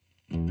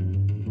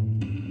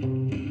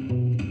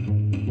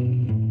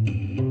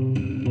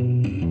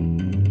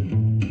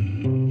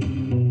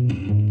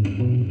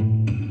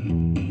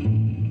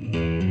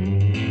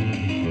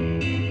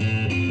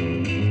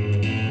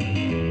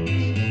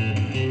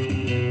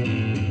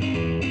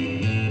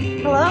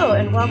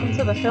and welcome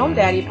to the Film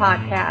Daddy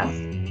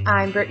podcast.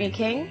 I'm Brittany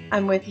King.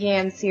 I'm with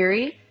Yan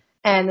Siri,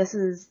 and this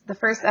is the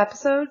first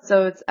episode,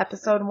 so it's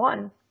episode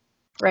 1.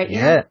 Right,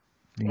 Yan?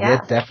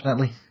 Yeah,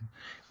 definitely.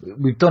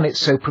 We've done it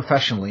so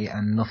professionally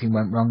and nothing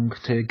went wrong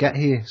to get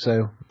here,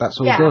 so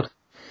that's all good.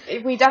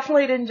 We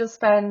definitely didn't just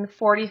spend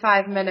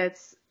 45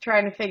 minutes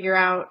trying to figure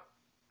out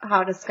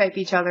how to Skype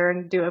each other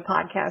and do a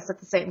podcast at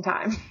the same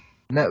time.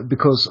 No,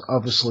 because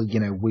obviously,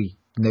 we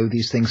know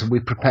these things and we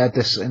prepared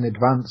this in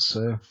advance,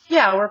 so...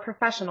 Yeah, we're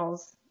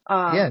professionals.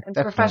 And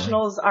definitely.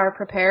 Professionals are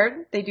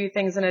prepared, they do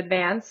things in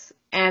advance,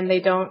 and they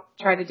don't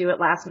try to do it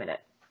last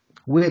minute.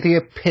 We're the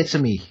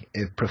epitome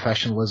of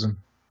professionalism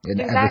in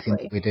everything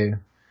that we do.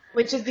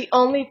 Which is the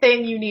only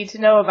thing you need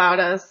to know about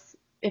us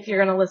if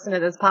you're going to listen to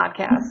this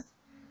podcast.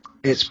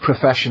 It's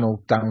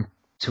professional down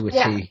to a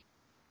T.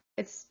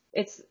 It's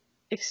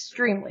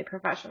extremely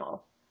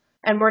professional.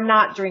 And we're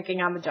not drinking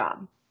on the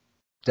job.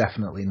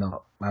 Definitely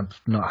not. I've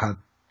not had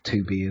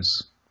 2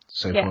 beers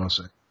so far,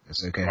 so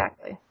it's okay.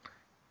 Exactly.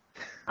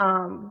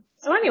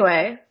 So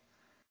anyway,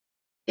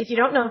 if you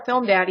don't know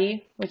Film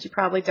Daddy, which you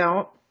probably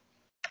don't,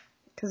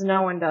 because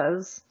no one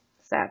does,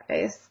 sad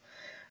face,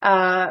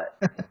 we're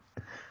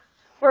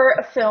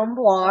a film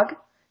blog.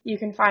 You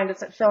can find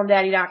us at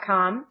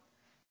filmdaddy.com,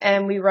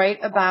 and we write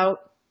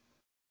about,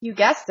 you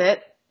guessed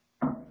it,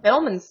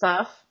 film and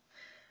stuff.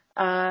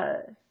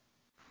 And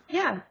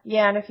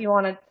if you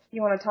want to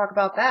talk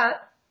about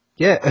that.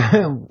 Yeah,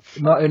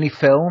 not only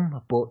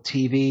film, but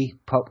TV,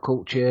 pop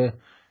culture,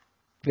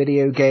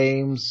 video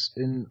games,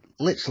 and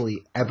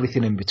literally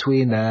everything in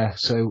between there.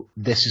 So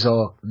this is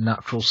our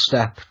natural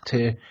step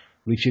to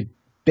reach a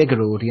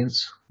bigger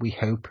audience, we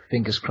hope,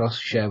 fingers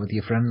crossed, share with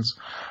your friends.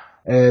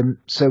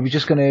 So we're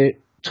just going to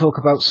talk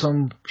about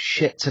some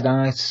shit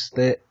tonight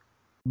that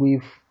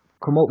we've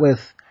come up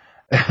with.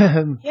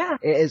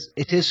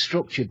 It is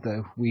structured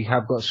though. We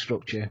have got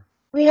structure.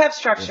 We have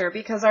structure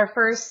because our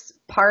first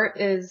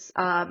part is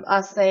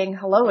us saying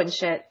hello and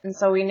shit, and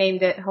so we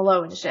named it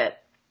Hello and Shit.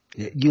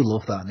 You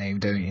love that name,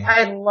 don't you?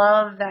 I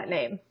love that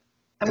name.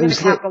 I'm going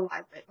to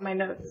capitalize it in my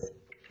notes.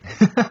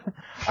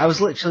 I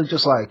was literally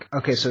just like,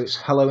 okay, so it's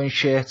Hello and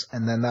Shit,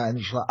 and then that, and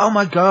you're like, oh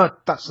my god,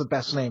 that's the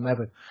best name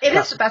ever.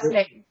 That's the best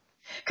name.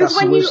 That's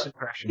the worst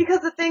impression.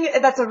 Because the thing,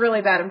 that's a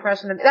really bad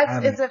impression.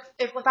 That's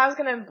if I was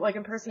going to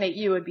impersonate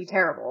you, it'd be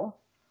terrible.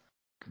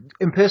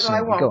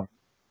 Impersonate? So go on.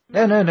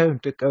 No,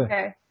 go.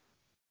 Okay.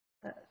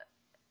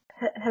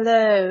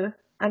 Hello,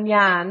 I'm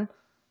Yan.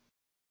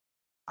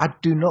 I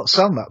do not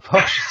sound that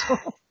posh at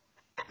all.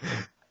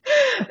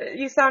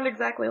 You sound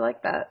exactly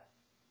like that.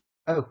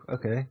 Oh,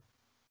 okay.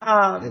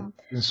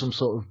 In some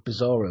sort of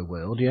bizarro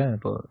world, yeah,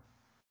 but...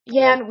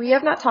 Yan, we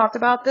have not talked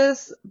about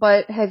this,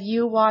 but have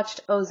you watched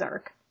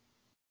Ozark?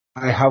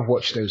 I have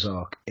watched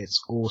Ozark.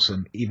 It's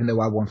awesome, even though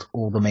I want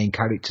all the main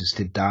characters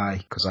to die,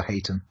 because I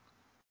hate them.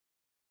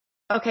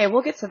 Okay,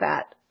 we'll get to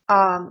that.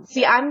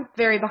 See, I'm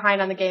very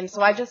behind on the game,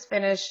 so I just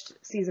finished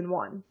season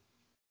 1.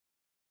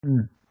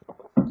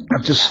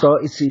 I've just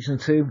started season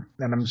 2,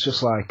 and I'm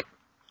just like,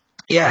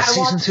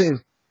 season 2.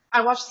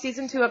 I watched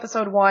season 2,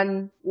 episode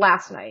 1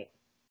 last night,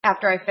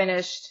 after I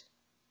finished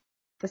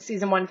the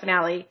season 1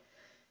 finale.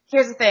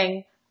 Here's the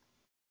thing.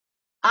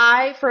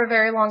 I, for a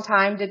very long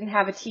time, didn't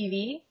have a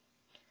TV,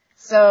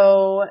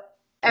 so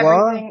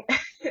everything...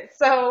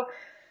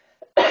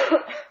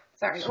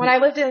 Sorry. When I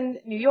lived in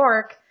New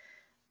York...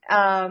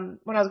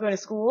 when I was going to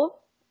school,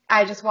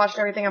 I just watched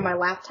everything on my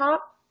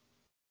laptop.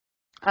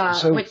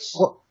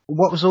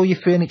 What was all your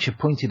furniture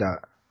pointed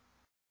at?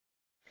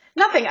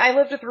 Nothing. I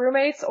lived with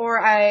roommates, or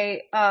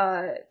I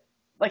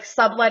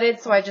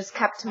subletted, so I just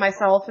kept to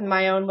myself in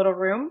my own little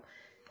room.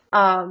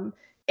 And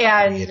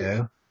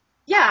then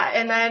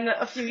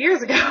a few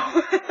years ago,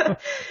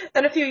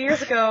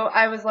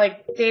 I was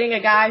dating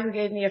a guy who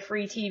gave me a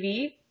free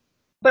TV,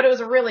 but it was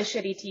a really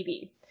shitty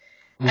TV.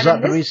 Was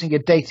that the reason you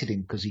dated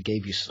him? Because he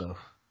gave you stuff?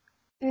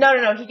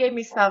 No. He gave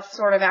me stuff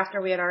sort of after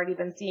we had already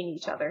been seeing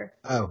each other.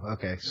 Oh,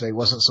 okay. So it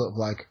wasn't sort of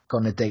like, go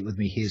on a date with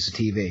me, here's the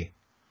TV.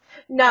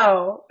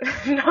 No,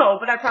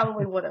 but I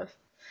probably would have.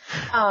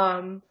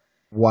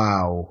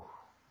 Wow.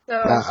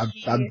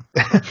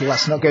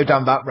 Let's not go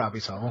down that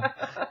rabbit hole.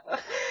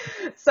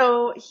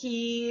 So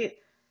he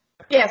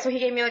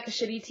gave me a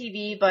shitty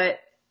TV, but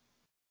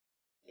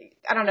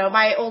I don't know,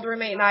 my old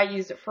roommate and I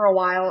used it for a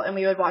while, and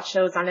we would watch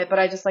shows on it, but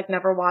I just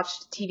never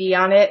watched TV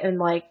on it, and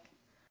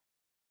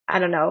I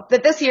don't know.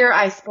 But this year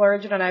I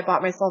splurged and I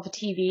bought myself a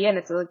TV, and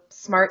it's a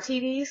smart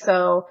TV,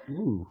 so...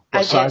 Ooh,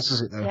 what size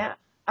is it though? Yeah.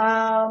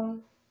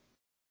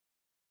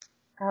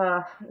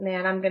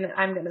 Man, I'm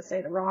gonna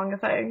say the wrong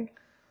thing.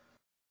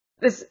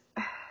 Is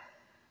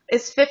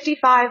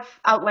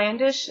 55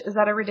 outlandish? Is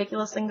that a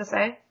ridiculous thing to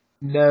say?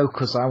 No,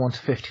 because I want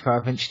a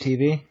 55-inch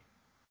TV.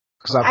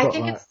 I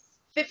think it's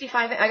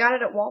 55. I got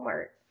it at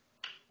Walmart.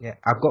 Yeah,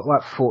 I've got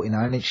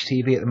 49-inch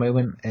TV at the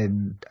moment,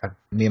 and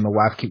me and my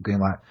wife keep going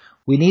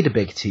we need a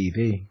bigger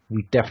TV.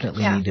 We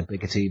definitely need a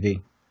bigger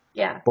TV.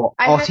 Yeah. But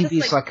our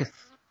TV is a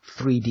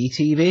 3D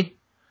TV.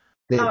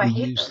 I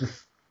hate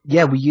those.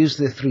 We used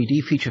the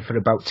 3D feature for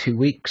about 2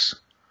 weeks.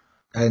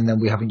 and then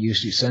we haven't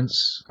used it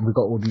since. And we've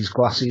got all these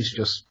glasses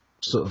just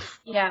sort of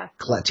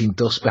collecting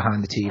dust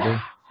behind the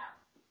TV.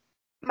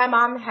 My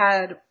mom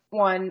had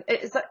one.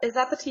 Is that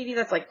the TV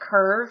that's like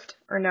curved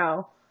or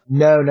no?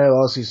 No,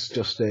 ours is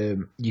just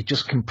you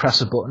just can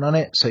press a button on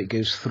it so it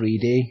goes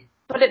 3D.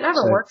 But it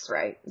never works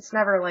right. It's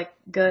never like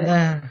good.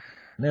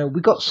 No,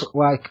 we got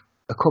like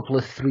a couple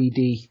of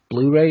 3D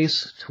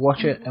Blu-rays to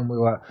watch it, and we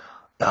were like,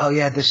 oh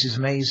yeah, this is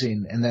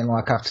amazing. And then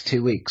like after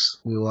 2 weeks,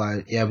 we were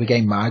like, yeah, we're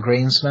getting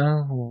migraines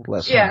now.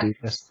 Let's not do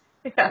this.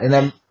 Yeah. And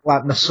then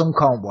like my son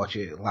can't watch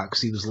it, like,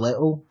 because he was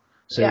little,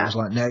 so it was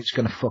like, no, it's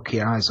gonna fuck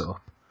your eyes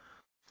up.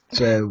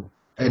 So,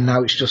 and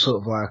now it's just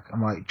sort of like,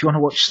 I'm like, do you want to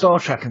watch Star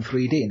Trek in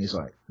 3D? And he's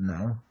like,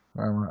 no.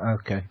 I'm like,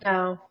 okay.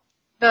 No.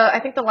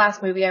 I think the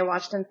last movie I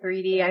watched in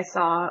 3D, I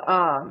saw,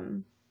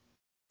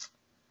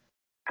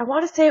 I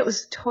want to say it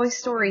was Toy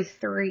Story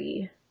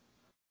 3.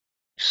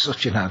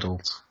 Such an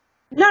adult.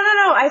 No.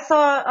 I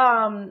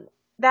saw,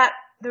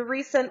 the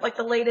recent, like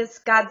the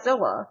latest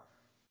Godzilla.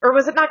 Or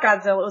was it not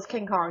Godzilla? It was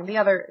King Kong, the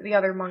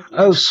other monkey.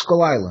 Oh,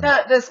 Skull Island.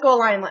 The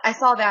Skull Island. I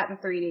saw that in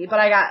 3D, but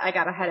I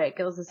got a headache.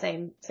 It was the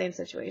same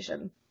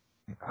situation.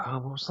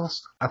 What was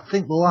last? I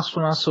think the last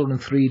one I saw in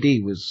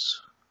 3D was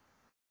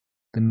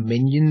the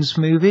Minions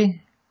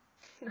movie.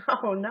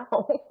 Oh no.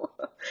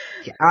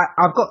 Yeah,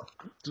 I've got,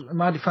 in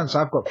my defense,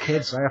 I've got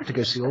kids. I have to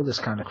go see all this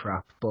kind of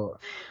crap. But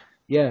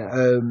yeah,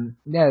 it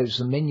was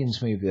the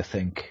Minions movie, I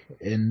think,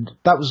 and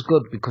that was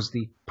good because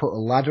they put a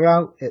ladder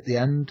out at the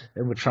end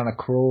and we're trying to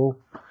crawl,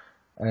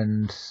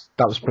 and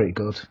that was pretty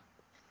good.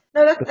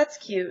 No, that's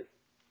cute.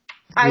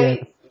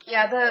 The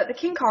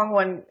King Kong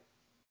one,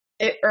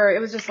 it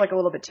was just like a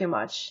little bit too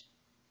much,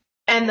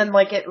 and then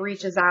like it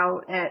reaches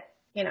out at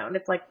and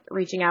it's like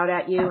reaching out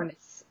at you, and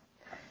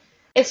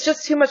it's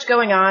just too much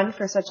going on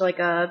for such like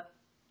a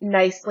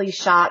nicely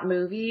shot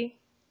movie.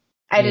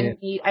 I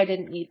didn't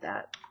need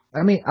that.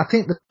 I mean, I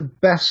think the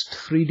best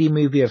 3D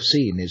movie I've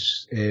seen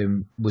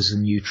was the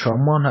new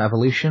Tron one,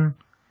 Evolution,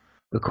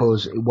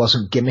 because it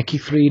wasn't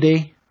gimmicky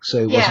 3D, so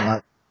it wasn't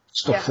like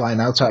stuff flying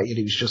out at you.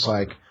 It was just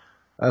like,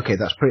 okay,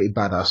 that's pretty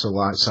badass, a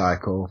light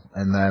cycle,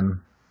 and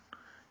then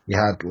you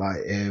had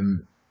like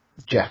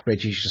Jeff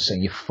Bridges just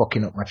saying, "You're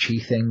fucking up my chi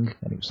thing,"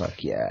 and it was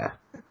like, yeah.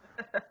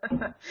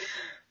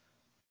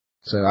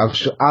 So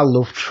I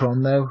love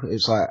Tron though.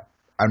 It's like,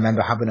 I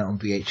remember having it on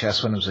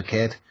VHS when I was a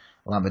kid.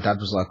 Like my dad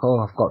was like, "Oh,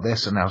 I've got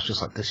this," and I was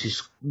just like, "This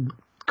is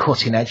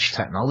cutting edge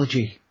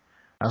technology."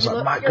 I was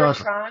like, "My God!" You're a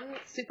Tron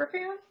super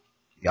fan?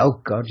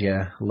 Oh God,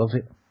 yeah, love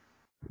it,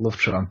 love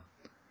Tron.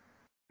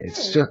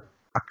 It's just,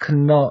 I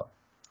cannot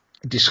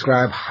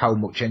describe how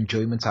much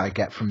enjoyment I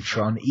get from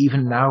Tron.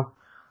 Even now,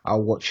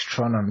 I'll watch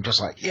Tron and I'm just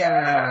like,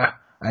 yeah.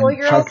 And well,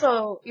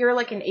 you're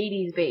like an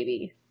 '80s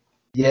baby.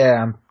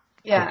 Yeah, I'm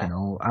fucking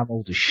old. I'm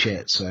old as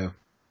shit, so.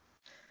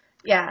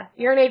 Yeah,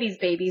 you're an '80s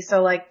baby,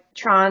 so like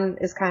Tron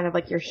is kind of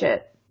like your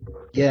shit.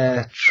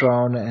 Yeah,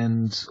 Tron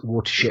and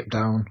Watership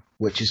Down,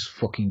 which is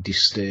fucking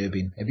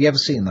disturbing. Have you ever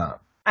seen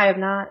that? I have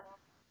not.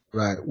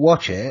 Right,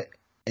 watch it.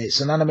 It's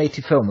an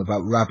animated film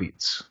about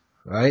rabbits,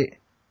 right?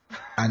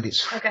 And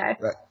it's okay.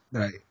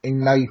 Right,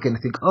 and now you're gonna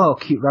think, oh,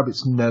 cute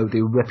rabbits. No,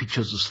 they rip each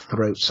other's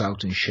throats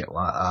out and shit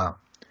like that.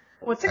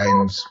 What's it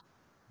called?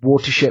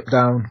 Watership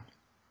Down.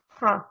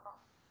 Huh.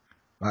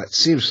 Like,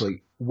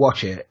 seriously,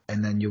 watch it,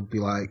 and then you'll be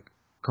like,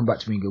 come back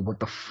to me and go, what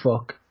the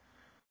fuck?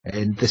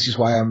 And this is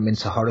why I'm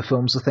into horror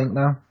films, I think,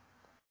 now.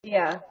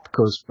 Yeah.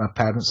 Because my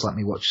parents let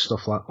me watch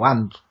stuff like,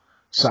 and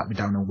sat me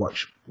down and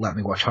let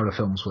me watch horror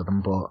films with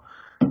them, but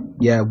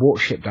yeah,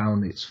 Watership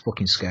Down, it's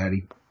fucking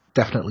scary.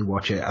 Definitely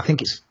watch it. I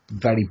think it's a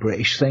very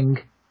British thing.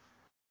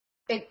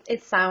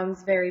 It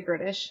sounds very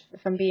British,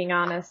 if I'm being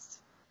honest.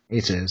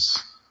 It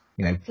is.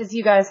 Because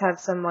you guys have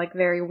some like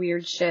very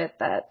weird shit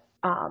that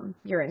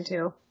you're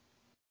into.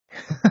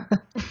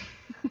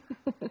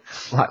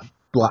 Like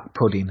black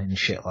pudding and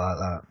shit like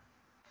that.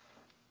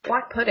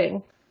 Black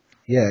pudding?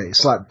 Yeah,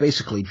 it's like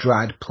basically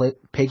dried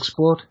pig's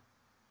blood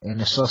in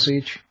a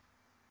sausage.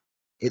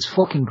 It's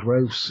fucking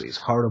gross. It's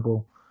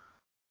horrible.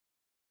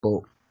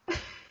 But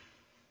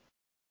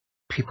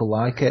people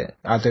like it.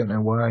 I don't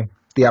know why.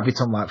 They have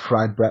it on like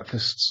fried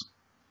breakfasts.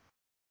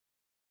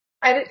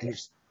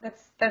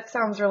 That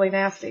sounds really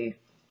nasty.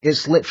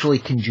 It's literally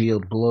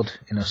congealed blood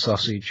in a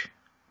sausage.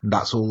 And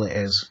that's all it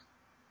is.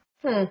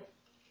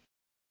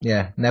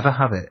 Yeah, never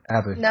have it,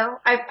 ever. No,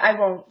 I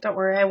won't. Don't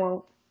worry, I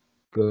won't.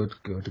 Good.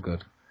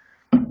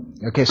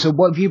 Okay, so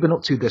what have you been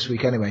up to this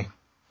week anyway?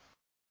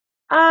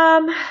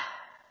 Not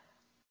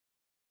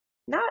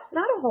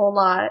a whole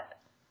lot.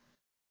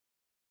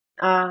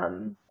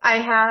 I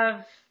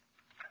have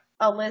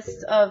a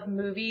list of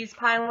movies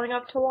piling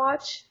up to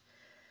watch,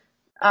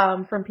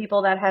 from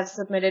people that have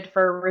submitted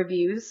for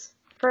reviews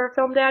for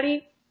Film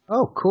Daddy.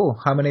 Oh, cool.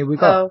 How many have we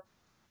got? So,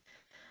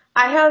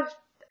 I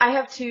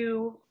have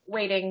two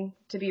waiting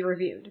to be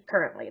reviewed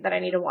currently that I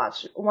need to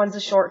watch. One's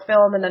a short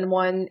film and then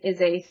one is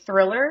a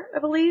thriller, I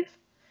believe.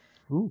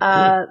 Ooh,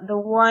 cool. The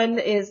one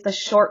is the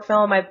short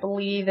film, I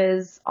believe,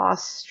 is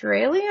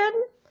Australian.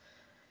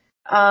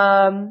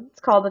 It's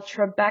called The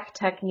Trebek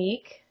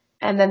Technique,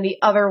 And then the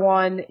other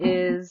one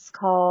is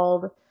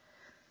called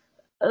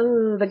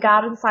The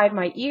God Inside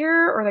My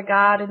Ear, or The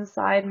God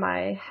Inside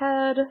My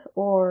Head,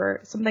 or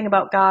something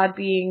about God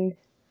being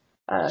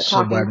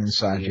Somewhere talking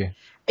inside you.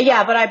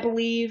 Yeah, but I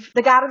believe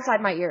The God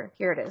Inside My Ear.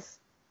 Here it is.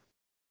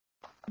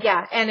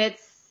 Yeah, and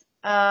it's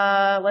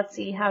let's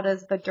see, how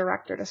does the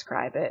director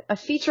describe it? A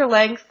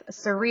feature-length,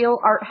 surreal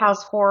art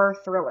house horror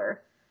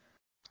thriller.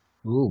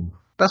 Ooh,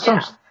 that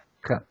sounds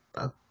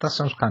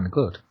kind of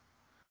good.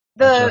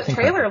 The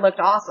trailer looked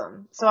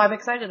awesome, so I'm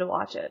excited to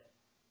watch it.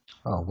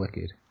 Oh,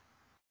 wicked.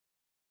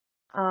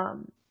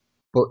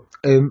 But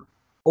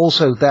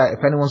also there,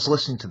 if anyone's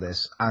listening to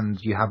this and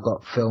you have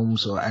got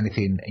films or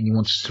anything and you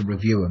want us to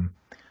review them,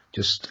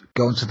 just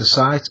go onto the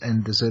site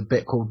and there's a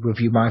bit called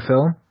Review My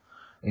Film,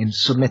 and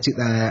submit it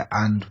there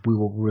and we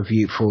will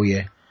review it for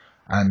you.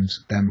 And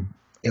then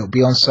it'll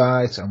be on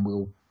site, and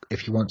we'll,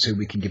 if you want to,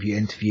 we can give you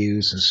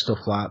interviews and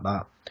stuff like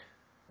that.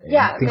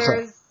 Yeah,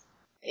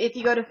 if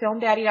you go to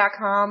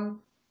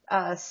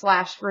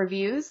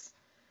filmdaddy.com/reviews,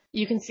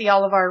 you can see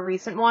all of our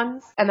recent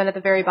ones, and then at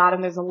the very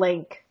bottom there's a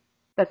link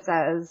that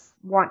says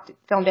want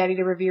Film Daddy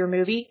to review your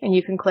movie, and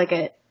you can click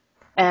it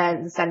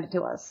and send it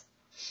to us.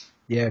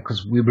 Yeah,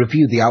 because we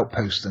reviewed The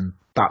Outpost, and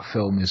that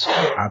film is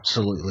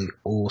absolutely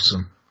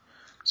awesome.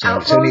 So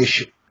Outpost it's only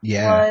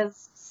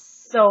was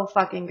so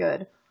fucking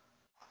good.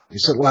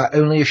 It's like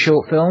only a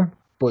short film,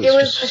 but it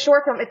was a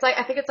short film. It's like,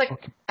 I think it's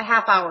like a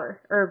half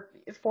hour or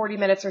 40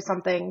 minutes or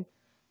something.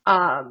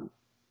 But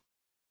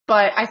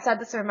I said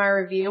this in my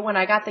review. When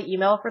I got the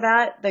email for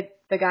that, the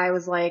guy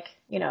was like,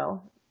 the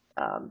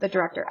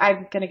director.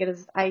 I'm gonna get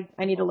I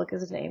need to look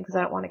at his name because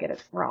I don't want to get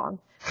it wrong.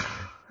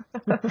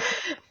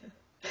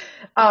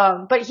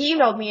 But he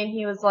emailed me and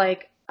he was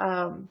like,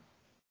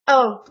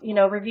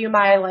 review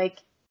my like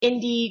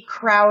indie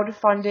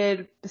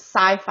crowd-funded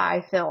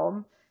sci-fi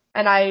film.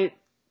 And I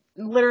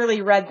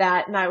literally read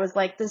that and I was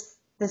like, this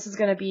is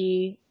gonna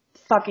be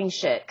fucking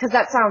shit. Cause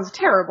that sounds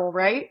terrible,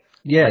 right?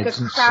 Yeah. Like a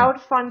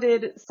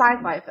crowd-funded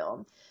sci-fi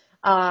film.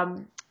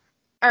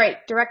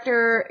 Alright,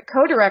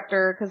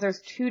 co-director, cause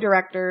there's two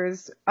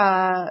directors,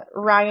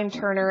 Ryan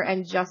Turner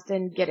and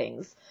Justin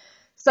Giddings.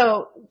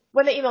 So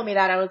when they emailed me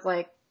that, I was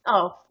like,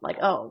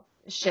 oh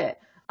shit.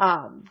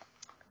 But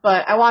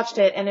I watched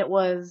it and it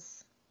was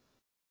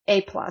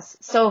A+.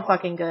 So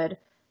fucking good.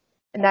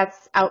 And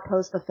that's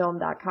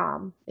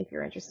outpostthefilm.com if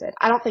you're interested.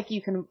 I don't think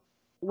you can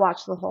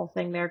watch the whole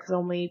thing there because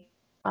only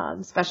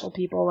special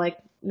people like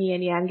me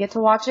and Yan get to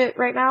watch it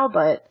right now,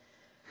 but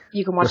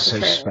you can watch the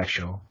trailer. We're so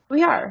special.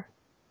 We are.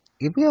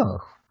 Yeah, we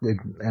are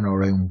in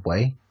our own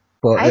way.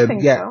 But I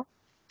think so.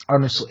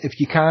 Honestly, if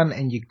you can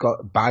and you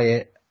buy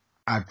it,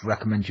 I'd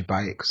recommend you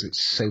buy it because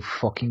it's so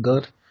fucking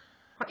good.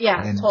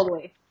 Yeah,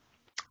 totally.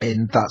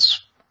 And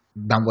that's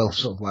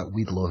sort of like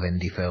we love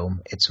indie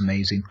film. It's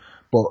amazing.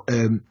 But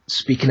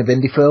speaking of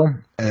indie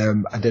film,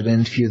 I did an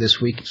interview this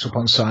week. It's up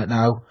on site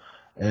now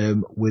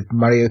with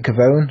Mario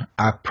Cavone.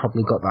 I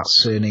probably got that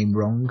surname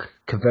wrong.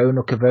 Cavone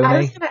or Cavone? I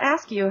was going to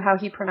ask you how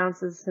he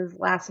pronounces his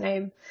last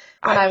name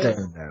I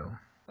don't know.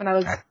 When I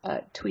was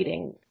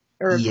tweeting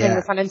or putting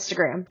this on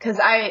Instagram, because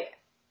I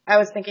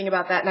was thinking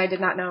about that and I did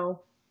not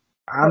know.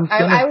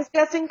 I was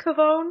guessing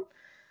Cavone.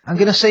 I'm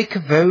going to say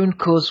Cavone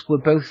because we're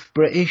both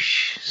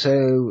British,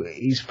 so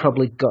he's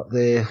probably got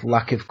the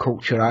lack of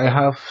culture I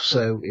have,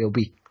 so it'll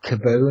be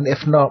Cavone.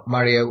 If not,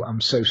 Mario,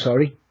 I'm so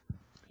sorry.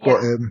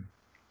 Yeah.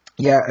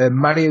 But,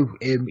 Mario,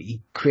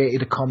 he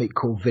created a comic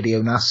called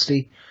Video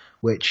Nasty,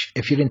 which,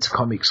 if you're into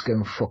comics, go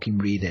and fucking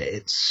read it.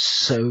 It's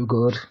so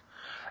good.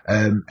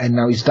 And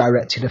now he's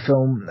directing a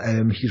film,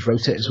 he's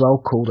wrote it as well,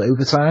 called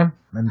Overtime,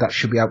 and that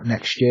should be out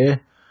next year.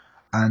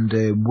 And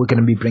we're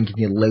going to be bringing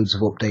you loads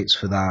of updates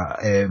for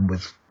that,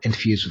 with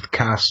interviews with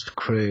cast,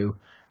 crew,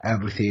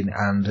 everything.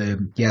 And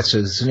so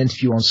there's an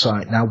interview on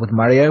site now with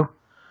Mario,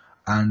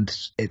 and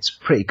it's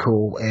pretty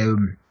cool.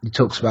 He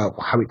talks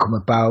about how it come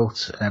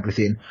about and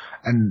everything.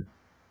 And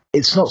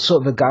it's not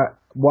sort of a guy.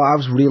 What I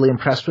was really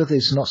impressed with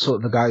is not sort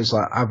of the guy who's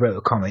like, I wrote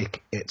a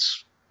comic,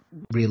 it's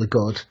really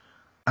good,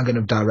 I'm going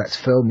to direct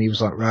a film. He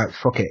was like, right,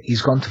 fuck it.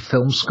 He's gone to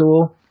film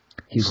school.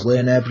 He's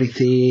learned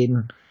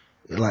everything.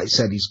 Like I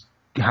said, he's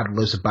had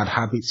loads of bad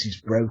habits.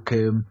 He's broke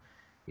them.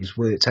 He's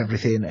worked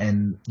everything.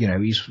 And,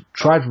 he's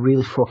tried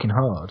really fucking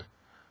hard.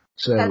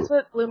 So that's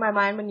what blew my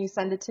mind when you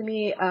sent it to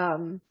me.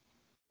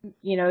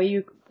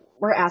 You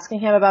were asking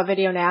him about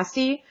Video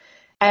Nasty.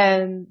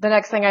 And the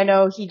next thing I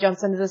know, he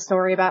jumps into the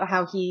story about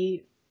how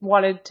he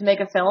wanted to make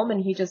a film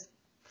and he just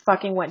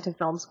fucking went to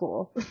film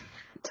school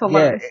to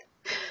learn.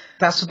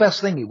 That's the best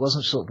thing. It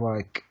wasn't sort of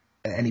like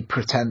any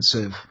pretense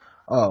of,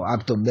 oh,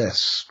 I've done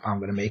this, I'm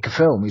going to make a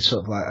film. He's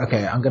sort of like,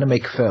 okay, I'm going to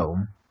make a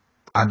film.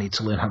 I need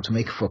to learn how to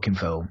make a fucking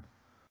film.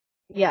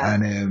 Yeah.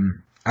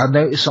 And I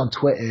noticed on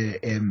Twitter,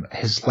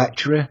 his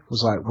lecturer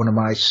was like, one of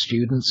my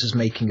students is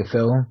making a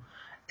film,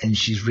 and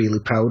she's really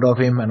proud of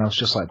him. And I was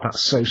just like,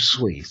 that's so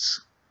sweet.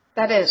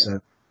 That is.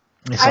 So,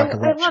 I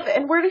love it.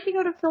 And where did he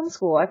go to film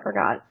school? I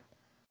forgot.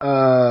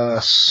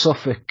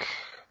 Suffolk,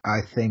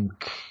 I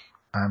think.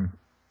 I'm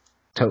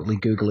totally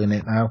Googling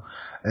it now.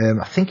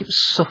 I think it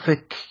was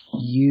Suffolk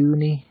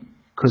Uni,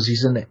 because he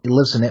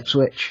lives in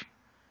Ipswich.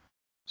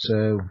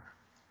 So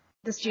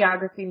this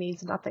geography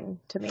means nothing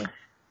to me.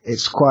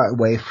 It's quite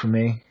away from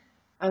me.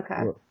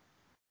 Okay.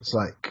 It's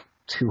like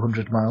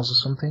 200 miles or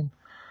something.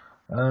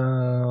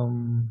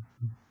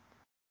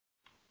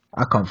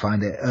 I can't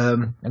find it.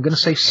 I'm going to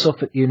say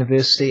Suffolk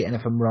University, and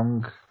if I'm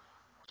wrong,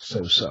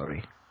 so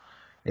sorry.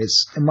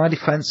 It's in my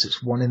defence.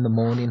 It's 1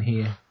 a.m.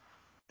 here.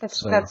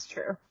 That's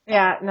true.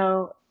 Yeah,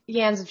 no,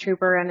 Yan's a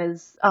trooper and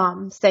is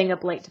staying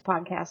up late to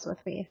podcast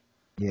with me.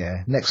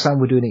 Yeah, next time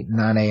we're doing it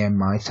 9 a.m.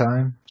 my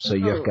time, so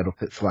you have to get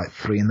up at like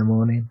 3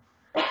 a.m.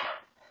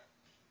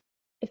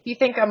 If you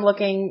think I'm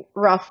looking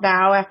rough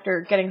now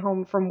after getting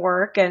home from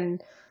work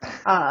and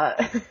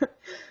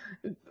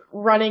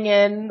running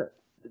in,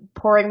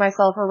 pouring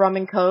myself a rum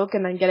and coke,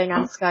 and then getting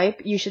on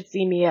Skype, you should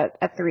see me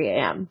at 3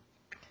 a.m.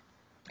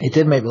 It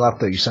did make me laugh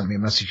though. You sent me a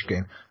message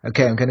going,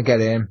 okay, I'm going to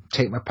get in,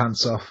 take my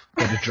pants off,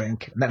 get a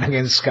drink, and then I'm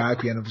going to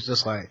Skype you, and I was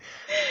just like,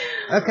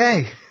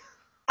 okay.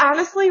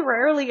 Honestly,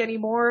 rarely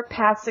anymore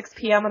past 6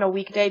 p.m. on a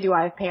weekday do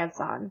I have pants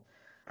on.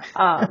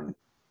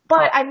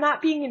 But I'm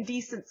not being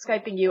indecent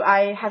Skyping you.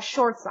 I have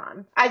shorts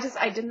on. I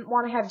didn't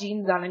want to have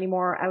jeans on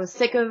anymore. I was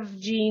sick of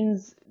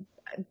jeans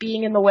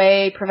being in the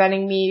way,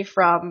 preventing me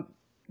from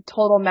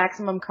total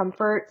maximum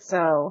comfort,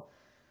 so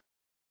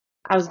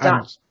I was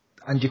done.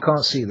 And you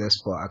can't see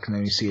this, but I can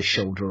only see a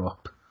shoulder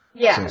up.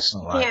 Yeah, so it's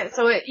not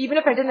like... even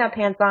if I didn't have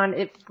pants on,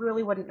 it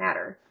really wouldn't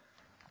matter.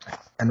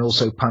 And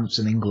also, pants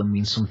in England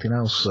means something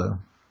else, so...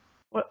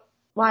 What?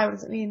 Why? What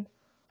does it mean?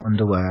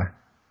 Underwear.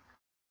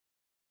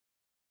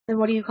 Then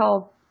what do you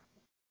call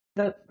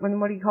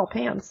what do you call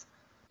pants?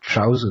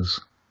 Trousers.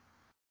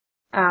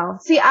 Oh.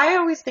 See, I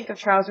always think of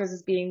trousers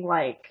as being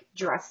like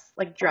dress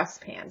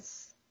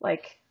pants.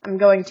 Like, I'm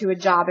going to a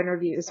job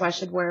interview, so I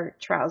should wear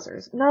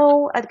trousers.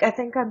 No, I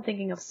think I'm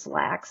thinking of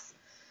slacks.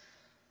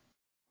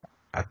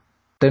 I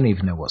don't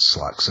even know what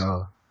slacks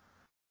are.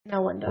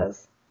 No one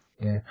does.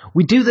 Yeah.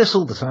 We do this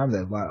all the time,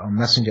 though. Like, on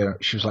Messenger,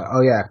 she was like,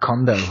 oh yeah, a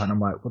condo. And I'm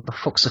like, what the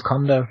fuck's a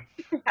condo?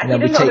 I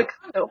didn't know what a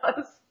condo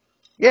was.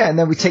 Yeah, and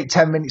then we take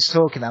 10 minutes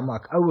talking. I'm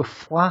like, oh, a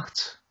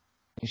flat.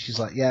 And she's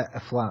like, yeah, a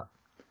flat.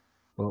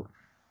 Well.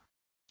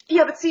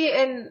 Yeah, but see,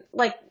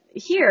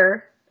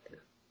 here,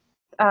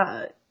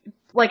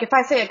 if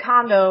I say a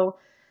condo,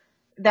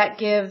 that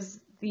gives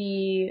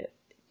it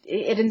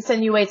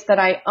insinuates that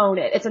I own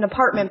it. It's an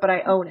apartment, but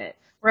I own it.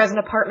 Whereas an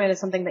apartment is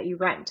something that you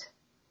rent.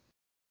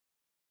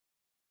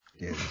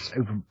 Yeah, it's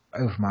over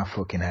my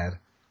fucking head.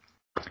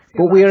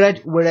 But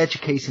we're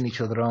educating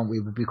each other, aren't we?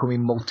 We're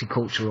becoming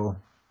multicultural.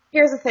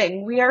 Here's the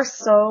thing. We are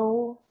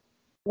so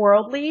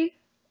worldly,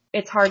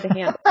 it's hard to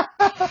handle.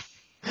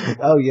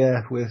 Oh,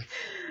 yeah.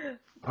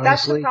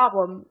 That's the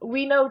problem.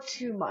 We know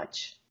too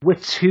much. We're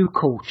too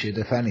cultured,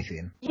 if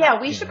anything. Yeah,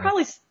 we should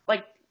probably,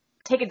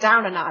 take it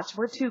down a notch.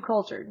 We're too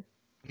cultured.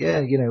 Yeah,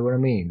 you know what I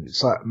mean?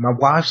 It's like, my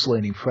wife's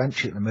learning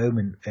French at the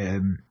moment,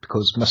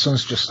 because my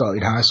son's just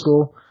started high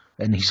school,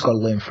 and he's got to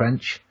learn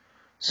French.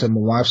 So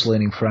my wife's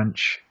learning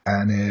French,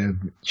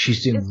 and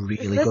she's doing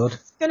really good.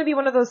 It's going to be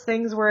one of those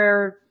things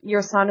where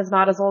your son is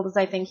not as old as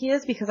I think he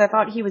is, because I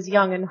thought he was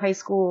young in high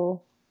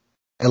school.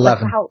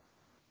 11.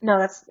 No,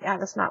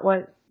 that's not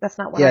what.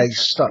 Yeah, you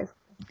start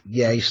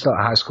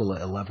high school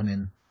at 11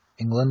 in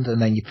England,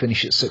 and then you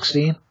finish at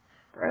 16.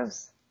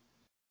 Gross.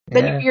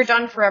 Yeah. Then you're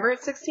done forever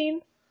at 16?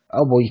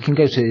 Oh, well, you can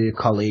go to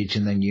college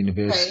and then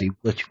university,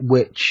 right.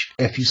 which,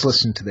 if you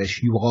listen to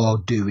this, you are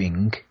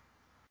doing.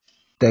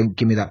 Don't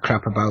give me that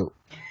crap about,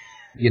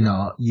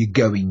 you're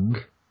going.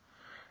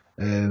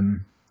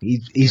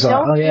 He's like,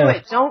 oh yeah. Don't do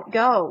it. Don't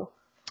go.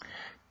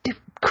 Don't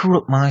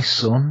corrupt my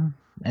son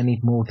any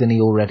more than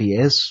he already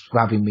is,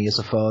 having me as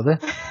a father.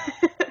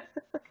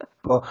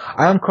 But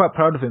I am quite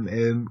proud of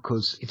him,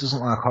 because he doesn't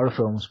like horror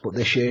films, but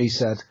this year he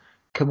said,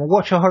 can we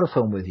watch a horror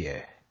film with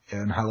you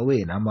on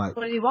Halloween? I'm like,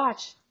 what did he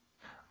watch?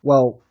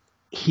 Well,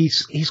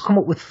 he's come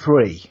up with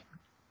 3.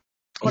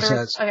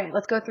 Okay,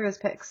 let's go through his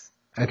picks.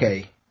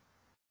 Okay.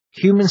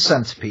 Human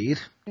Centipede.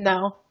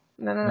 No.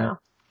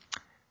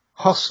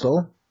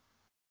 Hostel.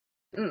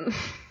 Mm.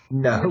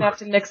 No. We're going to have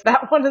to nix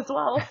that one as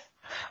well.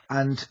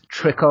 And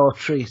Trick or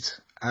Treat.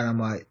 And I'm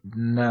like,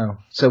 no.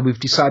 So we've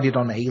decided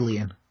on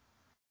Alien.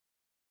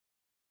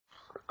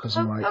 Because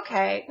I'm like...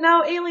 Okay.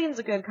 No, Alien's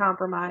a good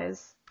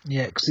compromise.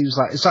 Yeah, because he was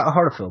like, is that a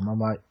horror film? I'm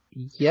like,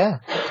 yeah,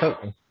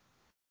 totally.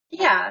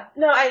 Yeah.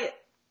 No, I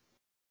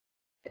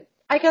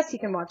guess you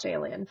can watch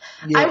Alien.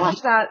 Yeah, I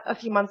watched that a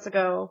few months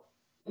ago,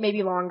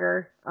 maybe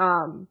longer.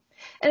 And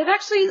it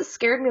actually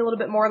scared me a little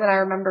bit more than I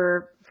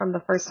remember from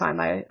the first time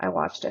I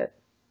watched it.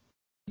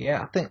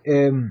 Yeah, I think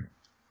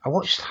I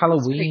watched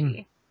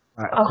Halloween.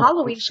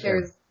 Halloween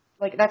scares,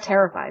 that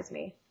terrifies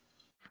me.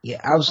 Yeah,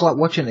 I was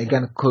watching it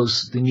again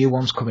because the new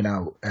one's coming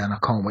out and I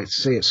can't wait to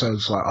see it. So I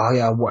was like, oh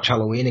yeah, I'll watch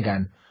Halloween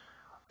again.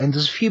 And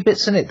there's a few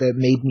bits in it that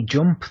made me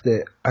jump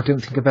that I don't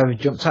think I've ever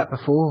jumped at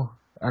before.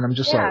 And I'm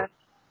just like,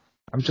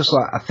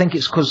 I think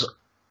it's because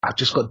I've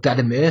just got dead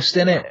immersed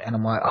in it. And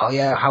I'm like, oh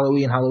yeah,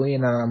 Halloween.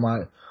 And I'm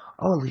like,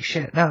 holy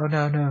shit, no.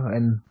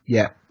 And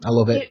yeah, I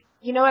love it.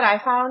 You know what I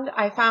found?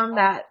 I found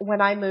that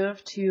when I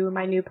moved to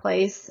my new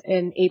place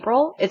in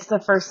April, it's the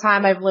first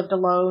time I've lived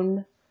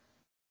alone,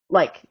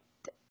 like,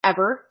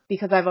 ever,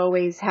 because I've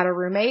always had a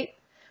roommate.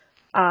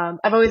 I've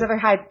always either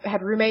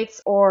had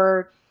roommates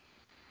or,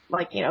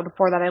 like, you know,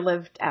 before that I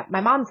lived at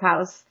my mom's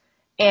house.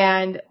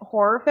 And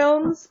horror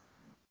films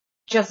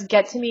just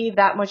get to me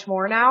that much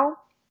more now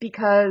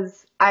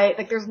because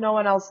there's no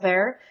one else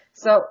there.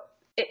 So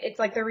it's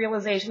like the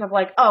realization of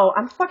like, oh,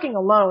 I'm fucking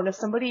alone. If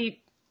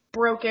somebody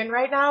broke in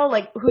right now,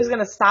 like, who's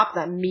gonna stop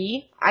them?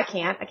 Me? I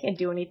can't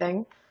do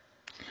anything.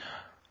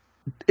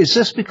 Is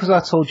this because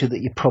I told you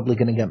that you're probably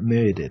going to get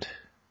murdered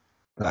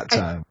that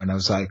time? And I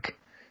was like,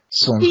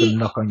 someone's going to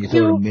knock on your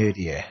door and murder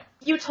you.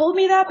 You told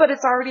me that, but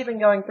it's already been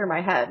going through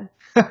my head.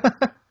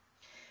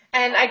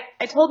 And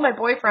I told my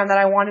boyfriend that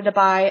I wanted to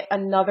buy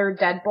another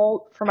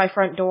deadbolt for my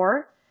front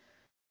door.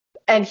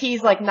 And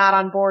he's, like, not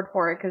on board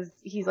for it, because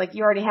he's like,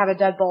 you already have a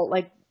deadbolt,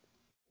 like,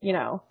 you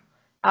know.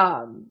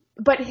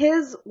 But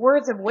his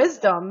words of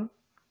wisdom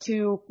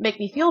to make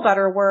me feel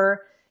better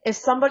were, if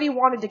somebody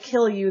wanted to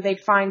kill you,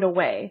 they'd find a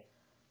way.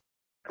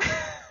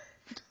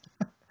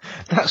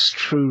 That's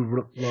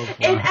true love.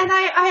 And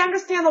I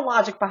understand the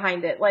logic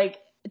behind it. Like,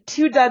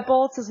 2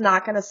 deadbolts is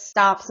not going to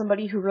stop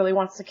somebody who really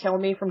wants to kill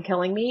me from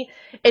killing me.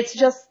 It's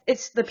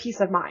the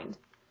peace of mind.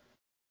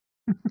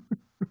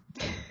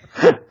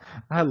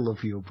 I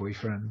love your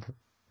boyfriend.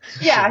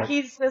 Yeah, like,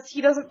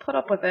 he doesn't put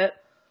up with it.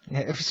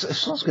 Yeah, if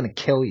someone's going to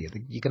kill you,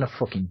 you're going to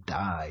fucking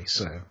die,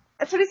 so.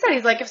 That's what he said.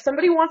 He's like, if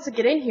somebody wants to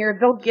get in here,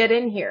 they'll get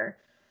in here.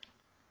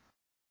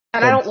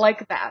 And I don't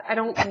like that. I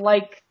don't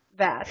like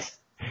that.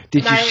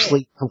 Did you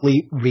sleep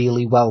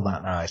really well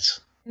that night?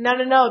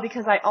 No,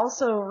 because I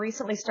also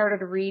recently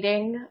started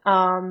reading,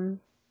 I'm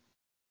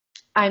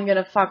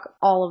gonna fuck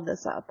all of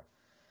this up.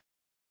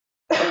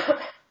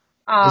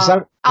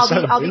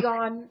 I'll be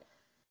gone.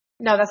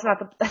 No, that's not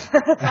the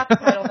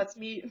title. That's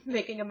me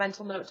making a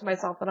mental note to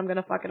myself that I'm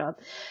gonna fuck it up.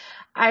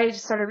 I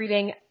just started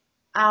reading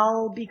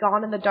I'll Be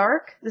Gone in the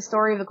Dark, the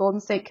story of the Golden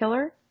State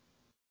Killer.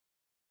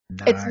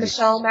 Nice. It's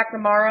Michelle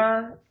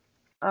McNamara.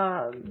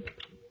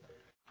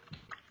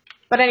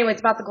 But anyway,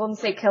 it's about the Golden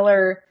State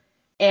Killer,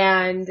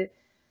 and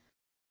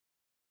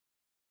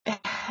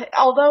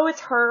although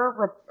it's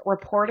her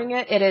reporting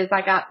it,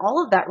 I got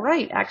all of that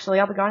right, actually.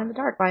 I'll Be Gone in the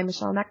Dark by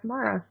Michelle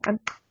McNamara.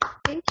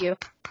 Thank you.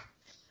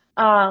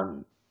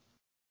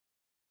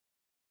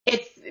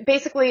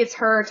 It's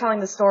her telling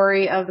the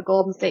story of the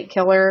Golden State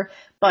Killer,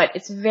 but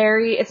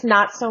it's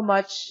not so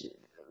much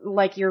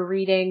like you're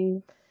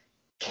reading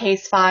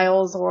case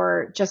files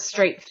or just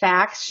straight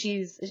facts.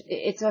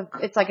 It's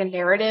like a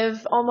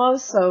narrative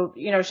almost. So,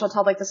 you know, she'll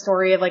tell like the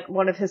story of like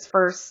one of his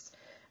first,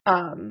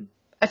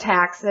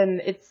 attacks,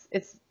 and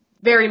it's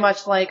very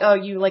much like, oh,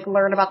 you like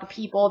learn about the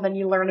people, and then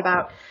you learn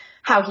about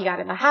how he got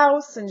in the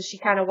house, and she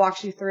kind of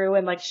walks you through,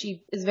 and like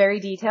she is very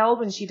detailed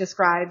when she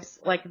describes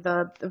like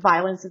the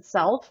violence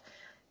itself.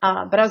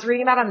 But I was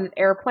reading that on an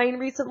airplane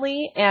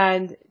recently,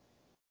 and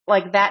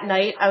like that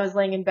night I was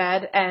laying in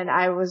bed and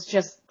I was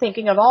just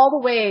thinking of all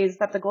the ways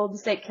that the Golden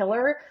State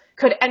Killer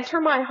could enter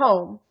my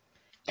home.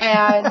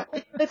 And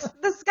this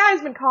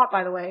guy's been caught,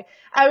 by the way.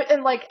 I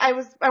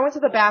went to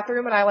the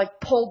bathroom and I like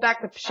pulled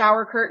back the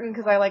shower curtain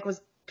because I like was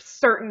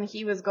certain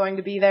he was going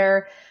to be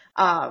there.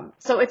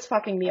 So it's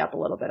fucking me up a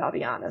little bit, I'll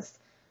be honest.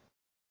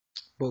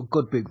 Well,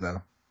 good book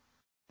though.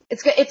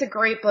 It's a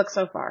great book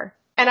so far.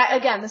 And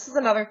again, this is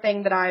another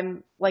thing that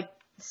I'm like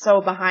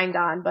so behind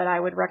on, but I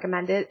would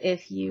recommend it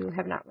if you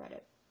have not read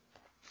it.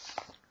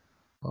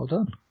 Well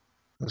done.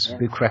 That's a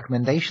big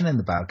recommendation in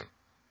the bag.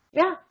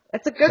 Yeah.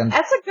 That's a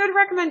good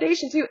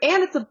recommendation too.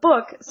 And it's a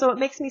book, so it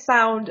makes me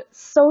sound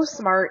so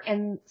smart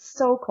and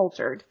so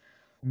cultured.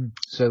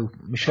 So,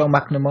 Michelle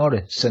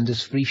McNamara, send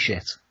us free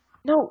shit.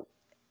 No.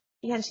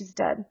 Yeah, and she's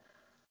dead.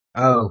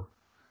 Oh.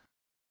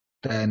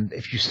 Then,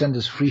 if you send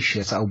us free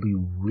shit, I'll be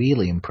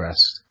really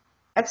impressed.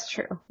 That's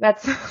true.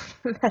 That's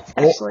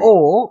actually...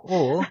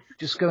 Or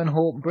just go and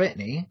haunt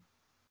Brittany,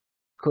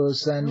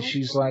 because then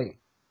she's like...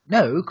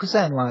 No, because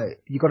then,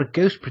 like, you got a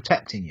ghost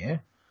protecting you.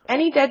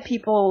 Any dead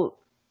people...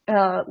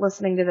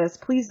 listening to this,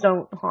 please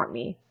don't haunt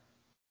me.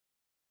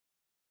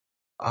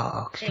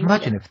 Oh, could you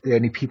imagine if the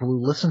only people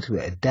who listen to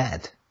it are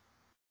dead?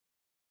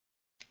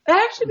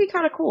 That'd actually be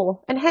kind of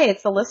cool. And hey,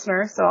 it's the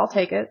listener, so I'll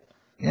take it.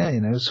 Yeah,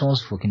 you know,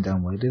 someone's fucking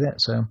downloaded it,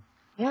 so.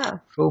 Yeah.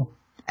 Cool.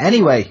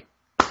 Anyway.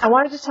 I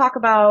wanted to talk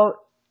about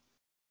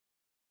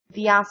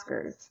the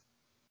Oscars.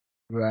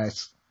 Right.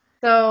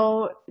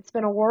 So, it's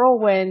been a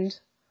whirlwind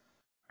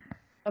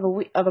of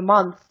a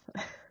month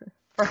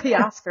for the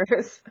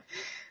Oscars.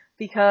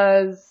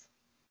 Because,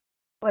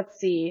 let's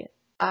see,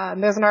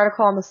 there's an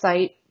article on the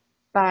site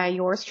by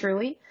yours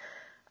truly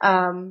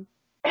that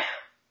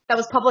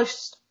was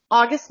published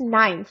August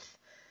 9th,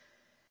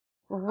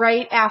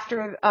 right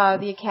after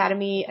the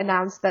Academy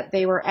announced that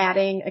they were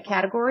adding a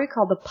category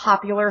called the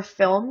Popular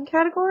Film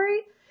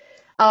category.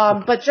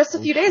 But just a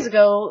few days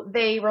ago,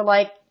 they were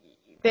like,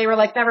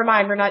 never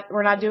mind,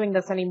 we're not doing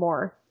this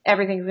anymore.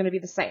 Everything's going to be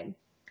the same.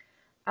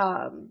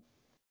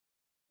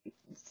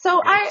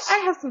 So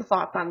I have some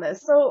thoughts on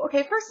this. So,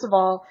 okay, first of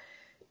all,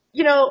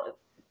 you know,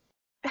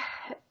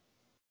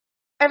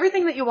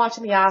 everything that you watch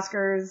in the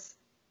Oscars,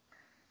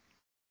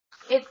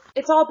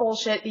 it's all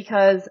bullshit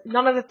because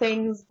none of the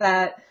things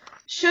that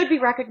should be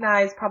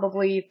recognized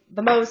probably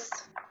the most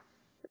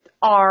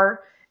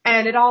are,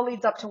 and it all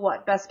leads up to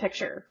what? Best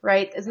Picture,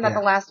 right? Isn't that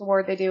the last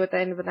award they do at the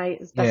end of the night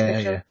is Best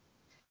Picture?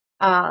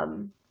 Yeah.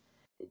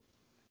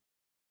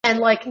 And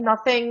like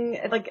nothing,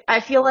 like I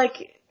feel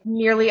like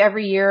nearly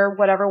every year,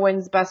 whatever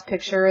wins Best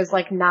Picture is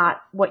like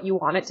not what you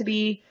want it to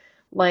be.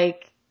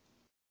 Like,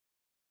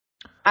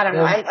 I don't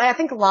know. I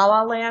think La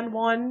La Land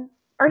won.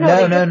 Or no,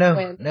 they didn't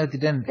win. No, they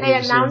didn't. They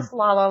announced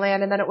La La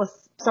Land, and then it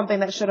was something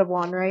that should have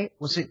won, right?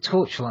 Was it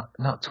Torchlight?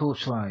 Not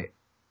Torchlight.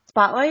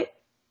 Spotlight?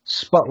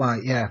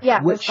 Spotlight, yeah.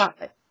 Yeah, which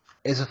Spotlight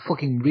is a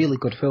fucking really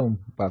good film,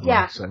 by the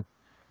way. So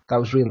that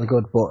was really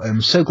good. But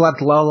I'm so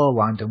glad La La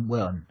Land didn't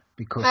win.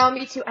 Because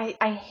me too.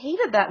 I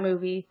hated that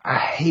movie. I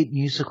hate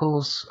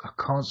musicals. I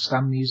can't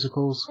stand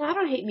musicals. Well, I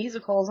don't hate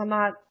musicals. I'm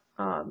not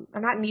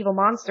an evil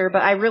monster,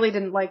 but I really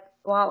didn't like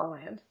La La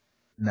Land.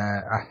 Nah,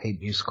 I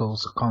hate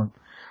musicals. I can't.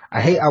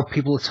 I hate how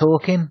people are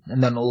talking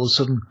and then all of a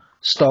sudden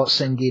start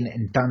singing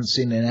and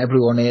dancing and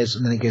everyone is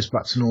and then it goes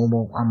back to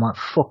normal. I'm like,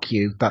 fuck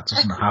you. That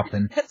doesn't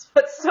happen. That's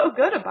what's so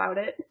good about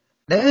it.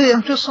 No,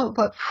 I'm just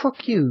like,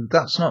 fuck you.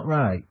 That's not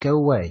right. Go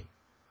away.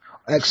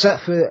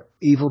 Except for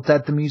Evil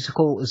Dead the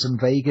Musical is in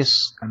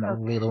Vegas, and I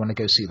really want to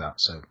go see that.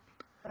 So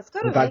let's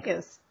go to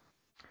Vegas.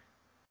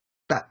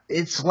 That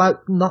it's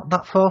like not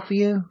that far for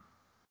you.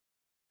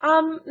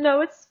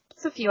 No, it's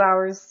a few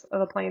hours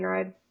of a plane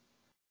ride.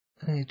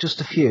 Just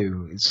a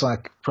few. It's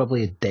like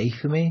probably a day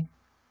for me.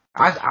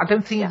 I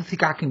don't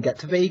think I can get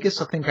to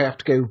Vegas. I think I have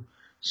to go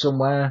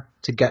somewhere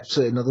to get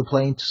to another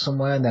plane to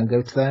somewhere and then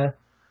go to there.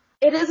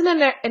 It is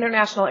an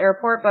international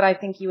airport, but I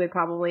think you would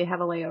probably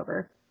have a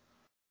layover.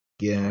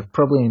 Yeah,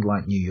 probably in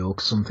like New York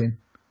or something.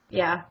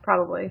 Yeah,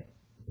 probably.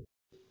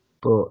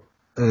 But,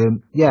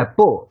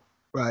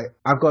 right,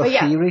 I've got a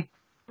theory.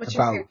 What's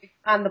your theory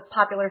on the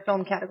popular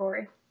film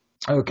category?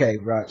 Okay,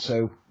 right,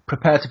 so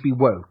prepare to be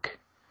woke,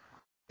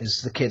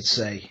 as the kids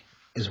say,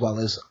 as well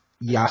as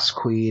Yas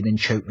Queen and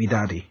Choke Me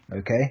Daddy,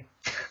 okay?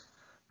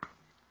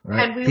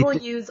 Right. And we will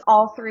use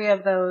all three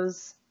of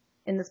those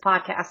in this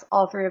podcast,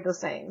 all three of those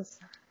sayings.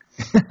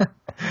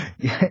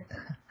 Yeah.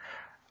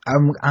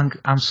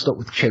 I'm stuck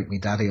with Choke Me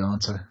Daddy,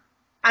 aren't I?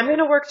 I'm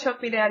gonna work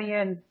Choke Me Daddy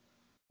in.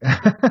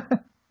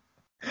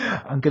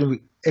 I'm gonna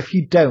be. If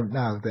you don't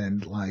now,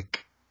 then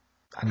like,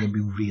 I'm gonna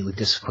be really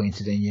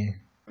disappointed in you.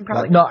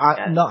 Like, not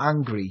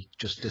angry,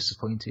 just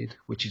disappointed,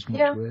 which is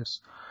much worse.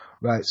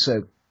 Right.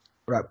 So,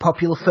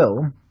 popular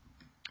film.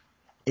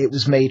 It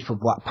was made for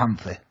Black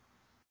Panther.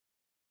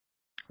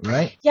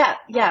 Right. Yeah.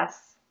 Yes.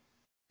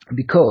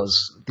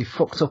 Because they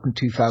fucked up in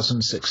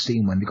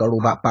 2016 when they got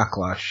all that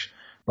backlash.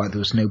 Like there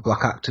was no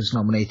black actors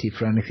nominated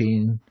for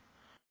anything.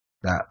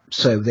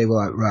 So they were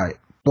like, right,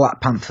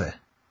 Black Panther.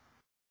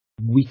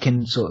 We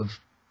can sort of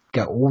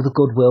get all the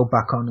goodwill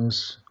back on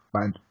us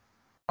by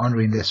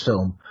honouring this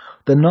film.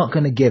 They're not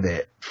going to give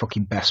it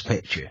fucking Best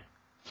Picture.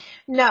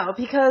 No,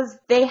 because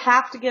they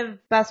have to give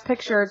Best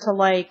Picture to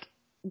like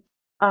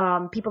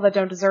people that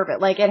don't deserve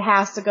it. Like it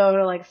has to go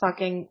to like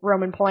fucking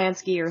Roman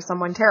Polanski or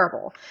someone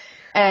terrible.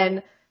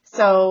 And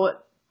so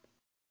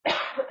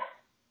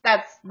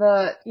that's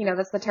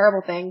the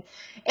terrible thing.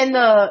 In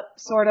the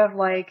sort of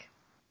like,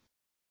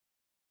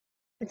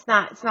 it's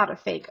not a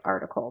fake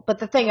article, but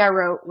the thing I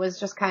wrote was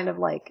just kind of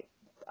like,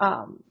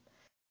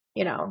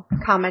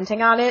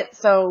 commenting on it.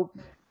 So,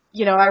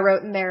 I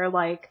wrote in there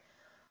like,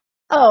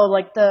 oh,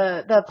 like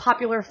the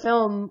popular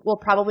film will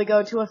probably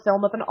go to a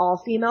film with an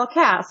all-female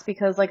cast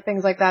because like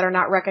things like that are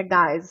not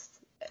recognized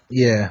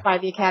by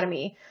the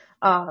Academy.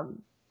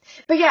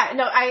 But yeah,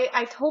 no,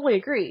 I totally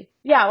agree.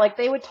 Yeah, like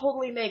they would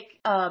totally make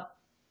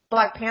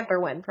Black Panther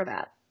win for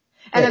that.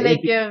 And then they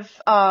give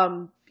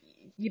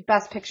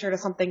Best Picture to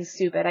something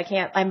stupid.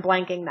 I'm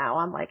blanking now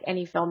on like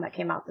any film that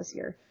came out this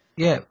year.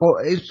 Yeah, well,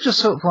 it's just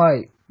sort of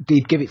like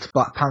they'd give it to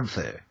Black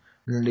Panther,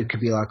 and then it could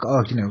be like,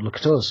 oh, look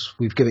at us.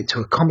 We've given it to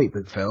a comic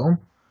book film.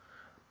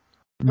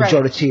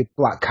 Majority of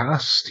black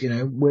cast,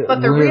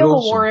 But the real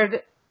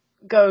award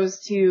goes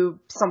to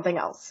something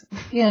else.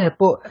 Yeah,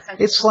 but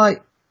it's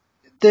like,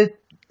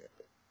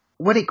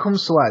 when it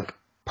comes to like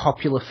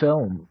popular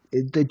film,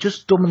 they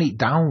just dumbing it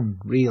down,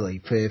 really,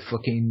 for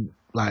fucking,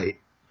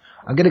 like,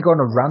 I'm going to go on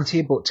a rant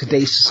here, but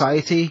today's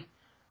society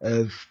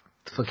of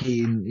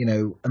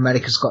fucking,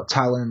 America's Got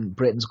Talent,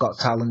 Britain's Got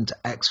Talent,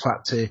 X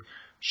Factor,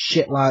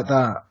 shit like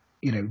that,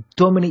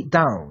 dumbing it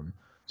down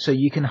so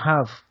you can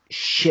have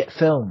shit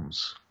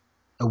films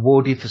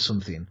awarded for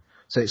something.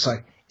 So it's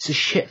like, it's a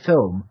shit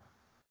film,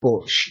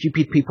 but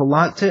stupid people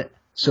liked it,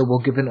 so we'll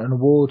give it an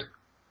award.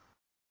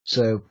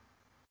 So,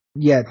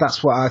 yeah,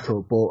 that's what I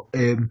thought, but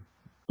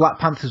Black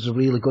Panther's a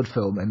really good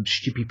film, and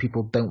stupid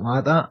people don't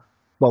like that.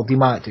 Well, they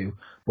might do,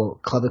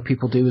 but clever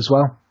people do as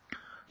well.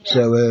 Yes.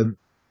 So,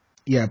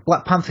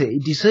 Black Panther,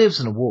 it deserves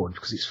an award,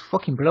 because it's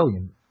fucking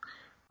brilliant.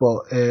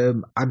 But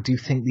I do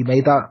think they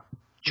made that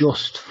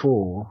just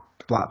for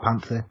Black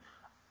Panther.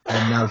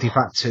 and now they've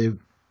had to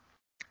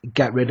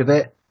get rid of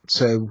it.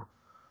 So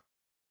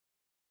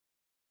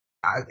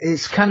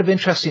it's kind of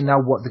interesting now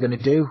what they're going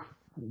to do.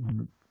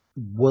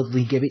 Will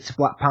they give it to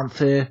Black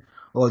Panther,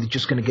 or are they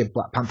just going to give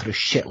Black Panther a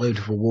shitload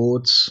of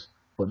awards,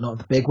 but not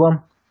the big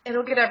one?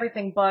 It'll get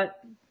everything but,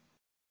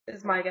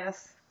 is my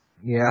guess.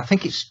 Yeah, I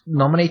think it's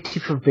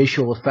nominated for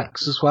visual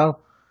effects as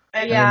well.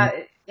 Yeah,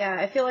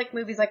 I feel like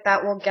movies like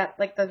that will get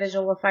like the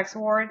visual effects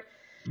award.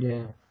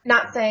 Yeah.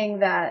 Not saying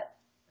that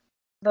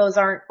those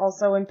aren't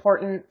also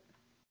important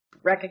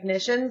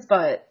recognitions,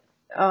 but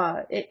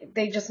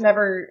they just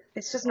never.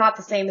 It's just not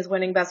the same as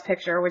winning Best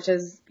Picture, which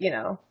is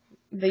the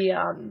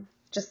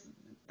just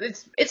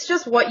it's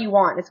just what you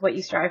want. It's what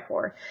you strive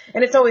for,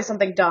 and it's always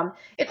something dumb.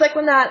 It's like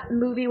when that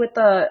movie with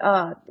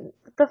the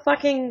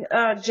fucking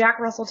Jack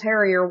Russell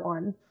Terrier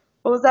won.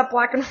 What was that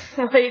black and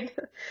white?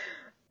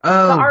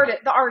 Oh,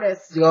 the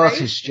artist, the right?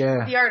 artist,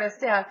 yeah, the artist,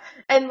 yeah,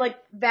 and like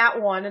that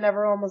one, and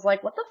everyone was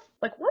like, "What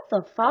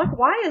the fuck?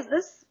 Why is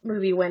this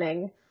movie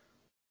winning?"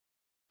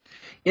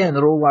 Yeah, and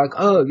they're all like,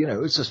 "Oh,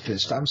 it's the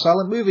first time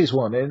silent movies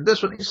won," and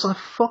this one, it's like,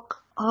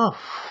 "Fuck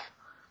off,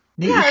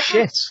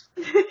 shit."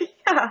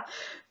 Yeah,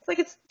 it's like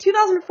it's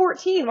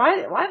 2014.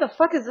 Why the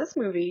fuck is this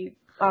movie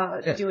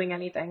doing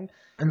anything?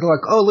 And they're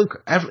like, "Oh,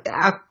 look,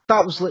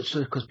 that was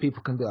literally because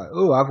people can be like,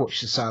 oh, I've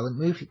watched a silent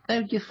movie." No,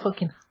 you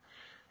fucking.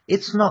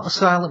 It's not a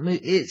silent movie.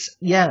 It's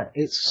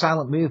a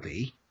silent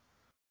movie,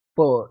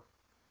 but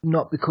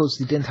not because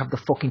they didn't have the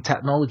fucking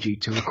technology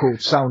to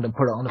record sound and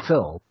put it on a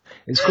film.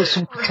 It's because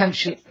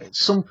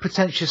some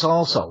pretentious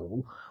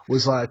arsehole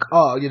was like,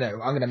 "Oh, I'm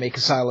going to make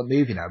a silent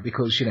movie now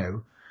because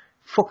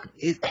fuck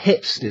it,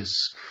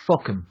 hipsters,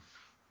 fuck 'em."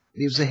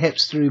 It was a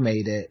hipster who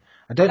made it.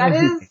 I don't know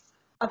who. That is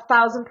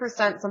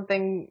 1,000%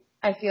 something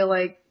I feel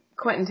like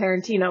Quentin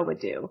Tarantino would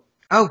do.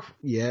 Oh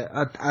yeah,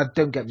 I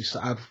don't get me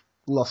started. I've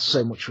lost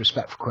so much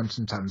respect for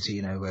Quentin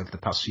Tarantino over the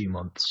past few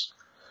months.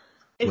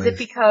 Is it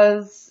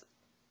because?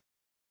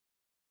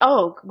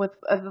 Oh,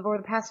 over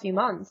the past few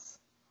months.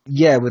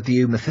 Yeah, with the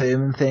Uma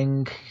Thurman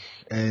thing,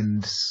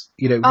 and his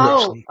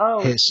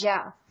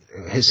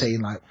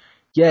saying like,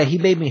 "Yeah, he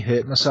made me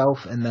hurt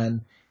myself, and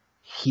then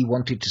he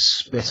wanted to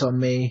spit on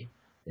me."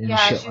 And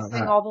shit like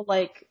that. All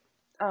the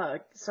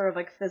sort of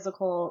like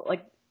physical,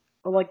 like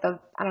the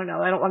I don't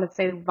know, I don't want to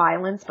say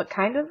violence, but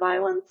kind of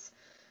violence.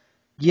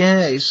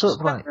 Yeah, it's sort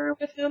of like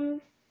with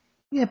him.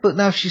 Yeah, but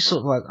now she's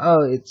sort of like,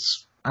 "Oh,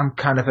 I'm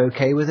kind of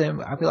okay with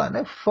him." I'd be like,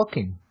 "No,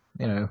 fucking,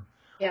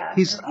 Yeah,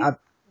 he's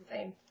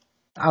insane.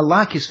 I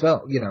like his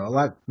film, I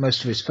like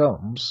most of his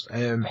films.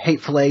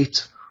 Hateful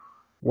Eight,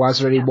 why is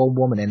there only one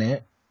woman in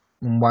it?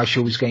 And why is she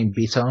always getting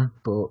beat on?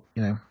 But,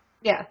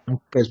 yeah,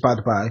 goes by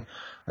the by.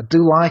 I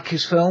do like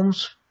his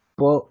films,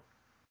 but...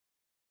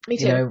 Me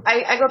too.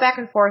 I go back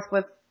and forth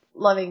with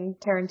loving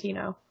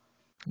Tarantino.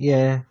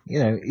 Yeah,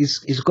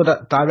 he's a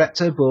good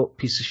director, but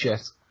piece of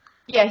shit.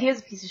 Yeah, he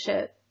is a piece of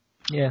shit.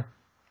 Yeah.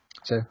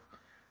 So,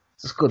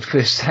 it's a good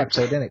first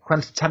episode, isn't it?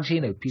 Quentin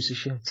Tarantino, piece of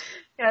shit.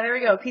 Yeah, there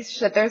we go. Piece of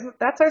shit.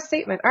 That's our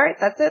statement. All right,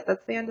 that's it.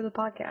 That's the end of the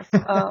podcast.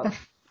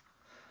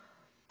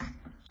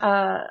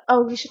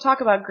 We should talk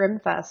about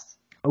Grimfest.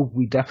 Oh,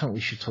 we definitely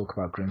should talk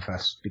about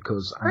Grimfest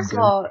because First of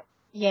all,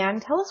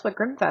 Jan, tell us what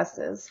Grimfest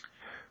is.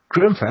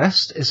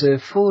 Grimfest is a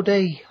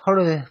 4-day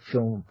horror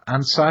film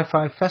and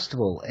sci-fi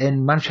festival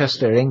in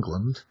Manchester,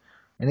 England,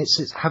 and it's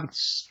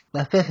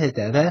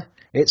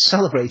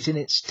celebrating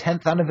its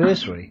 10th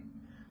anniversary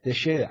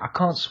this year. I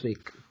can't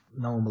speak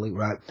normally,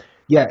 right?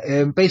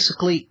 Yeah,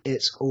 basically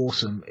it's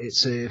awesome.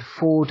 It's a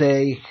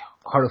 4-day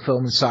horror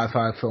film and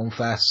sci-fi film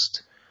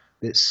fest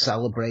that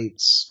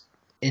celebrates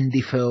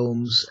indie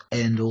films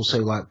and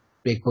also like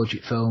big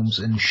budget films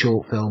and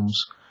short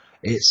films.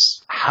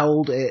 This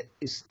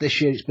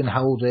year it's been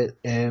held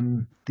at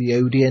the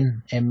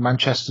Odeon in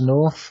Manchester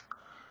North,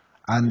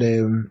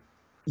 and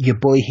your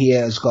boy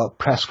here has got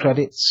press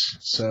credits,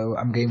 so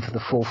I'm going for the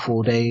full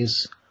 4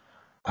 days,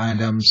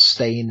 and I'm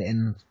staying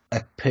in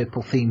a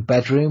purple themed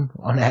bedroom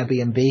on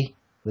Airbnb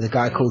with a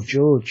guy called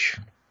George.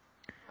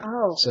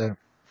 Oh, so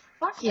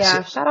fuck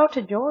yeah! Shout out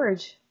to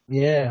George.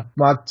 Yeah,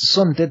 my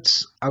son did.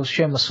 I was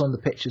showing my son the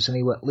pictures, and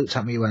he looked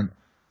at me and went,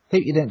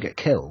 "Hope you didn't get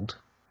killed."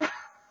 And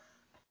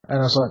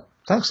I was like,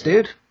 "Thanks,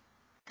 dude."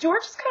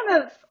 George is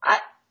kind of...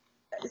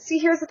 See,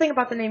 here's the thing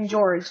about the name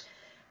George.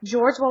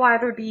 George will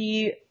either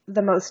be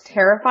the most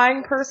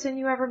terrifying person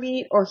you ever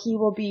meet, or he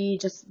will be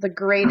just the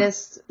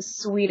greatest,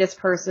 sweetest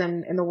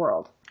person in the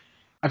world.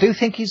 I do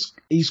think he's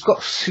got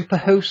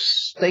superhost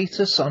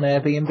status on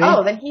Airbnb.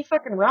 Oh, then he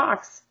fucking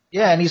rocks.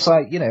 Yeah, and he's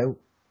like,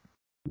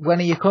 when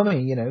are you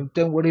coming?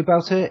 Don't worry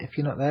about it if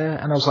you're not there.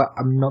 And I was like,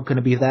 I'm not going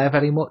to be there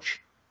very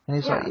much. And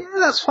he's like, yeah,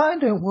 that's fine,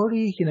 don't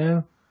worry, Are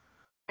you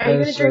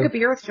going to drink a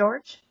beer with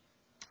George?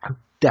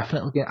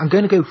 I'm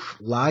going to go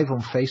live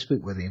on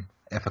Facebook with him,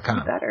 if I can.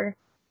 You better.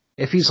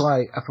 If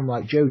I'm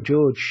like, George,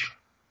 do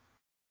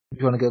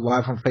you want to go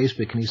live on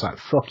Facebook? And he's like,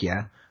 fuck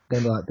yeah.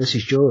 Then I'm like, this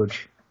is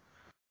George.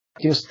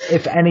 Just,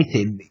 if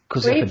anything,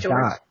 because if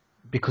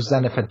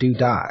I do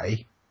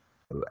die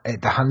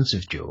at the hands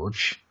of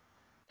George...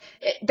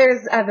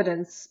 There's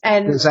evidence.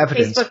 And there's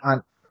evidence. Facebook,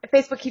 and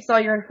Facebook keeps all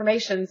your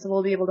information, so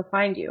we'll be able to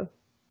find you.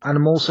 And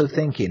I'm also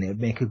thinking it'd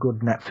make a good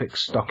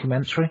Netflix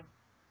documentary.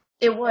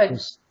 It would.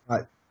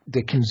 Like,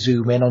 they can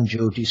zoom in on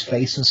Georgie's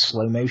face in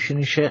slow motion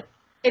and shit.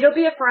 It'll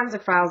be a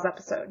Forensic Files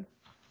episode.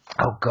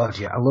 Oh god,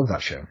 yeah, I love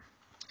that show.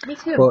 Me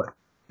too.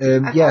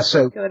 But yeah,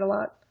 so do it a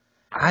lot.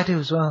 I do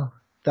as well.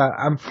 That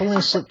I'm falling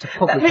asleep to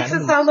Public That makes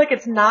Enemies. it sound like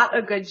it's not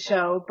a good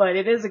show, but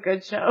it is a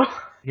good show.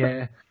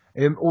 Yeah.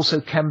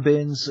 Also, Ken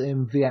Burns'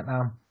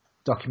 Vietnam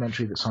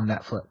documentary that's on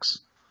Netflix.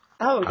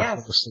 Oh, I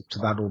yes. fall asleep to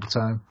that all the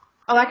time.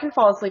 Oh, I can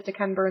fall asleep to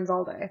Ken Burns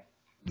all day.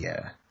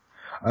 Yeah.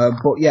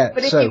 But yeah,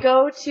 But if you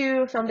go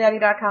to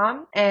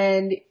filmdaddy.com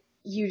and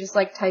you just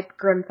like type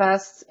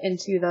Grimfest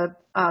into the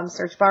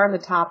search bar in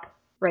the top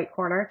right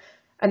corner,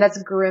 and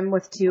that's Grim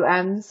with 2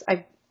 M's.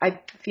 I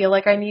feel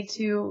like I need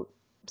to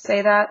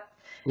say that.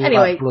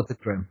 Anyway. Blood the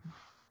Grim.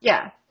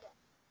 Yeah.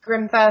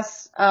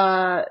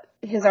 Grimfest,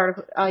 his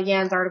article,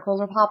 Jan's articles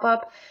will pop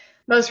up.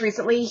 Most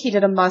recently, he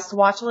did a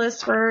must-watch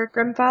list for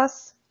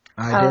Grimfest.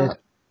 I did.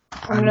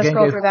 I'm going to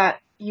scroll through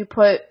that. You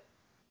put,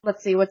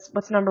 let's see,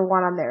 what's number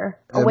 1 on there?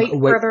 Await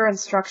further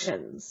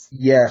instructions.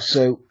 Yeah,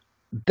 so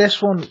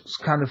this one's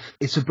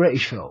it's a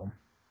British film,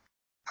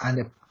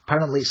 and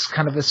apparently it's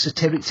kind of a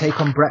satiric take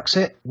on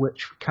Brexit,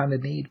 which we kind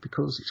of need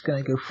because it's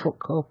going to go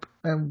fuck up,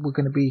 and we're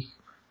going to be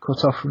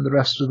cut off from the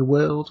rest of the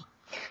world.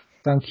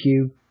 Thank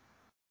you,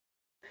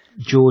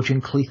 George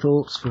and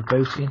Cleethorpes, for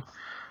voting.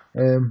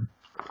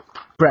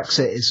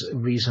 Brexit is a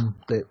reason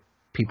that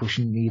people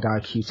shouldn't need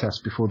IQ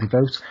tests before they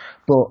vote,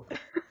 but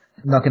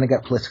I'm not going to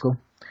get political.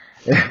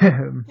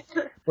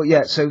 But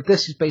yeah, so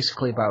this is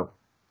basically about,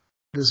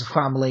 there's a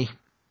family,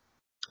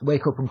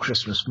 wake up on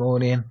Christmas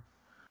morning,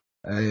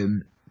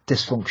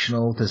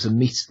 dysfunctional, there's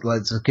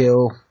a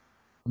girl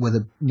with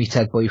a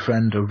meathead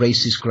boyfriend, a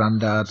racist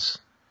granddad,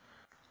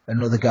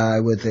 another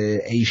guy with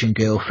an Asian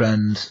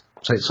girlfriend,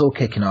 so it's all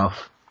kicking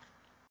off,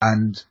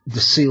 and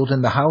they're sealed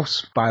in the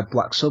house by a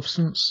black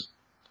substance,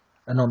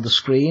 and on the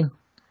screen,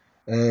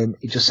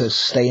 it just says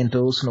stay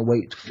indoors and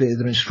await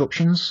further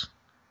instructions.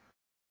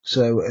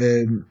 So,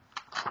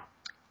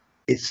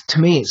 to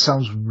me, it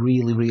sounds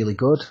really, really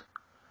good.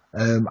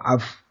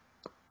 I've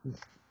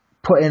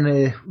put in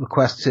a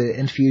request to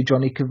interview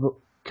Johnny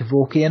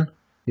Kevorkian,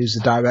 who's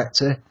the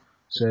director.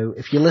 So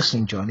if you're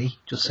listening, Johnny,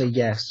 just say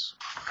yes.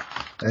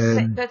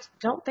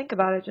 Don't think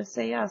about it. Just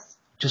say yes.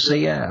 Just say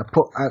yeah.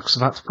 I've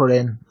had to put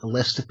in a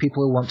list of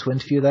people who want to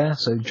interview there,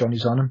 so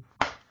Johnny's on them.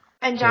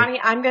 And Johnny,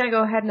 I'm going to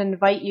go ahead and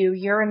invite you.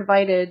 You're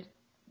invited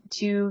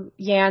to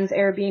Jan's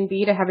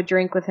Airbnb to have a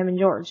drink with him and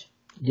George.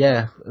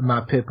 Yeah, in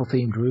my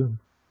purple-themed room.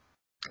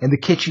 And the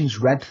kitchen's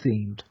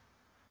red-themed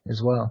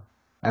as well.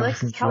 He likes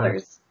his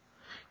colors.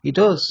 He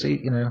does.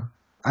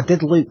 I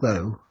did look,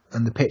 though,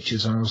 in the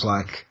pictures, and I was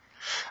like,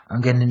 I'm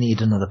going to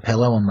need another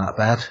pillow on that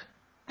bed.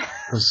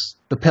 Because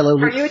the pillow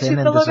looked thin. Are you a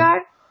two-pillow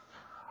guy?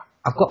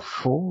 I've got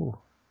 4.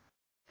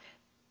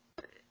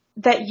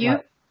 That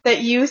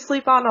you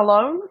sleep on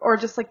alone, or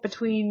just like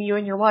between you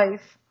and your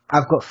wife?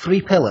 I've got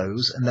 3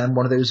 pillows, and then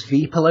one of those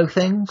V-pillow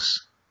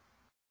things.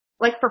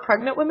 Like for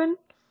pregnant women?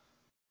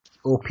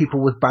 Or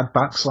people with bad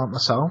backs like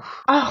myself.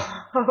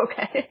 Oh,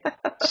 okay.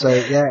 So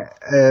yeah,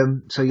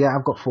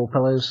 I've got 4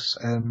 pillows.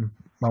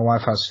 My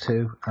wife has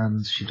 2,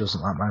 and she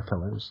doesn't like my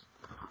pillows,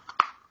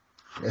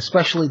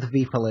 especially the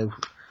V pillow.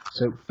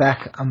 So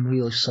Beck, I'm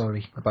really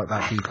sorry about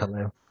that V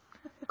pillow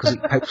because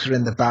it pokes her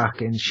in the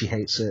back and she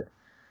hates it.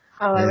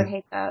 Oh, I would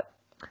hate that.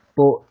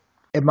 But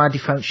in my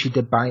defense, she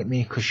did bite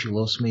me because she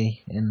loves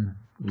me and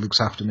looks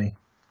after me.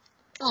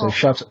 Oh.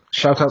 So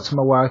shout out to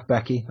my wife,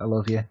 Becky. I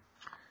love you.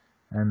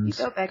 And you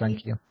go, Becky.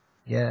 Thank you.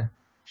 Yeah,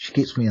 she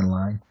keeps me in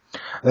line.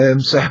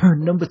 So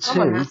number 2.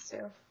 Someone has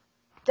to.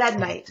 Dead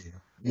Night.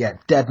 Yeah,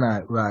 Dead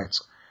Night, right.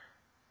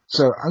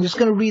 So I'm just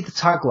going to read the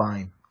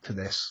tagline for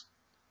this.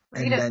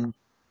 And then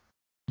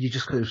you're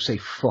just going to say,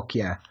 fuck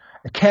yeah.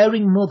 A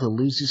caring mother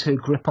loses her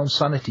grip on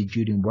sanity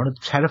during one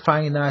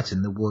terrifying night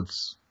in the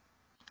woods.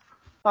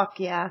 Fuck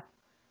yeah.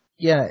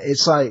 Yeah,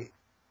 it's like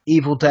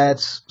Evil Dead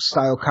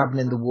style Cabin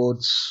in the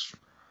Woods.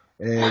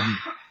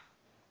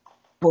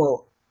 But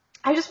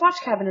I just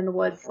watched Cabin in the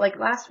Woods like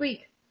last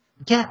week.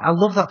 Yeah, I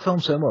love that film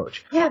so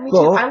much. Yeah, me too.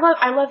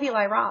 I love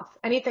Eli Roth.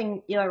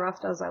 Anything Eli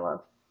Roth does, I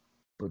love.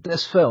 But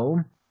this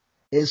film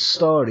is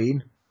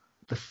starring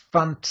the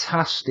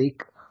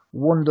fantastic,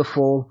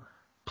 wonderful,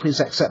 please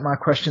accept my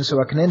question so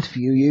I can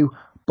interview you,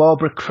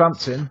 Barbara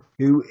Crampton,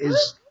 who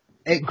is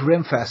at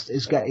Grimfest,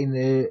 is getting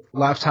the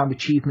Lifetime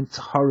Achievement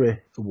Horror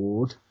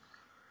Award.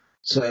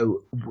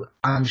 So,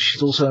 and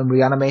she's also in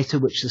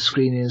Reanimator, which is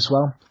screening as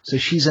well. So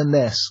she's in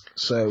this.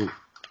 So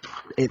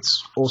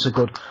it's also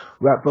good.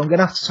 Right, but I'm going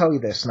to have to tell you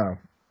this now.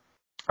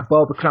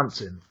 Barbara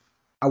Crampton,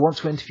 I want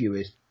to interview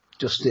her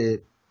just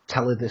to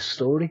tell her this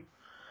story.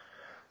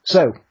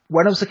 So,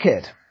 when I was a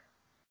kid,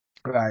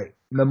 right,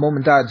 my mum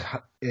and dad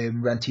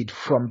rented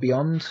From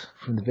Beyond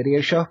from the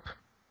video shop.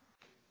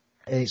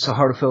 And it's a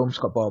horror film, it's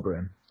got Barbara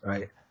in,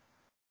 right?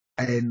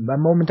 And my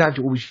mum and dad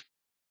always...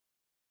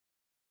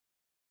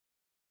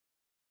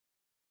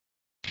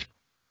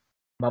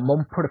 My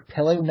mum put a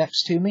pillow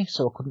next to me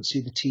so I couldn't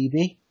see the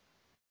TV.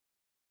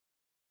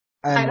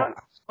 And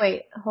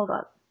wait, hold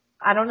up.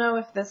 I don't know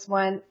if this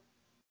went,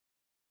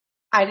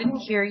 I didn't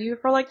hear you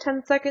for like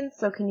 10 seconds,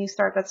 so can you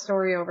start that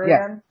story over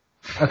again?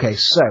 Okay,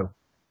 so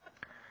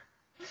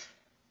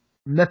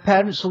my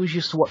parents always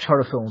used to watch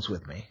horror films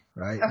with me,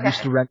 right? Okay.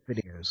 Used to rent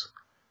videos.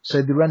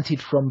 So they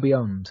rented From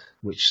Beyond,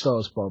 which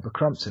stars Barbara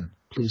Crampton.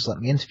 Please let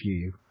me interview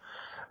you.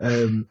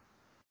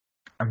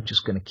 I'm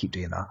just going to keep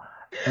doing that.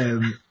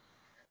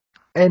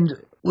 And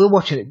we're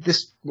watching it.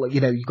 This,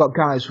 you got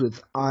guys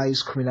with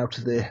eyes coming out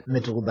of the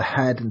middle of the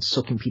head and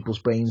sucking people's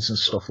brains and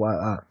stuff like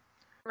that.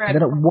 Right.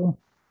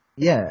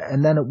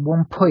 And then at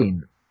one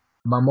point,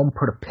 my mum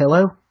put a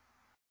pillow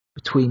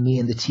between me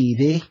and the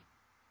TV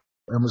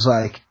and was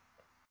like,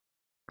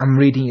 "I'm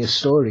reading you a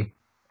story."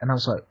 And I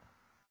was like,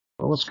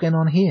 "Well, what's going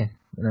on here?"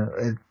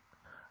 I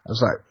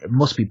was like, "It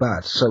must be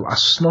bad." So I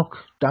snuck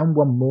down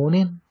one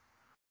morning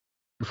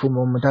before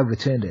Mum and Dad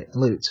returned it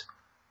and looked.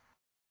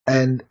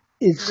 And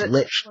was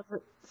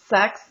it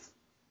sex?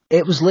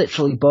 It was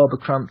literally Barbara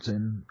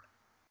Crampton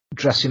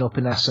dressing up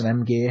in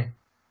S&M gear.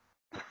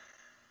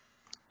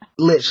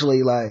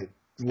 Literally like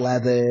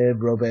leather,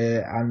 rubber,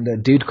 and a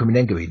dude coming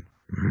in going,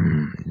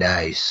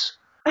 nice.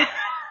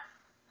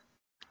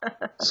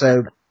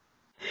 So,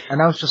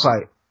 and I was just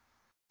like,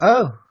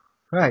 oh,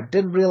 right,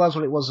 didn't realise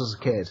what it was as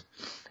a kid.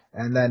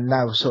 And then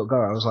now I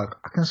was like,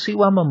 I can see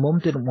why my mum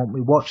didn't want me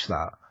to watch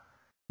that.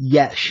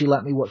 Yet she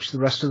let me watch the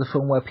rest of the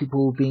film where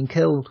people were being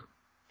killed.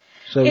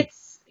 So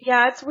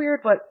it's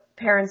weird what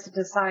parents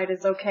decide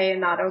is okay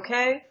and not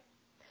okay.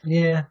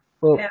 Yeah,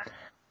 well,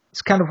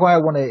 it's kind of why I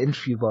want to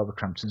interview Barbara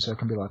Crampton, so I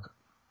can be like,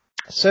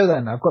 so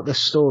then, I've got this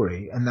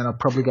story, and then I'll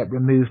probably get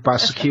removed by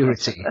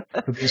security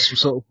for being some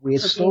sort of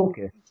weird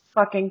stalker.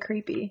 Fucking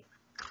creepy.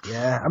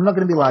 Yeah, I'm not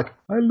going to be like,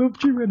 I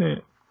loved you in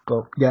it.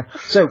 But, yeah.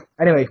 So,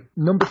 anyway,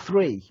 number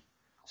 3,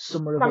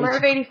 Summer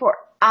of 84.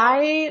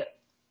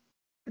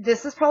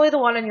 This is probably the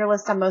one on your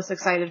list I'm most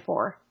excited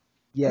for.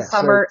 Yeah.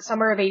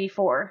 Summer of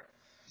 84.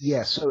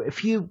 Yeah, so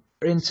if you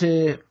are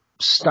into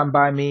Stand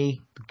By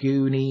Me, The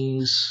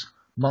Goonies,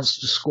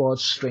 Monster Squad,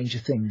 Stranger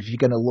Things, you're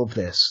going to love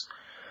this.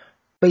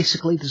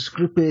 Basically, there's a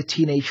group of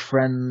teenage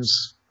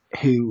friends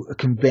who are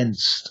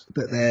convinced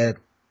that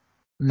their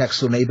next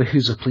door neighbour,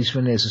 who's a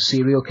policeman, is a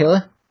serial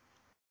killer.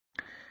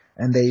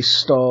 And they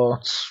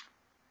start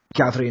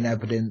gathering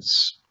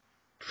evidence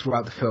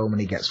throughout the film,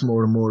 and it gets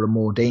more and more and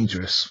more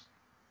dangerous.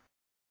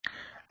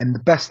 And the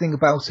best thing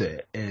about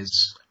it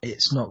is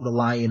it's not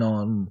relying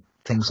on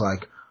things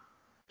like,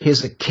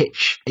 here's a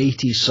kitsch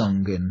 80s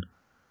song, and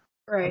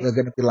they're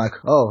going to be like,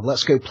 oh,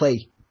 let's go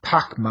play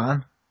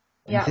Pac-Man.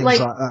 And things like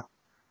that.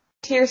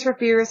 Tears for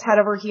Fears, Head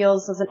Over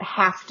Heels doesn't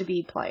have to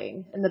be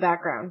playing in the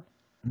background.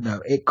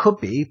 No, it could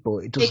be, but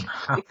it doesn't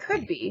have to be. It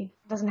could be.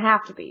 It doesn't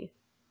have to be.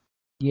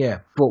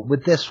 Yeah, but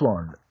with this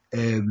one,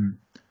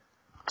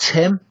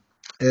 Tim,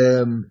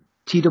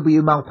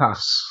 T.W.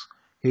 Malpass,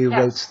 who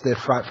wrote the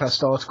Fright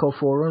Fest article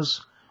for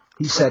us,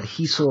 he said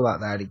he saw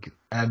that there,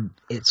 and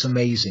it's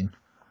amazing.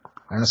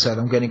 And I said,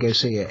 I'm going to go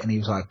see it. And he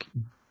was like,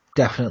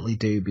 definitely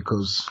do,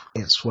 because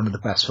it's one of the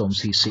best films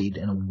he's seen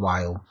in a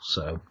while.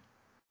 So,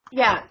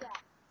 yeah.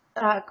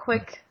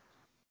 Quick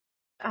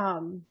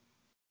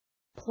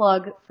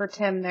plug for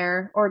Tim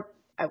there, or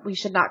we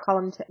should not call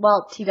him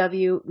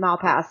TW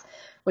Malpass,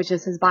 which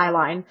is his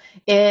byline.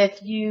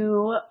 If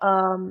you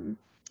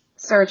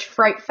search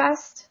Fright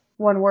Fest,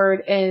 one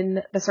word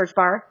in the search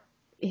bar,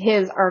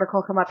 his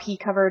article come up. He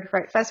covered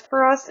Fright Fest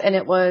for us, and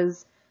it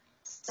was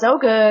so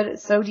good,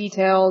 so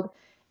detailed,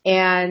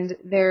 and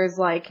there's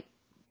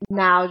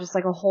now just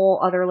a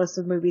whole other list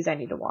of movies I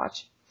need to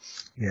watch.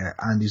 Yeah,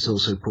 and he's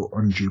also put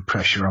Undue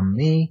Pressure on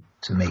Me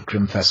to make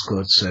Grimfest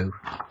good, so...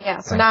 Yeah,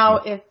 so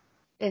now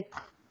if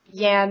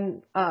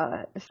Yan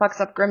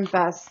fucks up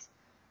Grimfest,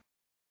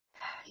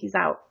 he's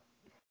out.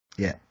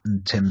 Yeah,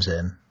 and Tim's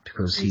in,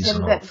 because he's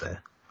an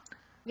author.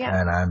 Yeah.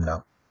 And I'm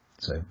not.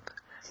 So,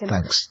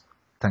 thanks,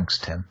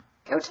 Tim.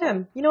 Go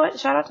Tim. You know what?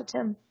 Shout out to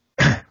Tim.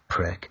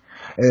 Prick.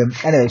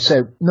 Anyway,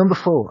 so, number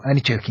 4.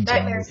 Only joking, Tim.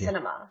 Nightmare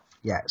Cinema.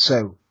 Yeah,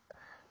 so,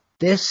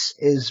 this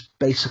is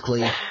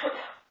basically...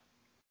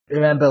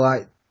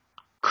 Remember,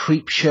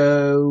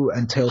 Creepshow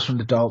and Tales from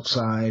the Dark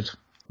Side,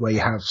 where you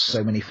have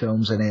so many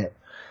films in it.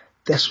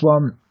 This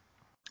one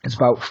is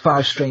about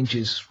 5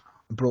 strangers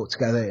brought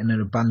together in an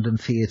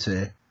abandoned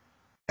theatre,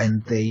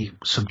 and they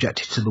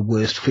subjected to the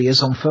worst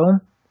fears on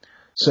film.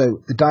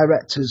 So the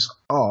directors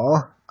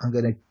are, I'm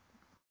going to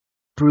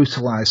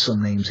brutalise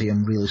some names here,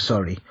 I'm really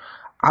sorry,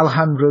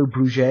 Alejandro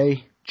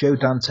Brugué, Joe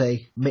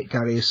Dante, Mick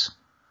Garris,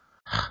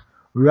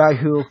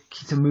 Rahul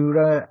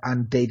Kitamura,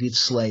 and David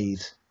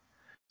Slade.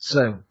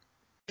 So,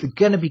 they're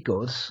going to be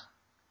good.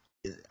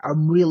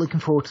 I'm really looking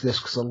forward to this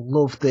because I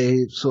love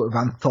the sort of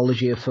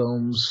anthology of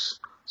films,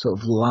 sort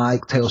of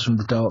like Tales from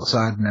the Dark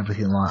Side and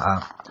everything like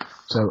that.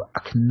 So, I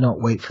cannot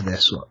wait for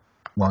this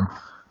one.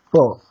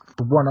 But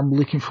the one I'm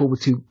looking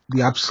forward to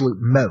the absolute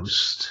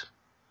most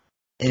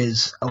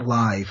is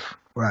Alive.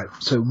 Right,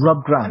 so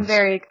Rob Grant.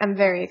 I'm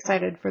very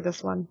excited for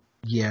this one.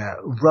 Yeah,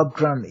 Rob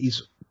Grant,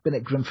 he's been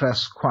at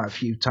Grimfest quite a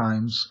few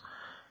times.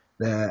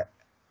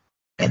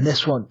 In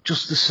this one,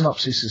 just the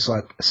synopsis is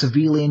like a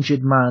severely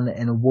injured man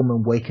and a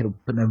woman waking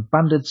up in an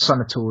abandoned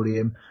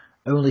sanatorium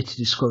only to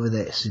discover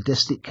that a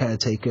sadistic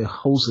caretaker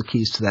holds the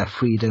keys to their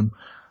freedom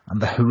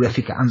and the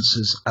horrific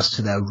answers as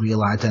to their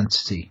real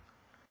identity.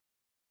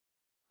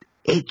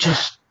 It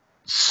just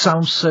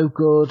sounds so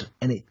good,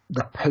 and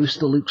the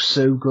poster looks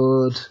so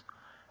good.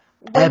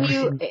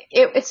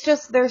 It's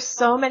just, there's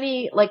so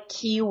many, like,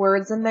 key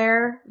words in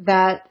there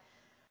that,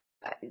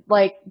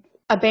 like,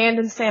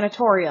 abandoned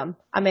sanatorium,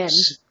 I'm in.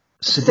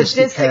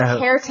 Sadistic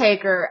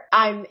caretaker,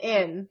 I'm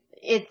in.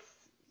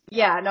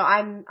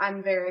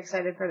 I'm very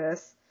excited for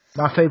this.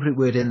 My favourite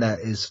word in there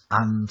is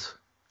 "and,"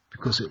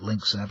 because it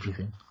links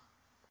everything.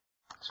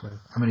 So,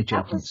 I'm only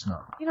joking, it's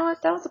not. You know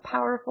what, that was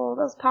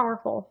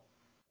powerful.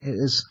 It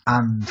is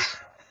 "and."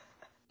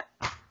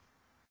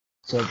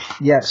 So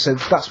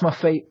that's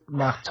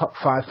my top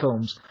 5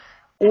 films.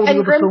 All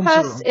and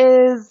Grimfest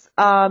is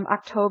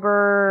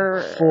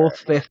October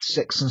 4th, 5th,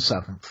 6th, and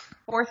 7th.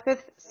 4th,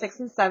 5th, 6th,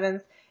 and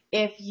 7th.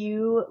 If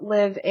you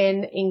live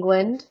in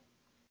England,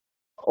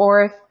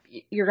 or if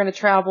you're going to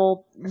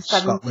travel the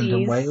Seven Scotland Seas,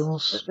 and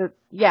Wales. if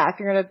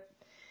you're going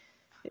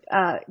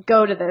to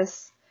go to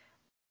this,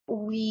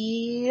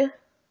 we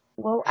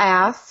will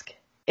ask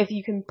if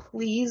you can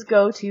please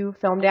go to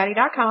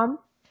filmdaddy.com.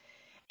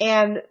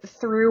 And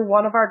through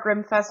one of our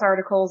Grimfest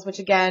articles, which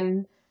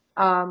again,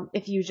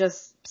 if you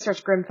just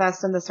search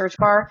Grimfest in the search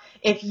bar,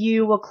 if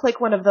you will click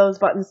one of those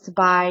buttons to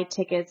buy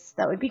tickets,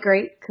 that would be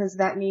great, because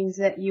that means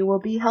that you will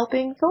be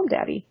helping Film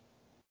Daddy.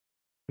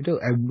 We do,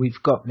 and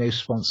we've got no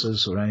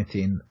sponsors or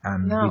anything,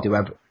 and no.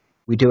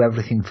 we do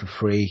everything for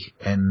free,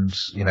 and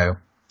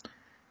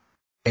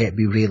it'd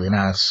be really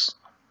nice.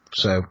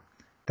 So,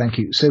 thank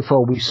you. So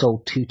far, we've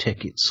sold 2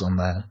 tickets on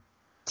there.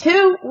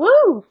 2?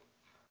 Woo!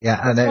 Yeah,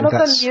 I know. One of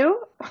them you?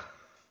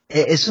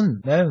 It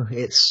isn't, no.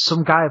 It's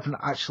some guy I've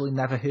actually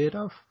never heard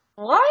of.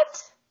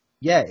 What?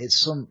 Yeah,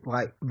 it's some,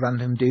 like,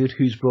 random dude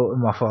who's brought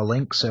him off our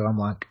link, so I'm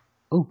like,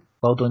 oh,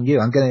 well done you.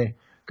 I'm going to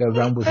go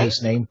around with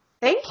his name.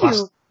 Thank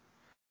you,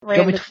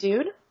 random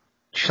dude.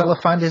 Shall I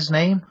find his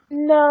name?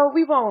 No,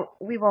 we won't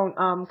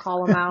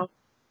call him out.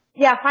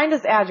 Yeah, find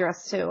his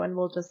address too, and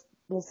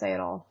we'll say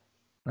it all.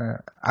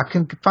 I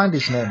can find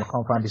his name, I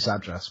can't find his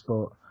address,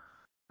 but,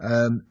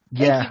 Thank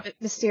you,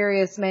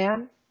 mysterious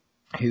man.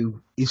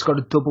 He's got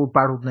a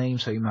double-barreled name,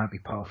 so he might be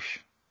posh.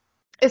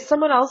 Is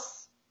someone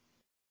else?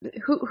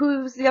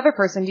 Who's the other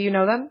person? Do you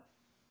know them?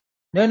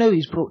 No,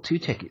 he's brought 2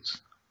 tickets.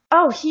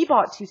 Oh, he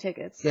bought 2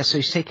 tickets. Yeah, so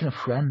he's taking a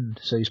friend,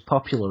 so he's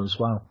popular as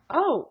well.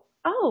 Oh,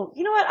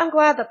 you know what? I'm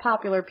glad that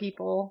popular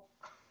people.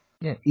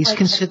 Yeah, he's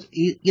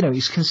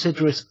he's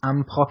considerate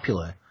and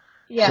popular.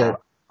 Yeah. So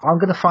I'm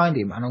going to find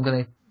him, and I'm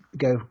going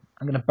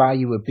to buy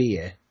you a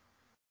beer,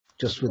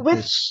 just with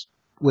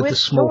the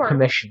small George.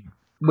 commission.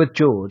 With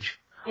George.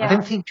 Yeah. I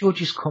don't think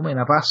George is coming.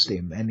 I've asked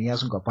him, and he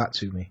hasn't got back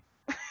to me.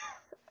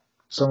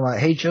 So I'm like,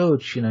 hey,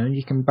 George,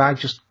 you can buy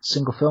just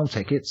single film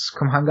tickets.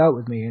 Come hang out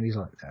with me. And he's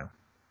like, no.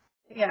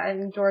 Yeah,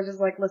 and George is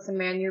like, listen,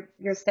 man,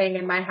 you're staying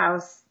in my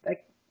house.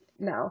 Like,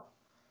 no.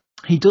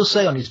 He does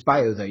say on his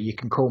bio, though, you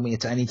can call me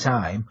at any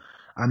time.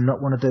 I'm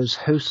not one of those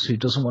hosts who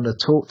doesn't want to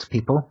talk to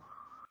people.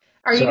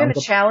 Are you going to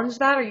challenge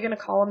that? Or are you going to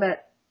call him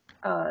at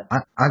 4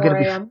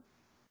 a.m.?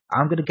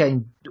 I'm going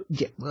to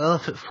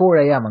if at 4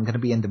 a.m. I'm going to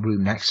be in the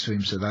room next to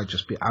him, so I'll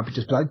just be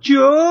like,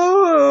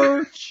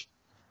 George!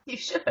 You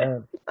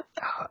should.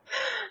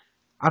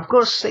 I've got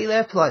to stay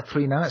there for like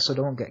 3 nights so I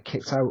don't get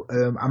kicked out.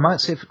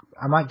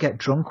 I might get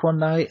drunk one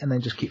night and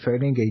then just keep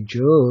phoning and go,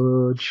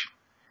 George.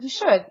 You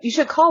should. You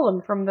should call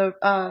him from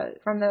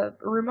the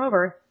room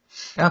over.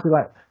 I'll be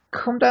like,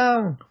 come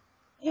down.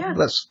 Yeah.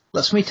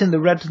 Let's meet in the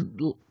red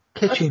kitchen.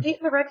 Let's meet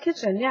in the red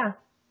kitchen, yeah.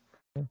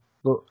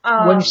 But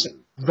when you said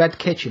red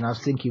kitchen, I was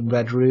thinking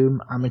red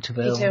room,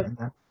 Amityville. Me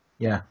too.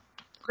 Yeah.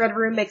 Red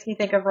room makes me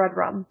think of red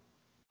rum.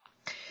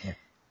 Yeah.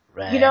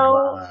 Red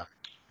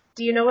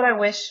do you know what I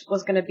wish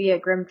was going to be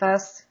at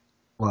Grimfest?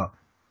 What?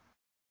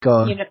 Go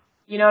on. You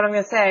know what I'm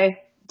going to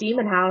say?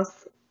 Demon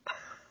House.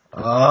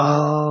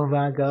 Oh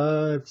my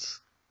god.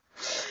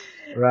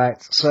 Right,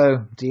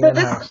 so Demon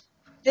House.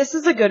 This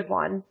is a good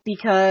one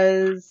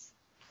because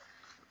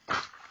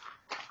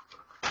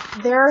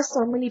there are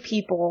so many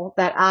people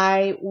that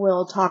I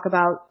will talk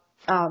about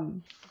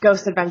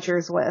Ghost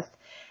Adventures with,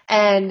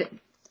 and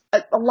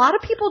a lot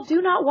of people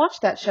do not watch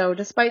that show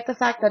despite the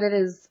fact that it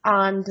is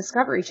on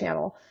Discovery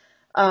Channel.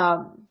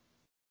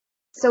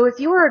 So if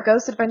you are a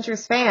Ghost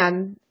Adventures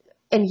fan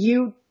and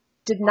you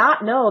did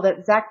not know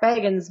that Zach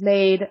Bagans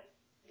made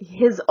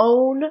his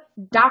own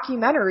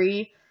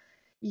documentary,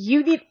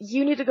 you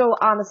need to go,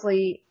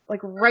 honestly, like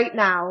right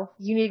now,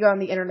 you need to go on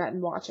the internet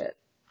and watch it.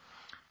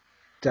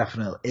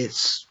 Definitely.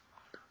 It's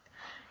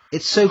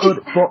so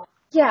good, but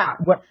yeah.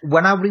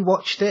 When I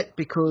rewatched it,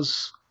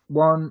 because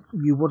one,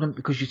 you wouldn't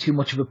because you're too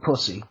much of a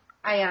pussy.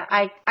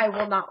 I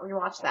will not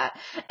rewatch that.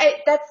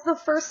 That's the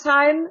first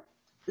time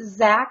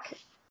Zach,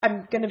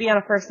 I'm going to be on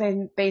a first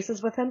name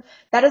basis with him.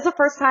 That is the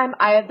first time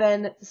I have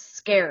been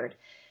scared.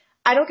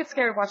 I don't get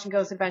scared watching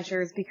Ghost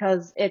Adventures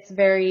because it's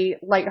very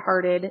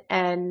lighthearted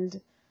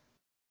and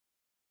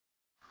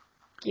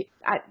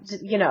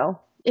you know,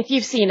 if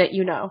you've seen it,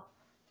 you know.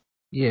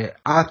 Yeah,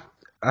 I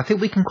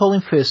think we can call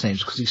him first names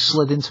because he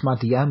slid into my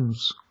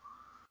DMs.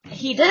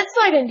 He did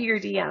slide into your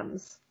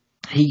DMs.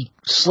 He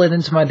slid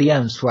into my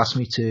DMs to ask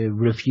me to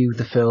review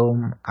the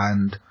film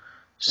and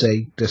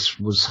say this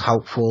was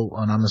helpful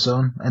on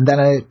Amazon. And then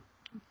I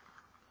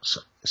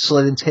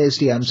slid into his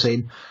DM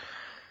saying,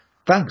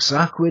 thanks,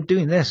 Zach, we're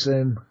doing this.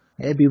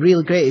 It'd be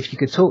really great if you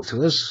could talk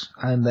to us.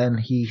 And then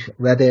he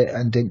read it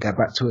and didn't get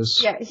back to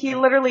us. Yeah, he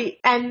literally,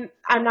 and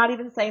I'm not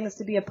even saying this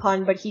to be a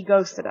pun, but he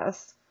ghosted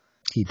us.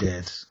 He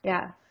did.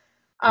 Yeah.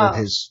 With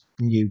his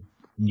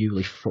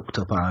newly fucked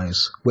up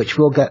eyes, which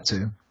we'll get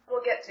to.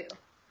 We'll get to.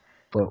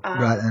 But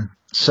right then.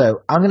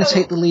 So I'm going to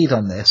take the lead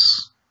on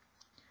this.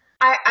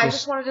 I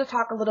just wanted to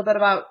talk a little bit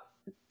about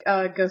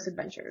Ghost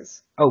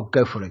Adventures. Oh,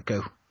 go for it,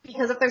 go.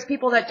 Because if there's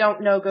people that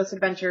don't know Ghost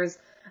Adventures,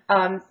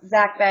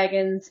 Zach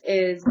Baggins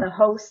is the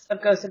host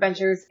of Ghost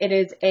Adventures. It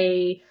is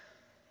a...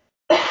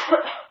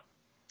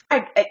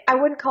 I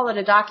wouldn't call it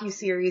a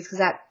docu-series because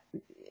that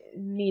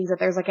means that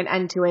there's like an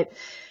end to it.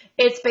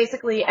 It's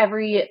basically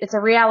it's a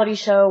reality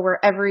show where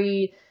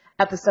every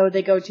episode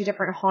they go to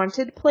different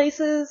haunted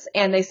places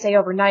and they stay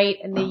overnight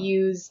and they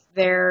use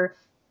their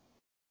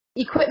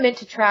equipment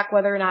to track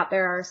whether or not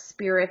there are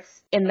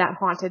spirits in that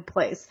haunted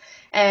place.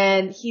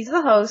 And he's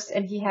the host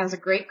and he has a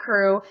great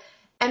crew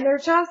and they're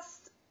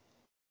just,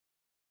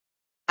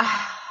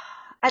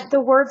 the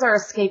words are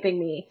escaping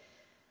me.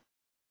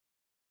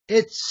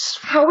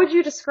 How would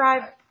you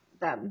describe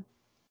them?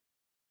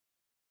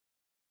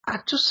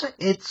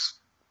 It's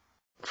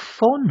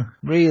fun,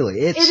 really.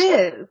 It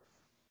is.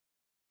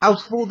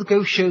 Out of all the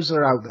ghost shows that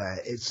are out there,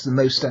 it's the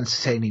most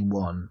entertaining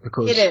one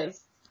because it is.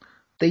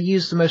 They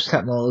use the most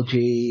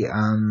technology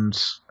and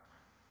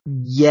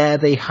yeah,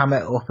 they ham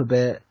it up a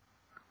bit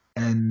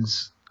and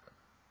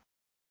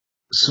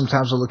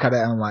sometimes I look at it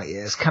and I'm like,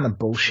 yeah, it's kind of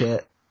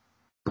bullshit,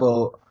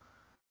 but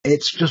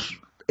it's just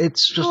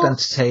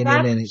entertaining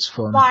and it's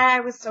fun. Why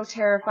I was so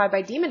terrified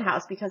by Demon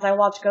House, because I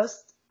watch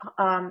Ghost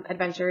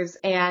Adventures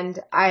and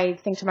I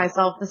think to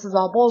myself, this is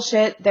all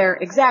bullshit, they're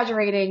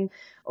exaggerating,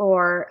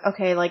 or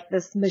okay, like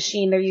this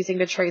machine they're using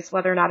to trace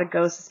whether or not a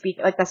ghost is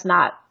speaking, like that's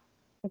not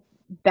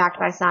backed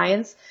by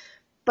science.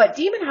 But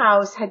Demon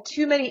House had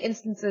too many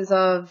instances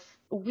of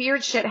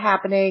weird shit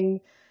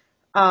happening.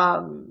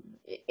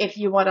 If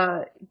you want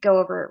to go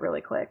over it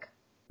really quick.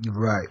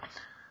 Right.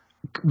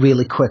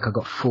 Really quick, I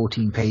got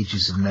 14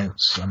 pages of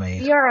notes I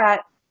made. You're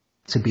at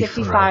to be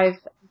 55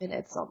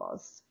 minutes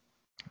almost.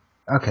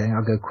 Okay,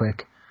 I'll go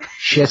quick.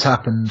 Shit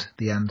happened,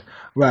 the end.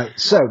 Right,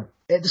 so,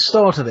 at the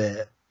start of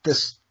it, the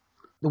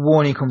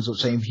warning comes up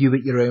saying, view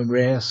at your own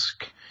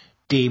risk,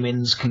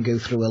 demons can go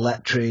through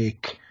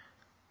electric,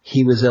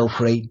 he was ill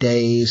for 8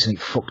 days and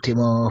it fucked him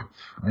up,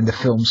 and the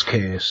film's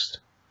cursed.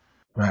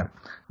 Right.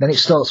 Then it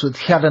starts with,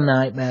 he had a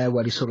nightmare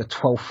where he saw a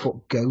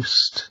 12-foot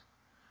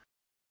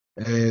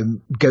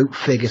goat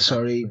figure,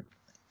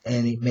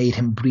 and it made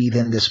him breathe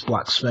in this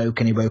black smoke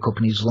and he woke up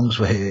and his lungs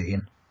were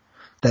hurting.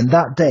 Then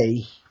that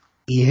day,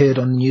 he heard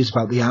on the news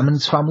about the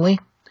Ammons family,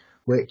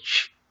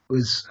 which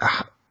was,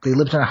 they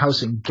lived in a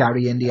house in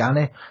Gary,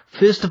 Indiana.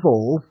 First of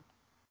all,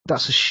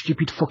 that's a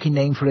stupid fucking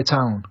name for a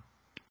town.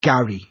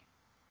 Gary.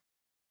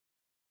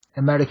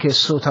 America,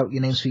 sort out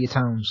your names for your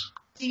towns.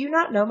 Do you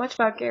not know much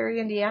about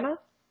Gary, Indiana?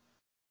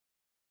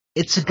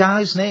 It's a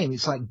guy's name.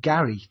 It's like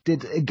Gary.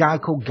 Did a guy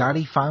called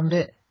Gary found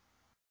it?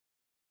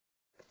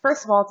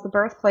 First of all, it's the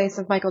birthplace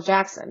of Michael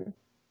Jackson.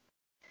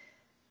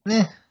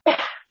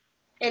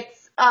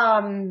 It's,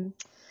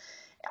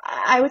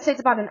 I would say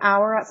it's about an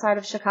hour outside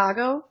of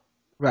Chicago.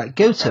 Right,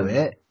 go to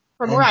it.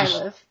 From where I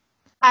live.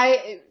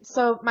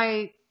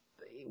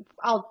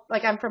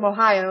 I'm from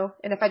Ohio,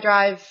 and if I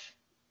drive,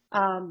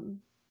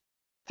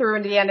 through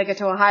Indiana to get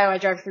to Ohio, I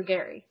drive through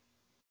Gary.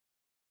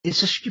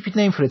 It's a stupid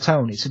name for a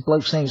town. It's a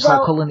bloke's name. It's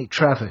like calling it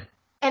Trevor.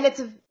 And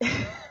it's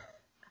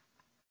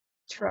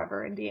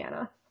Trevor,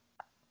 Indiana.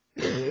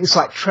 It's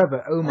like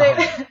Trevor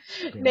Omaha.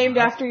 Named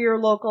after your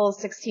local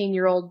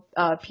 16-year-old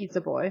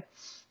pizza boy.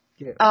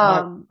 Yeah,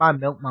 my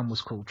milkman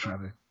was called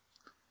Trevor.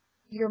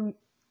 You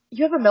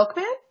have a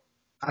milkman?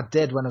 I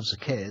did when I was a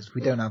kid.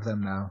 We don't have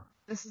them now.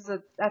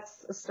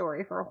 That's a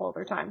story for a whole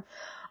other time.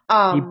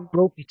 He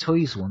brought me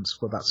toys once,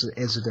 but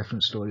is a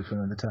different story for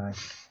another time.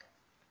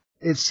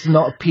 It's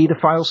not a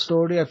paedophile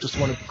story. I just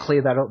want to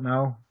clear that up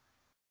now.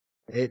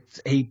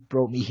 He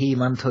brought me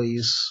He-Man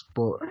toys,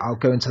 but I'll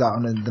go into that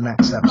on the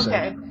next episode.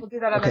 Okay, we'll do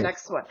that on the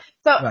next one.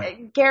 So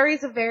right.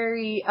 Gary's a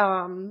very,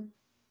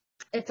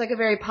 it's like a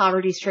very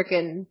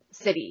poverty-stricken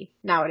city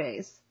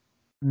nowadays.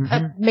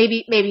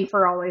 Mm-hmm. Maybe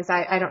for always.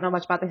 I don't know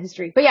much about the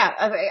history, but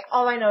yeah,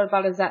 all I know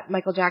about is that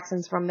Michael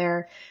Jackson's from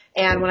there,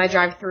 and when I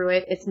drive through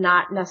it, it's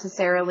not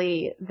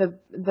necessarily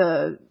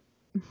the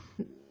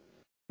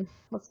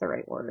what's the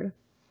right word?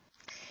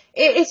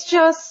 It's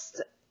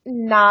just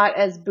not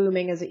as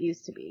booming as it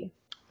used to be.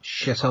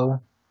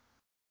 Shithole.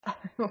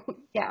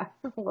 Yeah,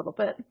 a little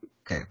bit.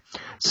 Okay,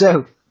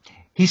 so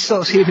he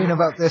starts hearing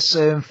about this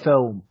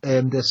film,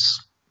 this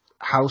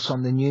house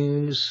on the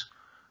news,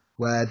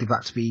 where they've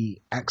had to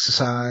be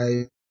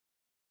exorcised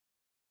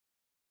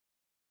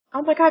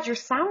Oh my god, your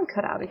sound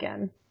cut out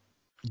again.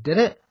 Did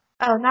it?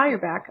 Oh, now you're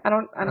back. I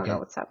don't Okay. know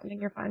what's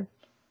happening. You're fine.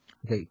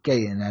 Okay, get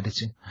it in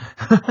editing.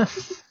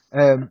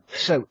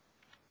 So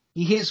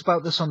he hears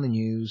about this on the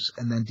news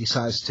and then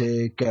decides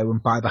to go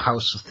and buy the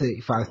house for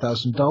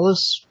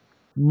 $35,000.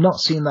 Not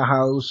seeing the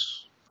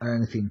house or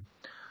anything.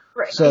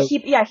 Right. So He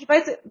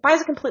buys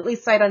it completely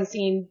sight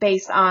unseen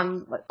based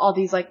on all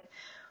these like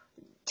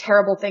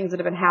terrible things that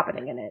have been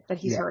happening in it that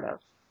he's heard of.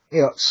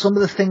 Yeah, some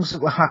of the things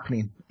that were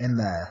happening in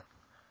there.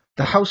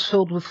 The house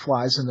filled with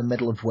flies in the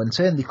middle of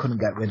winter and they couldn't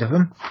get rid of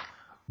them.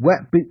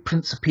 Wet boot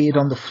prints appeared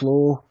on the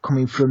floor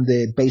coming from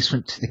the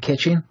basement to the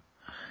kitchen.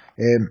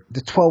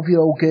 The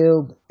 12-year-old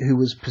girl who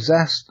was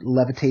possessed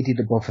levitated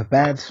above her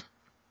bed.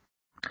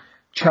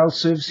 Child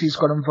services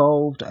got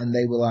involved and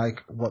they were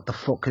like, what the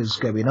fuck is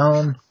going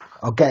on?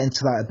 I'll get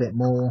into that a bit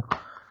more.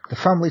 The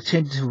family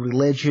turned to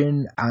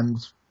religion and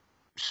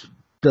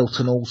built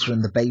an altar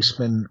in the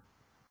basement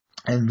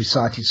and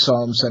recited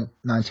Psalm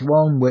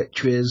 91,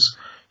 which is,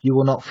 you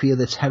will not fear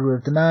the terror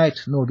of the night,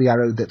 nor the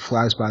arrow that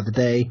flies by the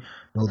day,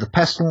 nor the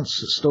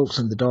pestilence that stalks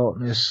in the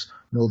darkness,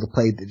 nor the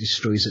plague that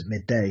destroys at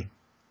midday.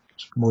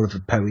 It's more of a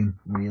poem,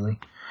 really.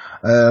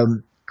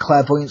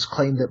 Clairvoyants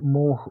claimed that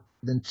more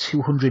than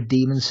 200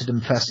 demons had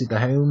infested the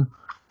home.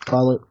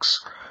 Bollocks.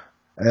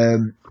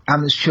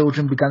 Anna's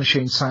children began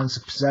showing signs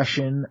of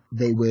possession.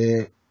 They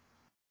were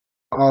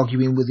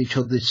arguing with each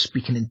other,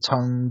 speaking in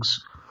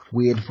tongues,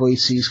 weird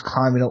voices,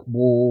 climbing up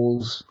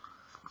walls,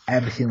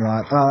 everything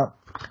like that.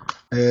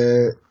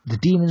 The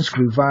demons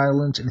grew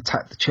violent and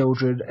attacked the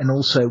children, and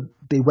also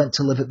they went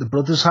to live at the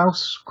brother's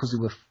house because they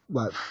were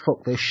like,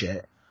 fuck this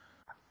shit.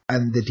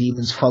 And the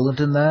demons followed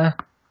him there,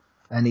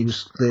 and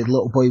the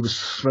little boy was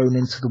thrown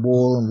into the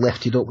wall and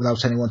lifted up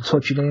without anyone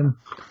touching him.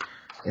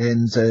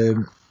 And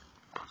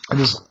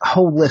there's a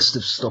whole list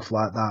of stuff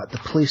like that. The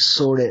police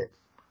saw it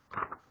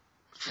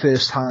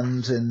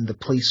firsthand, and the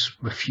police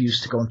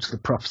refused to go onto the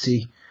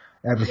property.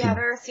 Everything. Yeah,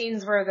 there are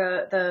scenes where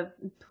the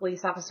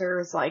police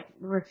officers like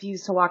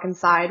refuse to walk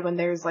inside when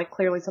there's like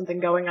clearly something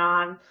going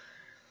on.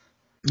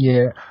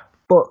 Yeah,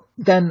 but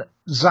then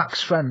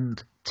Zach's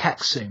friend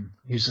texts him,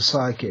 who's a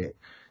psychic,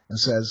 and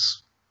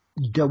says,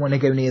 "You don't want to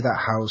go near that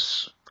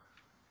house.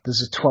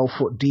 There's a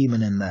 12-foot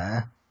demon in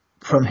there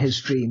from his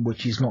dream,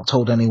 which he's not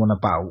told anyone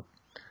about."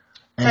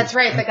 And that's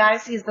right. The guy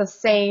sees the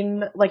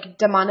same like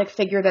demonic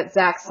figure that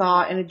Zach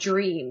saw in a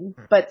dream,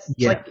 but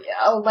like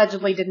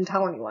allegedly didn't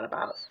tell anyone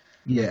about.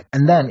 Yeah,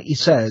 and then he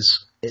says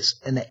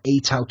it's an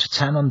 8 out of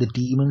 10 on the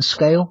demon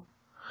scale.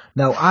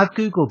 Now, I've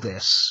Googled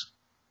this.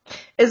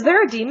 Is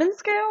there a demon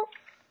scale?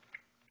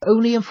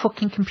 Only in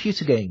fucking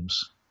computer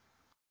games.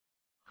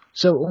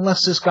 So,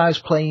 unless this guy's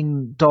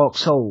playing Dark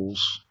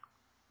Souls,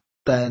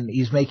 then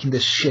he's making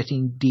this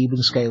shitty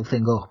demon scale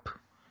thing up.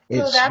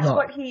 So that's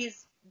what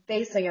he's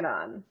basing it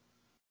on.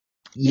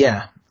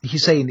 Yeah,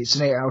 he's saying it's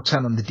an 8 out of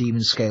 10 on the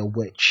demon scale,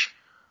 which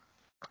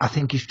I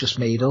think he's just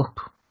made up.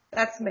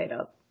 That's made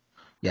up.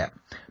 Yeah,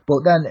 but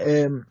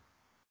then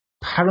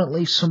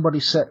apparently somebody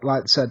said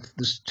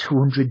there's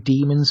 200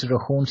 demons that are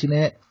haunting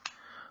it.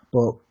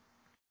 But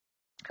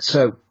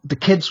so the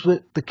kids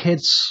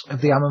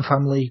of the Ammon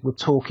family were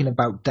talking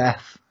about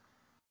death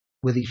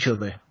with each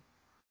other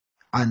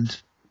and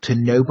to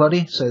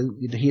nobody. So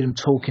you'd hear them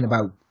talking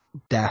about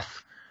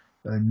death,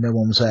 and no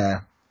one was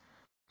there.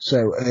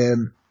 So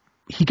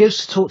he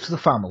goes to talk to the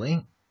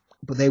family,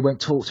 but they won't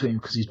talk to him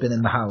because he's been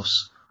in the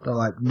house. They're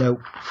like, no,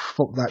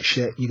 fuck that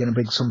shit, you're going to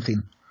bring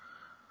something.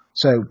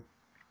 So,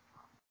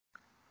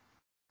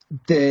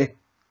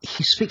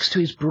 he speaks to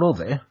his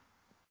brother,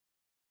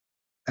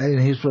 and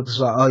his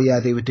brother's like, oh yeah,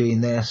 they were doing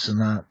this and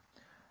that.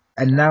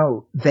 And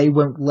now they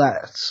won't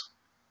let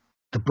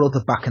the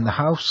brother back in the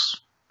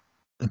house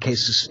in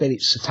case the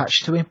spirit's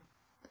attached to him.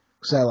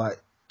 So they're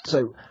like,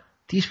 so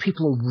these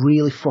people are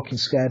really fucking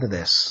scared of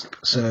this.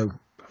 So,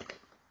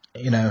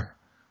 you know,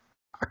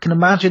 I can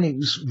imagine it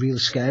was really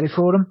scary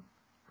for them.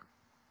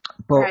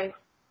 But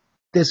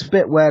there's a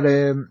bit where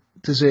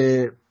there's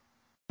a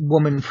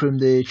woman from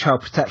the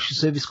Child Protection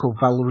Service called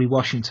Valerie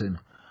Washington,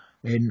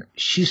 and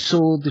she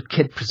saw the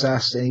kid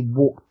possessed and he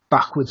walked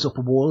backwards up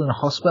a wall in a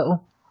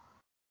hospital.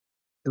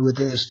 With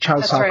this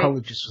child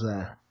psychologist was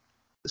there.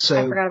 So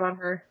I forgot about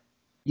her.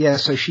 Yeah,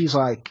 so she's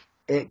like,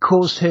 it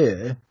caused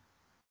her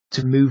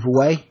to move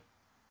away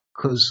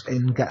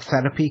and get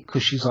therapy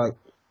because she's like,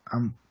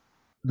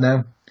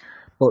 no.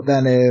 But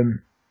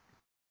then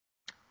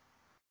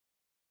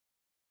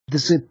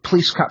there's a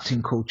police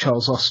captain called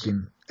Charles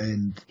Austin,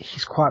 and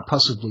he's quite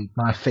possibly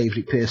my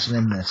favourite person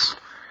in this.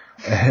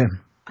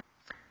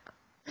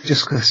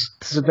 Just because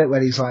there's a bit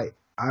where he's like,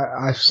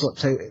 I've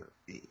slept out,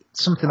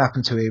 something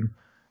happened to him,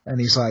 and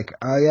he's like,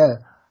 oh yeah,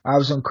 I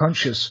was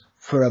unconscious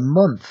for a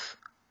month,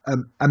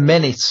 a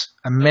minute,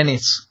 and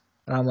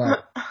I'm like,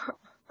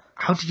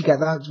 how did you get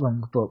that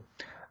wrong? But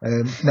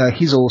no,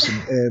 he's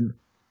awesome.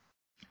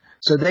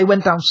 So they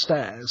went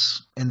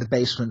downstairs in the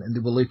basement and they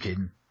were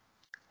looking,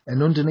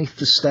 and underneath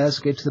the stairs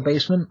to go to the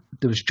basement,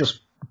 there was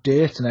just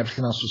dirt and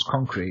everything else was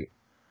concrete.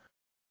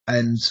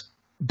 And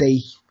they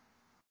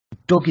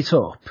dug it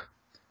up,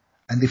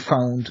 and they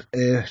found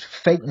a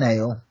fake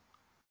nail,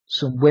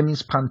 some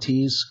women's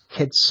panties,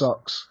 kids'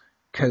 socks,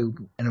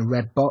 coke, and a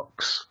red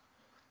box.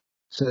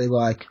 So they were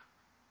like,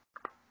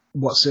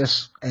 what's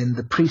this? And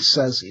the priest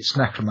says it's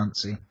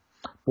necromancy.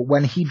 But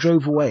when he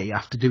drove away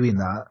after doing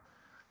that,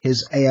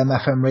 his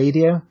AM/FM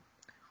radio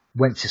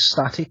went to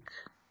static,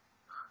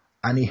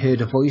 and he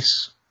heard a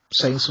voice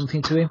saying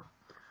something to him.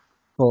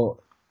 But,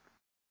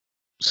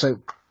 so,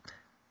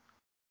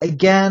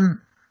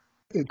 again,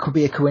 it could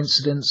be a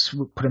coincidence,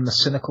 putting the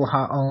cynical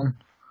hat on.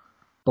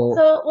 But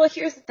So, well,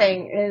 here's the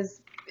thing, is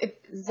if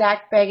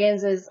Zach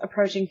Bagans is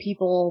approaching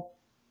people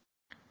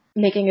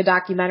making a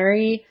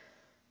documentary,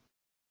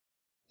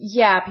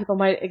 yeah, people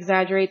might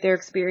exaggerate their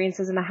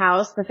experiences in the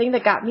house. The thing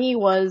that got me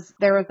was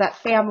there was that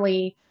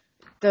family,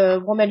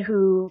 the woman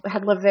who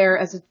had lived there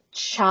as a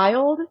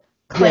child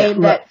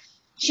claimed that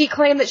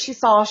she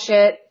saw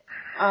shit,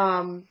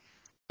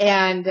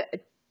 and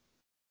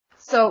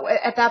so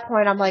at that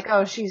point I'm like,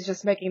 oh, she's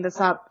just making this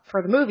up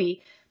for the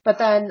movie. But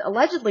then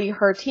allegedly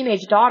her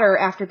teenage daughter,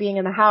 after being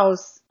in the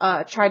house,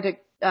 tried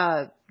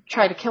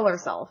to kill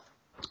herself.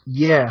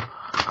 yeah,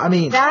 I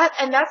mean,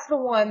 That's the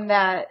one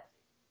that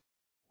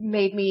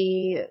made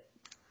me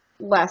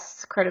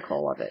less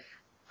critical of it.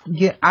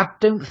 yeah, I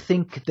don't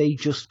think they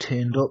just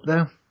turned up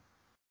though.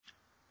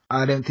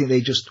 I don't think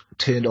they just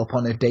turned up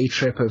on a day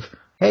trip of,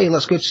 hey,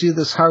 let's go to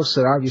this house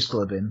that I used to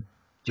live in.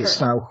 It's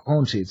Sure. now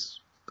haunted.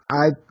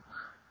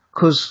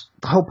 Because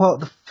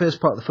the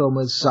first part of the film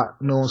is Zach,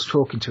 no one's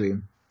talking to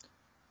him.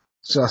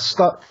 So I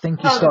think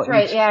Oh, that's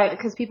right, yeah,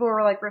 because people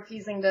were like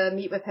refusing to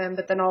meet with him,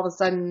 but then all of a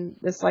sudden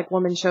this like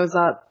woman shows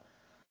up.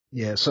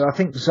 Yeah, so I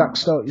think Zach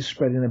started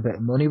spreading a bit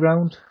of money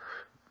around.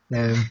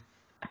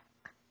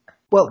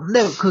 Well,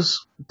 no,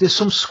 because there's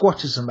some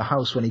squatters in the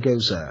house when he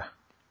goes there.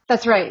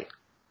 That's right.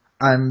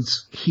 And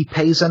he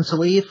pays them to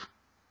leave.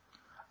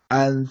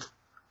 And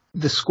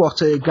the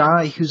squatter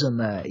guy who's in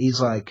there, he's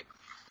like,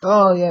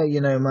 oh yeah,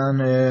 you know,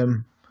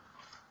 man,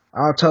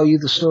 I'll tell you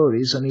the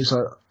stories. And he's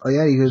like, oh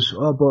yeah, he goes,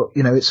 oh, but,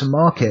 you know, it's a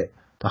market.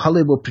 The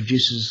Hollywood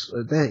producers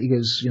are there. He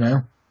goes, you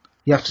know,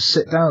 you have to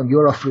sit down.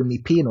 You're offering me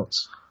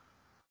peanuts.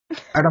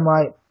 And I'm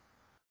like,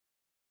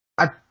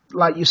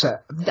 like you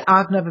said,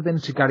 I've never been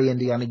to Gary,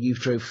 Indiana. You've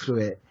drove through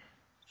it.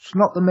 It's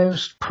not the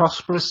most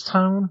prosperous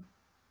town.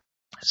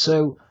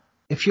 So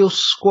if you're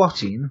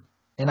squatting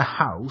in a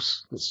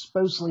house that's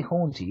supposedly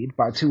haunted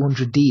by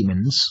 200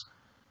 demons,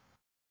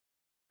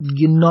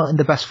 you're not in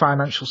the best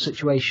financial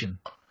situation.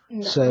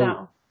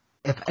 No.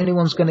 If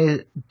anyone's going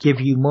to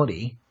give you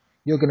money,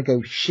 you're going to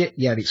go, shit,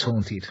 yeah, it's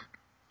haunted.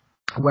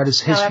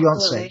 Whereas his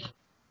fiancée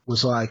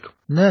was like,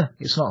 no,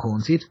 it's not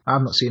haunted.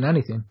 I've not seen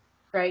anything.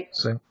 Right.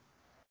 So.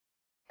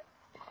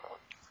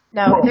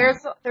 No,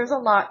 there's a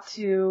lot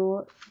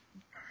to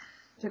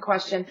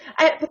question.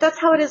 But that's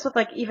how it is with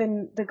like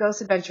even the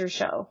Ghost Adventures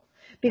show.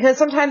 Because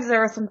sometimes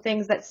there are some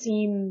things that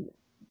seem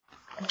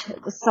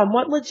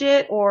somewhat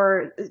legit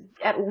or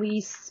at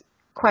least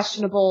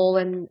questionable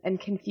and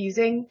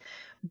confusing.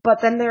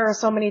 But then there are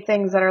so many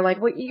things that are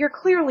like, well, you're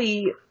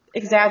clearly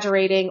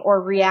exaggerating or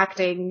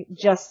reacting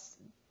just,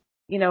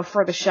 you know,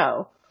 for the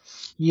show.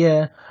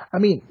 Yeah, I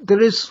mean, there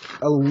is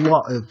a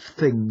lot of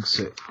things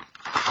that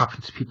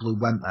happen to people who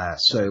went there.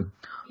 So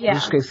Yeah. I'll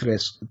just go through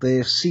this.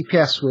 The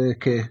CPS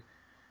worker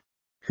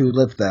who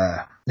lived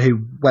there,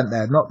 who went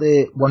there, not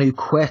the one who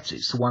quit,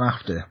 it's the one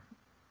after.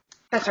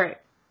 That's right.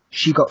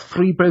 She got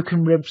 3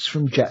 broken ribs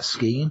from jet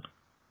skiing,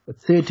 a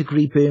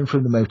 3rd-degree burn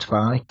from the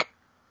motorbike,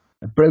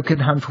 a broken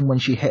hand from when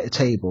she hit a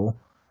table,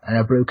 and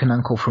a broken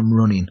ankle from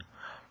running.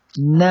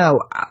 Now,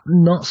 I'm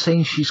not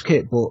saying she's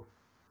quit, but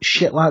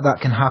shit like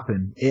that can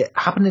happen. It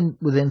happened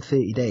within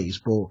 30 days,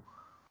 but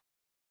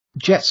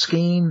jet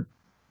skiing,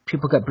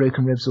 people get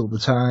broken ribs all the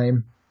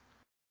time.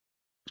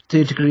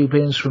 3rd-degree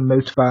burns from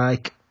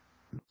motorbike,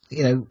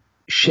 you know,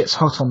 shit's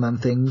hot on them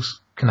things,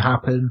 can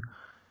happen.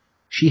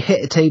 She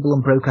hit a table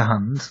and broke her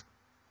hand.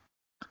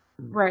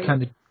 Right.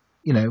 Kind of,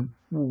 you know,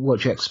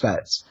 what you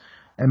expect.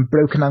 And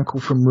broken ankle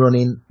from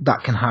running,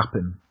 that can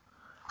happen.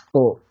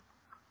 But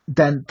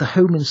then the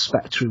home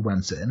inspector who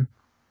went in,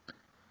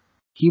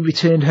 he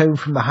returned home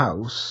from the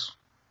house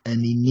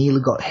and he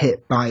nearly got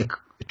hit by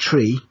a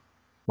tree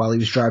while he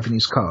was driving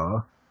his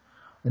car.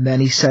 And then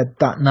he said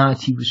that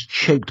night he was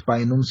choked by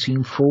an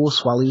unseen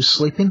force while he was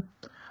sleeping.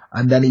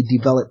 And then he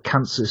developed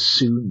cancer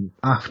soon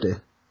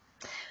after.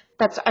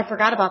 I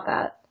forgot about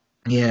that.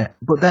 Yeah,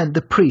 but then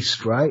the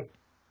priest, right?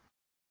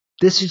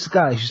 This is the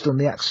guy who's done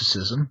the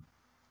exorcism,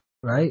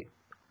 right?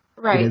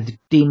 Right. You know, the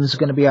demons are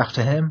going to be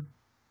after him,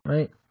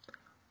 right?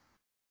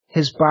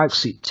 His bike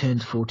seat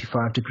turned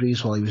 45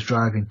 degrees while he was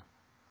driving.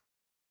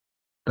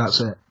 That's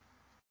it.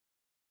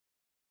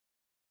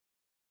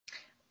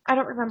 I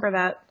don't remember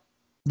that.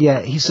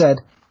 Yeah, he said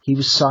he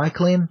was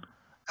cycling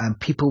and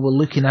people were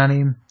looking at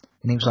him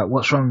and he was like,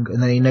 what's wrong?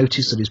 And then he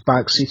noticed that his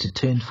bike seat had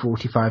turned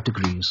 45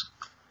 degrees.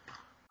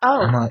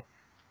 Oh.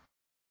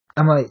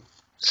 I'm like,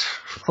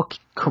 fuck,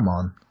 come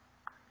on.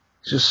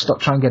 Just stop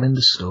trying to get in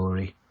the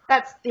story.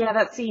 That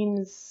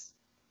seems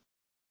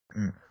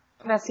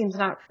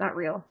not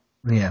real.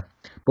 Yeah.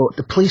 But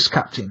the police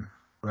captain,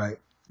 right?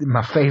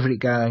 My favourite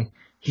guy.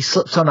 He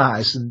slipped on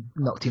ice and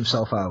knocked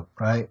himself out,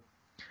 right?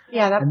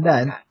 Yeah, that And poor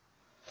then, guy.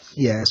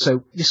 yeah,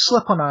 so you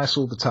slip on ice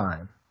all the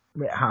time.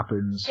 It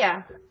happens.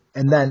 Yeah.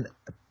 And then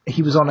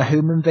he was on a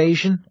home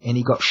invasion and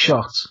he got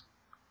shot.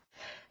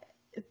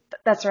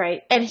 That's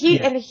right. And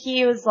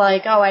he was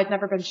like, "Oh, I'd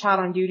never been shot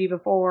on duty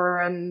before,"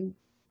 and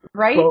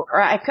right? Well,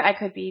 or I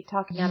could be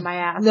talking out of my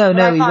ass. No, but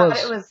no, I he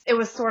thought was. it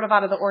was sort of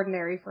out of the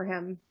ordinary for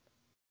him.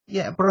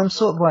 Yeah, but I'm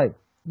sort of like,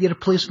 you're a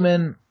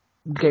policeman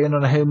going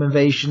on a home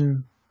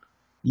invasion,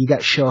 you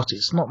get shot.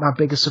 It's not that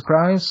big a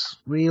surprise,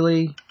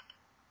 really.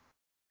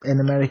 In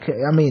America,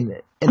 I mean,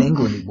 in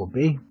England it would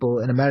be, but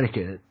in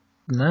America,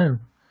 no.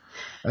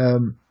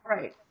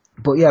 Right.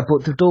 But yeah,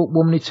 but the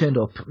woman who turned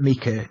up,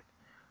 Mika,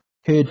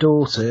 her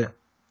daughter,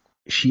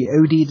 she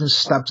OD'd and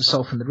stabbed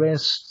herself in the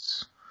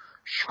wrists.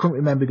 She couldn't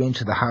remember going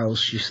to the house.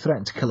 She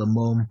threatened to kill her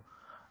mum.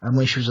 And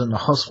when she was in the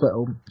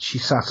hospital, she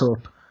sat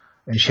up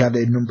and she had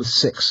her number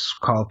 6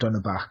 carved on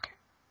her back.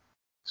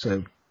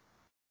 So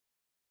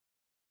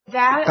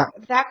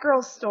That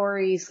girl's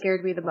story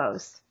scared me the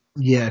most.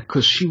 yeah,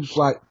 because she was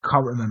like,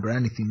 can't remember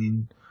anything. I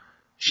mean,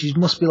 she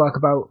must be like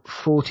about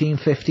 14,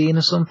 15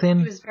 or something.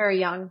 She was very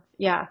young.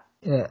 Yeah.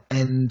 Yeah,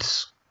 and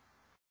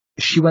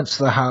she went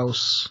to the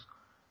house,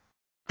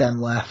 then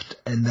left,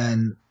 and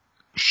then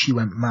she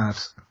went mad.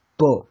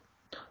 But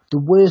the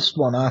worst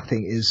one, I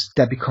think, is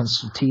Debbie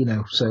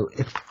Constantino. So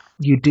if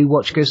you do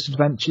watch Ghost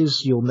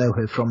Adventures, you'll know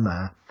her from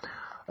there.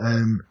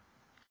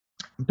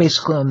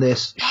 Basically on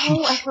this...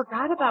 I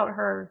forgot about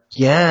her.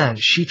 Yeah,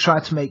 she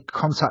tried to make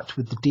contact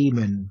with the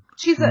demon.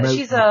 She's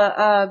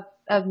a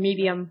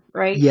medium,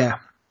 right? Yeah.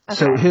 Okay.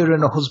 So her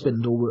and her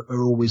husband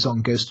are always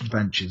on Ghost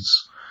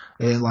Adventures.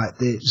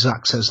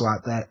 Zach says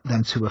like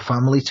them two are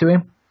family to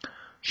him.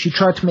 She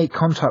tried to make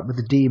contact with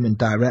the demon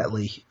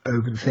directly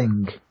over the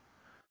thing.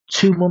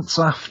 2 months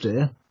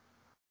after,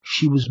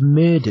 she was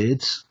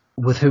murdered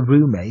with her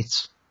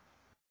roommate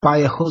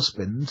by her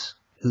husband,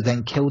 who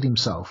then killed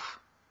himself.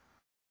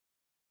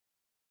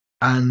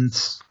 And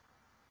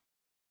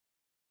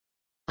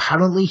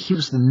apparently he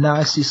was the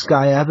nicest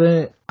guy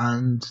ever,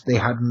 and they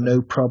had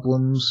no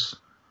problems.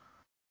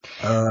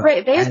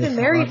 Right, they had been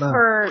married like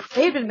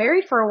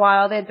for a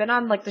while. They had been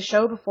on like the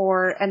show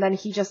before, and then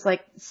he just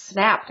like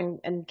snapped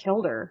and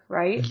killed her,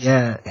 right?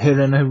 Yeah,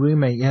 her and her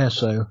roommate. Yeah,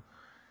 so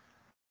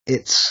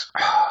it's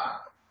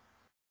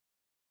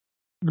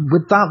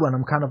with that one.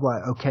 I'm kind of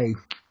like, okay,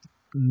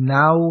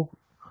 now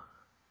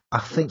I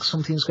think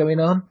something's going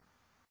on.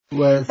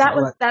 Whereas,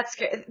 that's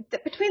good.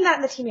 Between that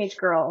and the teenage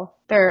girl,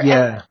 there.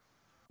 Yeah. And,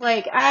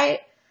 like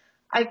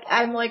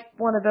I'm like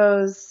one of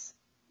those.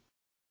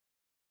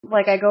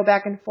 Like, I go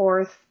back and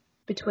forth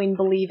between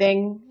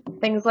believing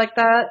things like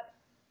that.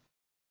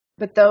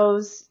 But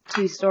those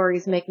two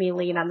stories make me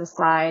lean on the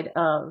side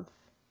of,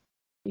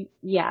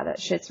 yeah, that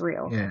shit's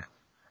real. Yeah.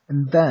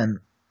 And then,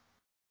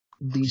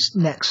 these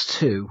next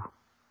two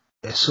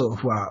are sort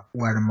of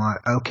where I'm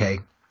like, okay,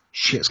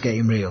 shit's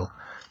getting real.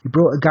 He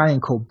brought a guy in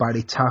called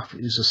Barry Taff,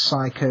 who's a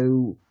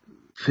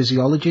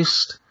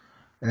psychophysiologist.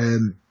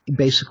 He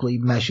basically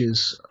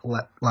measures,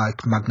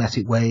 like,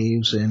 magnetic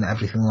waves and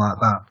everything like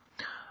that.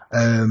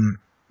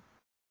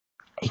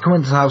 He came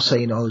into the house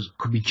saying, it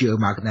could be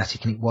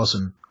geomagnetic, and it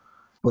wasn't.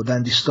 But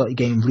then they started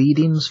getting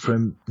readings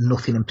from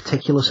nothing in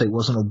particular, so it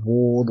wasn't a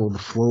wall or the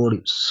floor, it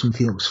was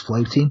something that was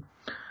floating.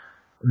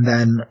 And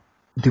then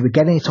they were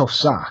getting it off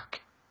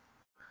Zach,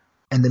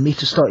 and the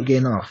meter started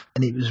getting off,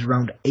 and it was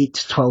around 8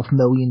 to 12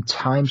 million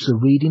times the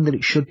reading that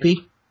it should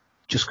be,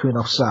 just coming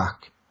off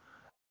Zach.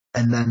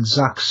 And then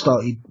Zach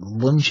started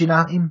lunging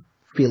at him,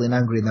 feeling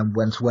angry, and then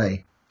went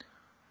away.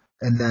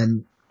 And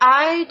then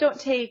I don't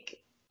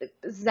take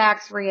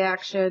Zach's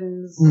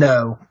reactions.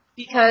 No.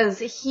 Because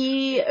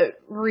he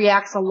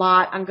reacts a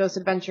lot on Ghost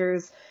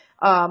Adventures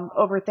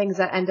over things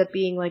that end up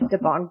being like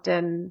debunked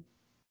and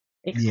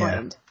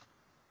explained. Yeah.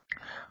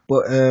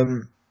 But,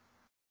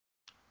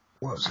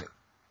 what was it?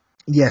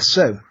 Yeah,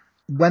 so,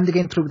 when they're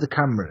getting through with the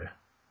camera,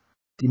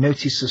 they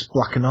notice this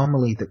black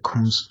anomaly that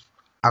comes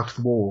out of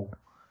the wall,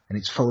 and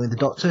it's following the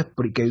Doctor,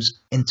 but it goes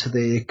into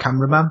the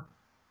cameraman.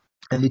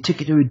 And they took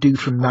it to a dude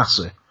from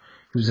NASA,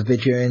 who was a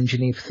video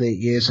engineer for 30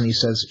 years, and he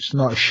says it's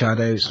not a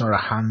shadow, it's not a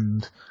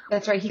hand.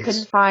 That's right, he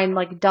couldn't find,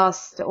 like,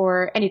 dust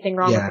or anything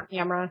wrong with the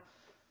camera.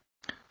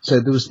 So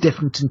there was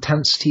different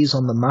intensities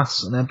on the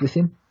mass and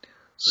everything.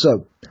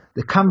 So,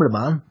 the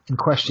cameraman in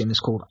question is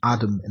called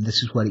Adam, and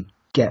this is where it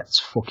gets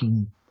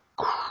fucking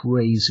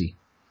crazy.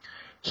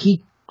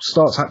 He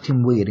starts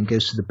acting weird and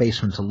goes to the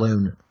basement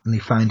alone, and they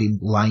find him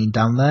lying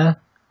down there.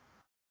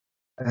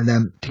 And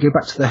then to go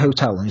back to the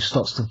hotel, and he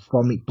starts to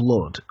vomit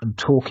blood and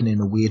talking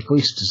in a weird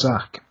voice to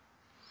Zach.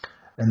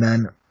 And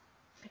then...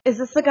 Is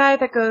this the guy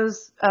that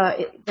goes,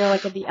 they're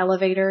like at the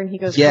elevator and he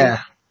goes...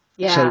 Yeah.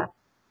 Yeah. So,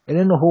 and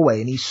in the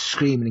hallway, and he's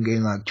screaming and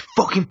going like,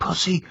 fucking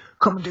pussy,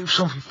 come and do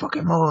something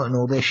fucking more, and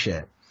all this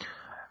shit.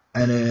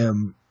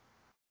 And,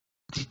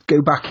 they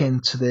go back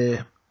into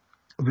the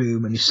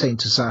room, and he's saying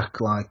to Zach,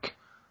 like,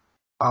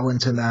 I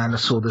went in there and I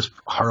saw this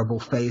horrible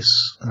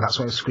face, and that's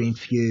why I screamed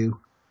for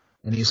you.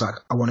 And he's like,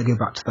 I want to go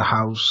back to the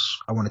house.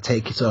 I want to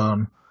take it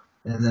on.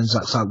 And then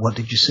Zach's like, what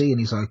did you see? And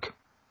he's like,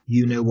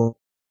 you know what?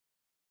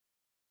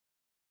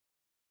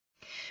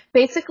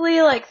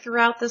 Basically, like,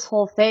 throughout this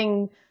whole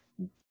thing,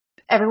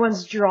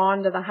 everyone's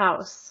drawn to the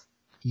house.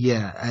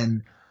 Yeah,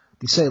 and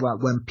they say,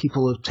 like, when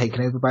people are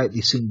taken over by it,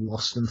 they seem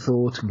lost in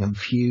thought and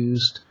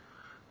confused.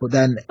 But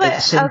then...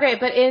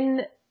 but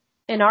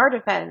in our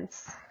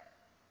defense,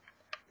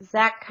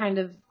 Zach kind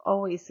of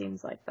always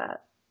seems like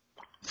that.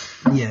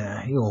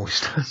 Yeah, he always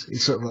does.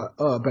 He's sort of like,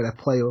 oh, I better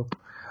play up.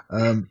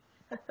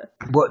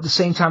 But at the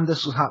same time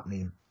this was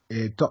happening,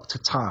 Dr.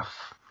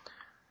 Taff,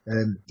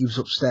 he was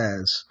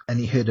upstairs and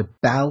he heard a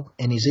bell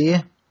in his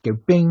ear go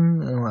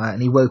bing,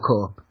 and he woke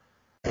up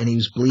and he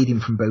was bleeding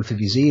from both of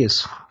his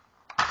ears.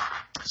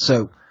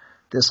 So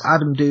this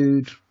Adam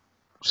dude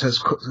says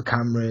cut the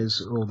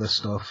cameras, all this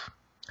stuff.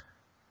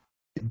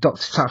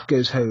 Dr. Taff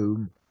goes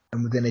home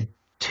and within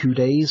 2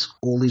 days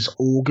all his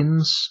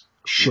organs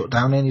shut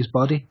down in his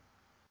body.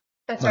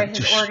 That's right,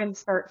 his organs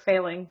start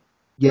failing.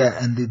 Yeah,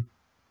 and they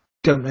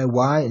don't know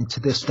why, and to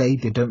this day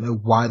they don't know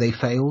why they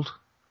failed.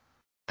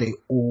 They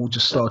all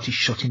just started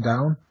shutting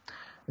down.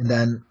 And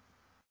then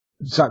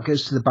Zach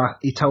goes to the bath.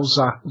 He tells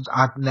Zach,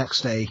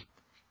 next day,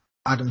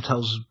 Adam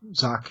tells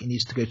Zach he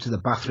needs to go to the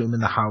bathroom in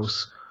the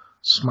house,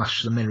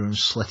 smash the mirror and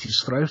slit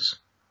his throat.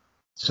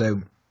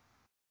 So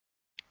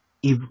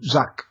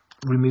Zach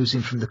removes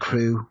him from the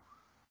crew,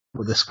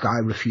 but this guy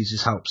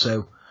refuses help.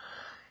 So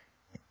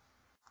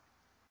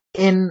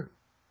in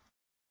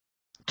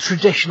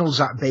traditional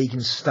Zach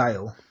Bagans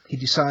style, he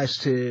decides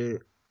to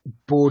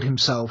board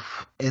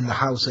himself in the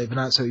house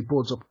overnight. So he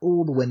boards up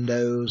all the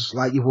windows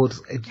like you would,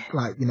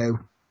 like, you know,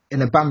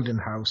 in an abandoned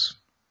house.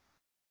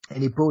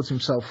 And he boards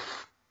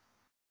himself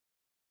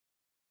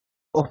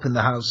up in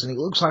the house, and it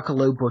looks like a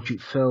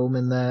low-budget film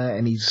in there,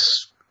 and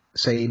he's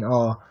saying,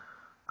 oh,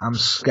 I'm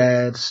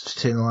scared to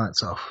turn the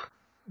lights off.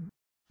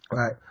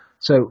 Right.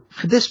 So,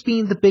 for this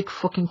being the big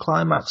fucking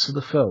climax of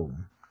the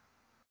film...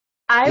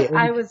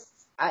 I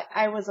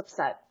was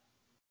upset.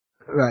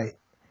 Right.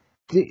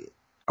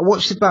 I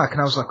watched it back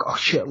and I was like, oh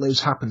shit,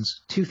 loads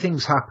happens. 2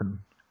 things happen.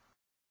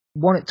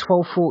 One at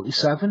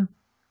 12:47,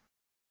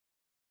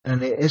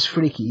 and it is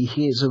freaky. He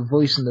hears a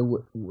voice in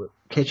the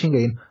kitchen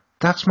going,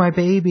 that's my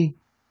baby.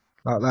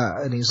 Like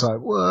that. And he's like,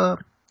 what?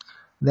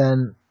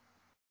 Then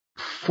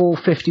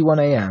 4:51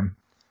 a.m.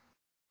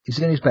 he's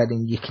in his bed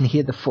and you can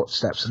hear the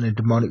footsteps and a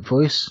demonic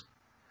voice.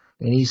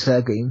 And he's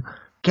there going,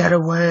 get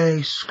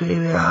away,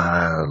 screaming,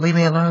 leave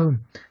me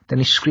alone. Then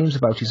he screams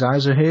about his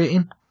eyes are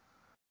hurting.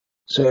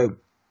 So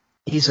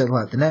he said,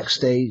 like, the next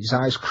day his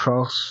eyes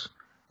cross,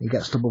 he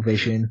gets double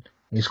vision, and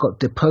he's got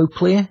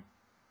diplopia,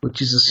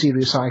 which is a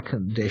serious eye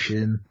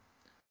condition.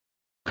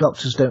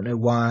 Doctors don't know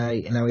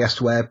why, and now he has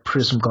to wear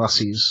prism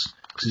glasses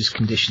because his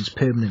condition's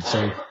permanent.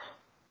 So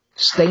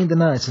staying the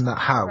night in that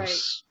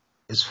house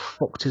has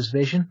fucked his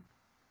vision.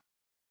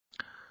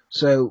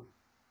 So,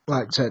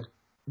 like I said,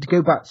 to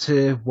go back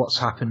to what's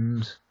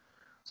happened,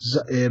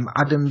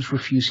 Adam's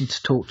refusing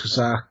to talk to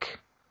Zach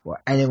or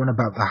anyone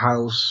about the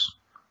house.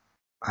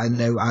 I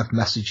know I've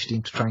messaged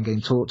him to try and get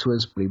him to talk to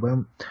us, but he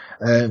won't.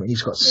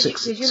 He's got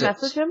Did you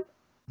message him?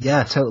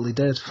 Yeah, I totally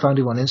did. Found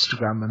him on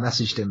Instagram and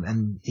messaged him,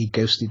 and he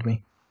ghosted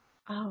me.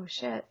 Oh,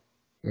 shit.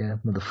 Yeah,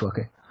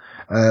 motherfucker.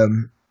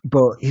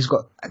 But he's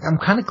got... I'm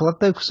kind of glad,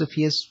 though, because if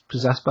he is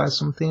possessed by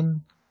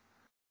something,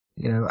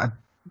 you know,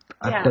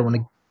 I don't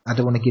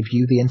want to give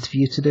you the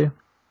interview to do,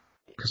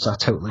 because I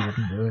totally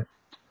wouldn't do it.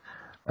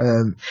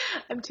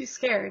 I'm too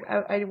scared.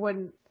 I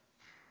wouldn't.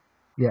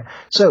 Yeah.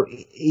 So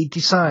he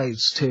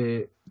decides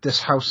to... This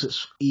house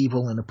that's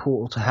evil and a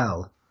portal to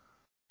hell.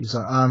 He's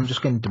like, I'm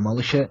just going to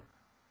demolish it.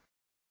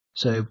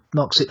 So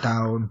knocks it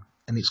down,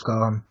 and it's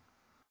gone.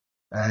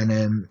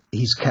 And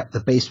he's kept the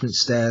basement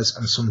stairs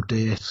and some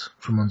dirt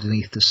from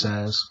underneath the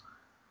stairs.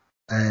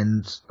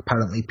 And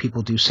apparently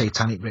people do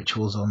satanic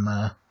rituals on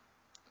there.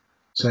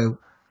 So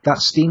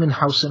that's Demon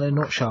House in a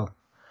nutshell.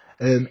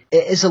 It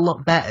is a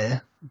lot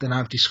better than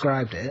I've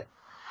described it.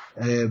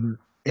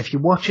 If you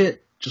watch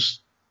it,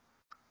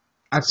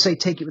 I'd say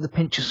take it with a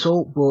pinch of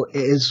salt, but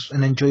it is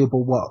an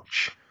enjoyable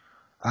watch.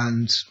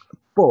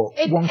 For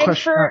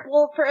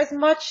as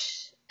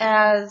much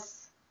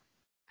as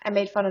I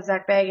made fun of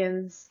Zach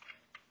Bagans,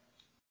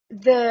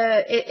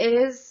 it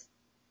is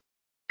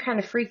kind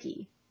of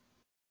freaky.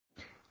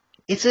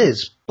 It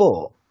is,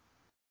 but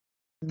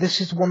this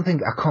is one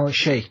thing I can't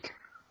shake.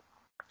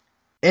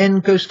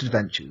 In Ghost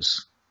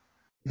Adventures,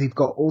 they've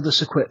got all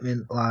this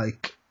equipment,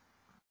 like,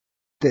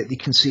 that they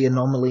can see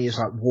anomalies,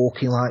 like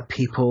walking like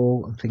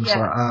people and things like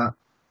that.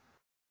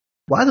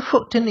 Why the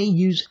fuck didn't he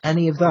use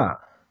any of that?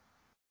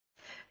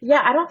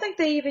 Yeah, I don't think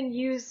they even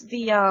use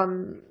the,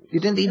 They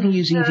didn't even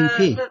use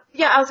EVP.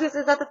 I was gonna say,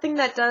 is that the thing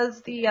that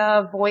does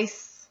the,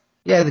 voice?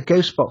 Yeah, the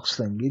ghost box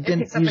thing. He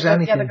didn't use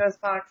anything. Yeah, the ghost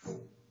box.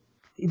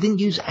 He didn't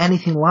use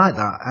anything like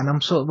that, and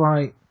I'm sort of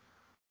like,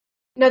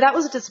 No, that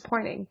was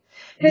disappointing.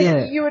 Because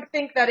Yeah. you would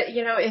think that,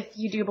 if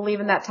you do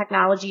believe in that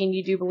technology and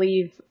you do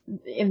believe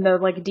in the,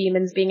 like,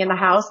 demons being in the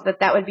house,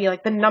 that would be,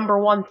 like, the number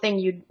one thing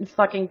you'd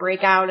fucking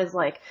break out is,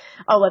 like,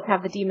 oh, let's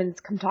have the demons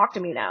come talk to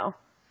me now.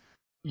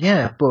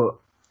 Yeah, but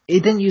he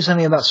didn't use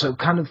any of that, so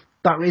kind of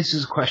that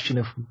raises a question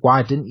of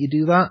why didn't you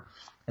do that?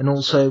 And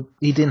also,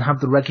 he didn't have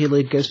the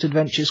regular Ghost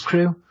Adventures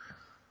crew.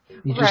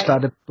 He just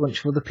Right. had a bunch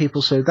of other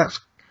people, so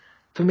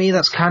for me,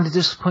 that's kind of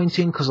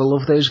disappointing because I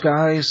love those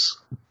guys,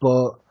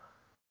 but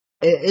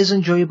it is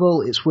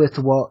enjoyable, it's worth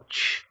a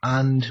watch,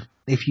 and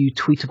if you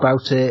tweet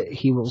about it,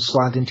 he will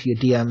slide into your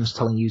DMs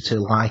telling you to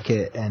like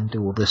it and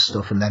do all this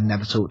stuff and then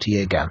never talk to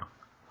you again.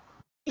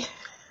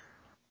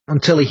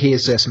 Until he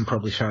hears this and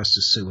probably tries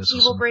to sue us. He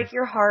will break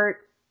your heart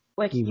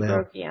like he will.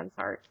 broke Ian's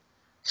heart.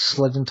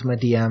 Slid into my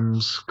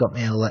DMs, got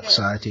me all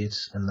excited,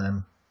 and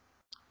then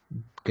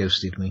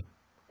ghosted me.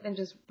 And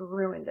just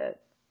ruined it.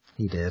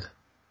 He did.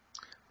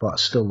 But I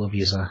still love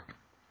you, Zach,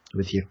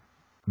 with your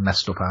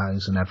messed up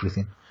eyes and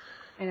everything.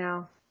 I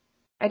know.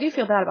 I do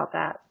feel bad about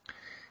that.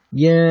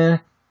 Yeah,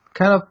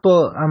 kind of,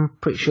 but I'm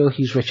pretty sure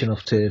he's rich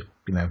enough to,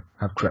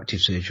 have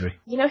corrective surgery.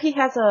 He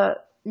has a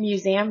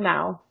museum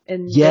now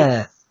in Yeah,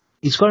 Vegas.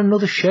 he's got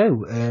another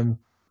show,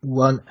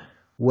 one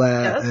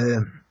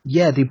where,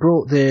 they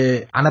brought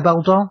the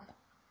Annabelle doll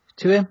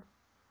to him.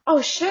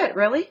 Oh shit,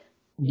 really?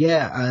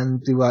 Yeah,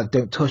 and they were like,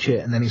 don't touch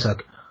it, and then he's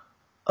like,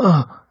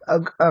 oh,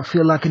 I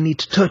feel like I need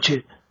to touch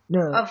it.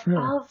 No,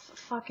 Of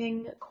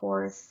fucking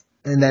course.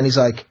 And then he's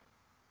like,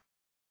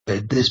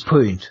 at this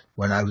point,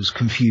 when I was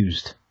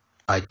confused,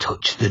 I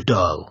touched the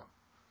doll.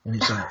 And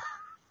it's like,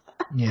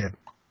 yeah,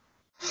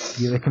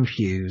 you're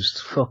confused,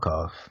 fuck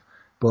off.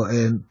 But,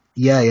 they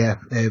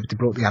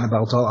brought the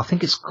Annabelle doll. I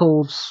think it's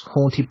called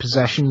Haunted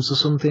Possessions or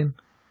something.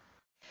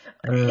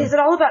 Is it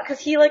all about,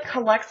 because he, like,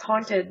 collects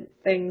haunted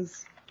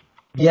things?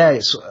 Yeah,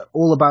 it's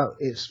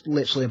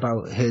literally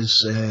about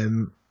his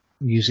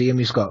museum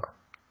he's got.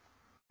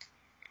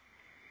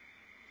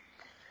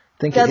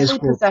 I think Deadly it is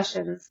called,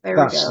 Possessions. There we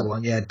go. That's the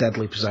one, yeah,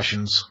 Deadly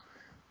Possessions.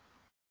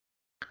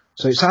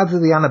 So it's either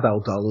the Annabelle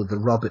doll or the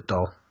Robert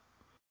doll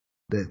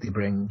that they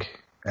bring,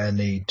 and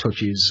he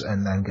touches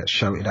and then gets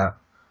shouted at.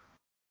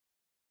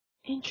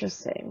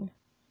 Interesting.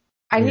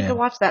 I need to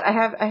watch that.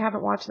 I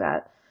haven't watched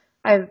that.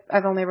 I've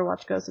only ever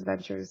watched Ghost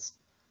Adventures.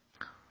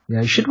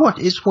 Yeah, you should watch.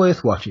 It's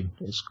worth watching.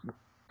 It's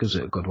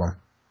a good one.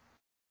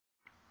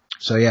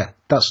 So yeah,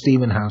 that's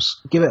Demon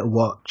House. Give it a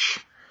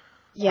watch.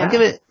 Yeah.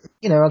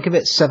 I'll give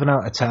it 7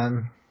 out of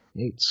 10.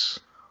 It's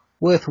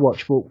worth a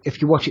watch, but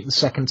if you watch it the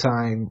second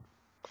time,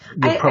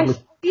 you'll probably... I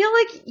feel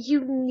like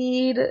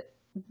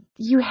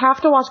you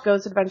have to watch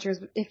Ghost Adventures.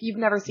 If you've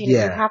never seen it, you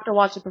have to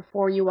watch it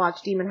before you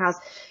watch Demon House.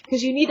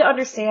 Because you need to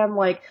understand,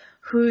 like,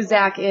 who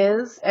Zach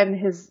is and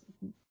his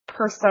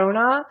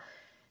persona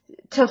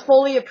to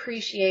fully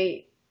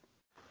appreciate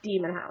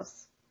Demon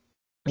House.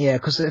 Yeah,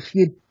 because if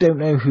you don't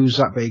know who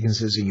Zach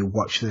Bagans is and you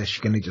watch this,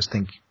 you're going to just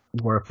think,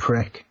 we're a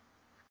prick.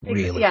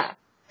 Really? Yeah.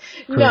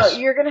 No,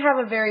 you're going to have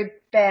a very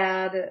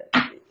bad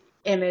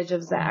image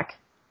of Zach.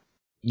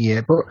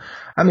 Yeah, but,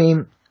 I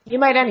mean... You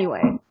might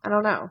anyway. I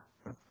don't know.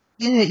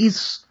 Yeah,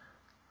 he's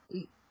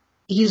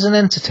an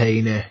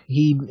entertainer.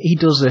 He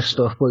does this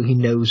stuff, but he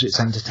knows it's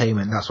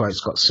entertainment. That's why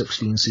it's got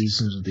 16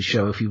 seasons of the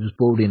show. If he was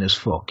boring as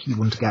fuck, he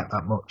wouldn't get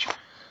that much.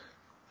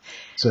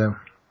 So...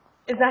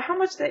 Is that how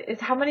much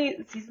how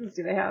many seasons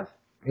do they have?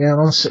 Yeah, I'm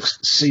on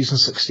season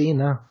 16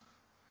 now.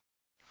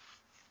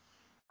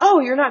 Oh,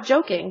 you're not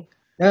joking.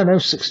 No,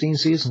 16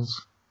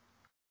 seasons.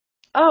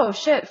 Oh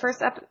shit!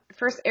 First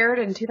aired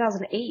in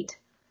 2008.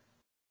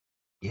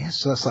 Yeah,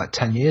 so that's like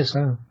 10 years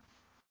now.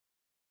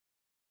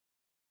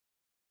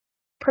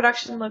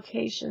 Production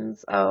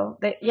locations. Oh,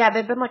 they've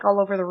been like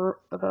all over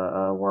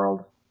the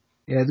world.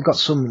 Yeah, they've got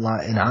some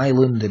like in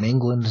Ireland and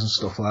England and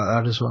stuff like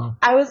that as well.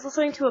 I was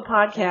listening to a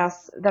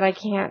podcast that I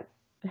can't.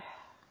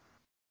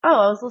 Oh,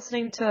 I was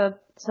listening to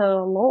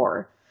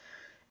Lore,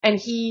 and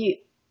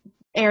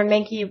Aaron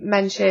Mahnke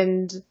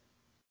mentioned.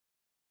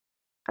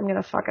 I'm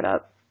gonna fuck it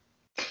up.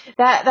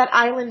 That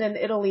island in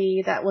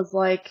Italy that was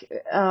like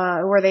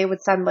where they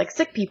would send like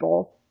sick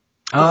people.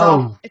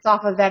 It's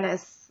off of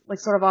Venice, like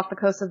sort of off the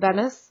coast of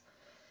Venice.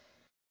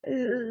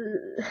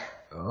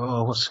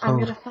 Oh, what's it called? I'm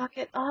gonna fuck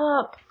it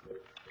up.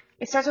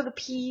 It starts with a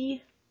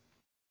P.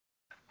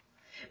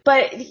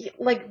 But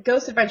like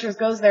Ghost Adventures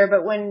goes there.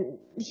 But when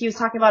he was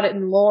talking about it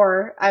in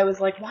Lore, I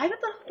was like, why do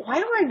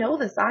I know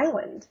this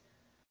island?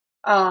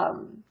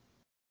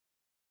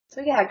 So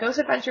yeah, Ghost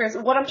Adventures.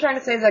 What I'm trying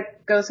to say is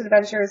that Ghost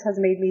Adventures has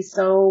made me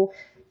so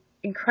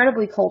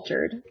incredibly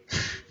cultured.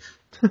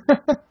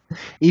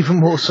 Even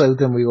more so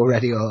than we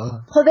already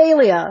are.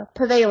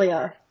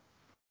 Pavalia.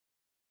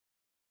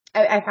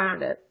 I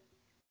found it.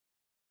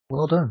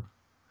 Well done.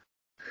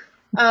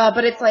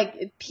 But it's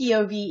like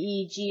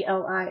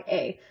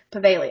Poveglia.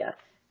 Pavalia.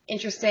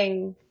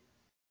 Interesting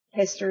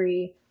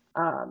history.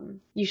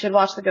 You should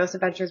watch the Ghost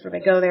Adventures where they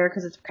go there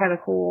because it's kind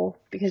of cool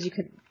because you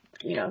could,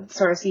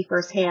 sort of see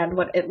firsthand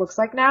what it looks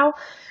like now.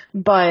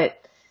 But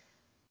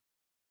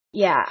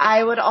yeah,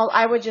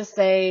 I would just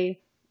say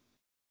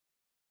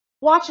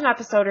watch an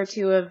episode or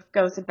two of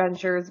Ghost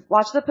Adventures,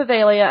 watch the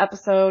Pavalia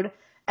episode,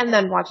 and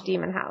then watch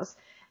Demon House.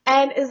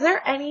 And is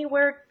there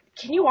anywhere,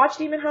 can you watch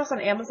Demon House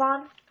on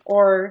Amazon?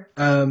 Or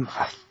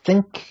I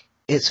think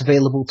it's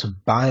available to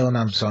buy on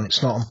Amazon.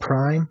 It's not on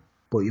Prime,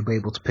 but you'll be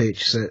able to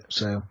purchase it,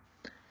 so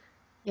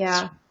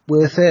yeah, it's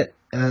worth it.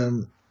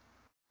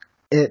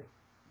 It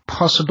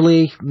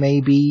possibly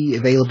may be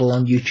available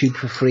on YouTube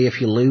for free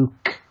if you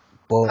look.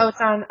 But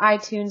it's on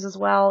iTunes as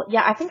well.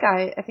 Yeah, I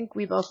think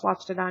we both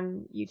watched it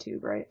on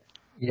YouTube, right?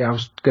 yeah, I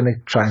was gonna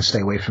try and stay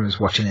away from us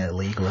watching it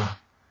illegally.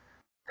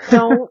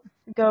 Don't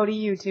go to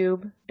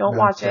YouTube. Don't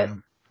watch it.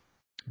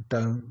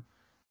 Don't,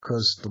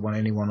 because the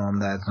only one on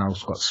there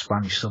now's got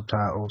Spanish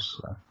subtitles.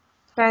 So.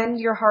 Spend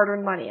your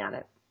hard-earned money on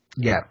it.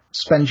 Yeah,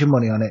 spend your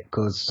money on it,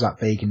 because Zach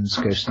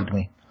Bagans ghosted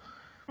me.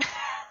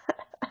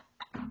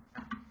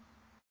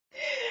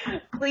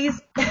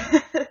 Please,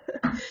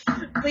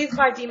 please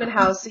buy Demon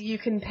House so you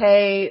can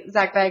pay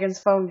Zach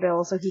Bagans' phone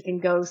bill so he can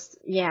ghost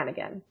Yan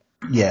again.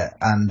 Yeah,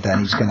 and then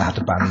he's going to have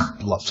to buy me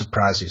lots of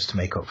prizes to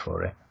make up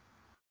for it.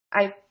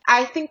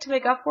 I think to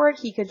make up for it,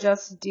 he could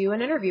just do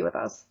an interview with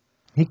us.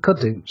 He could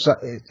do. So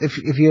if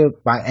you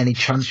by any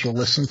chance you'll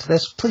listen to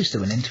this, please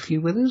do an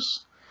interview with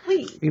us.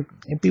 Please.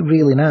 It'd be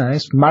really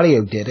nice.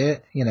 Mario did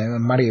it,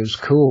 and Mario's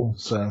cool,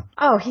 so.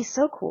 Oh, he's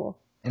so cool.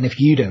 And if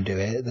you don't do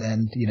it,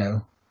 then,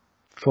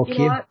 fuck you. You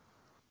know what?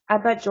 I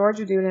bet George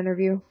would do an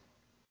interview.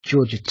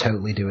 George would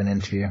totally do an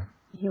interview.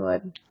 He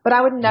would. But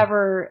I would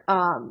never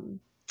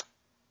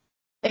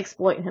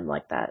exploit him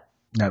like that.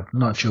 No,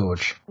 not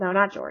George. No,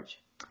 not George.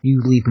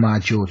 You leave my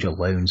George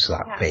alone,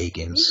 Zach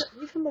Bagans.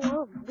 Leave him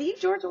alone. Leave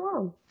George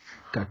alone.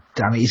 God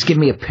damn it, he's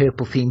giving me a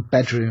purple-themed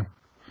bedroom.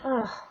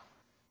 Ugh.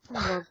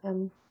 I love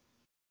him.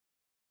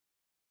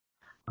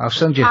 I'll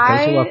send you a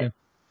photo of him.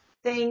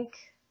 I think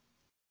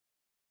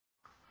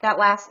that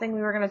last thing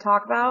we were going to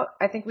talk about,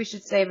 I think we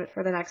should save it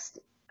for the next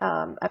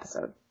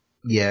episode.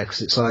 Yeah,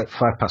 because it's like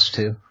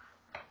 2:05.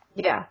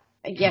 Yeah.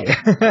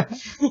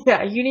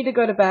 Yeah, you need to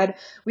go to bed.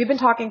 We've been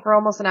talking for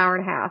almost an hour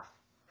and a half.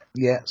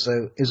 Yeah,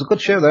 so it was a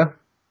good show, though.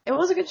 It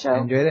was a good show. I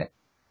enjoyed it.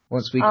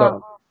 Once we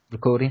got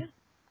recording.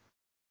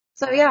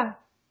 So, yeah.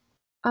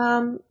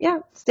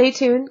 Stay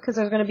tuned, because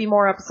there's going to be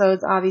more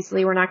episodes,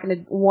 obviously. We're not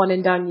going to one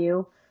and done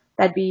you.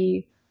 That'd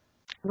be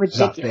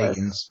ridiculous. Zach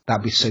Bagans.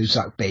 That'd be so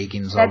Zach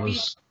Bagans.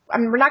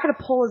 We're not going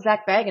to pull a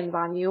Zach Bagans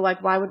on you.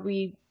 Like, why would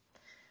we?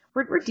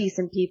 We're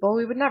decent people.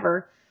 We would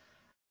never.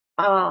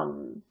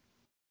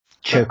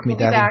 Choke me,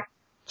 Daddy. Back.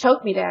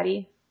 Choke me,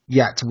 Daddy.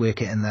 You had to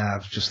work it in there. I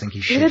was just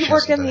thinking shit. You didn't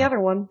work in the other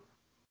one.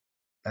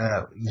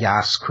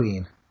 Yas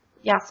Queen.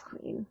 Yas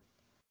Queen.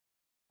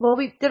 Well,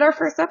 we did our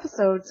first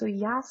episode, so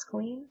Yas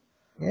Queen.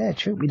 Yeah,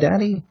 choke me,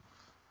 Daddy.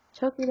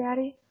 Choke me,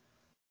 Daddy.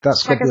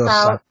 That's Check what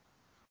us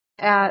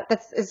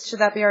out. Should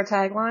that be our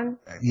tagline?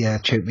 Yeah,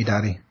 choke me,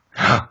 Daddy.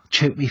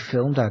 Choke me,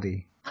 Film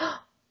Daddy.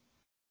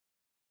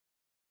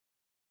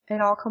 It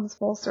all comes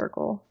full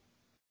circle.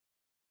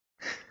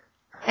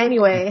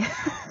 Anyway,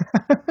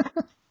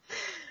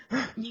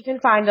 you can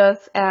find us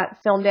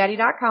at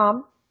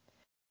filmdaddy.com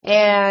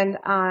and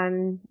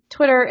on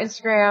Twitter,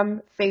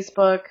 Instagram,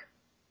 Facebook,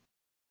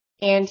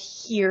 and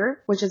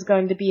here, which is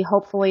going to be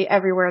hopefully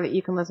everywhere that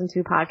you can listen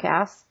to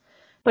podcasts.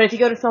 But if you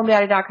go to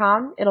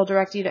filmdaddy.com, it'll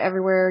direct you to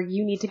everywhere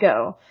you need to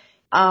go.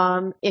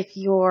 If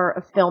you're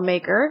a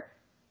filmmaker,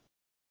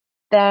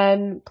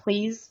 then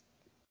please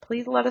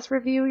let us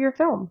review your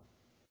film.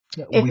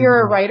 Yeah, if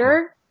you're a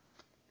writer,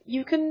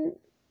 you can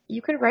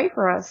write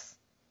for us.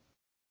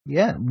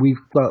 Yeah,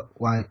 we've got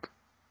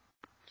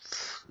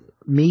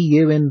me,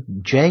 you,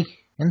 and Jay,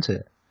 isn't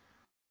it?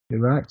 Who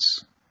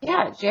writes?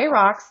 Yeah, Jay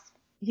rocks.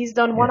 He's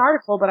done one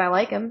article, but I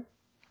like him.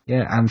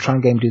 Yeah, I'm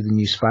trying to get him to do the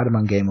new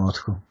Spider-Man game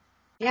article.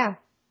 Yeah.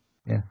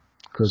 Yeah,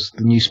 because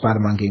the new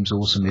Spider-Man game's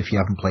awesome. If you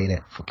haven't played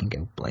it, fucking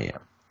go play it.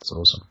 It's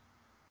awesome.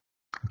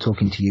 I'm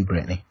talking to you,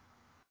 Brittany.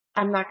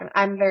 I'm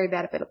very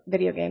bad at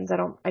video games.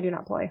 I do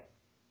not play.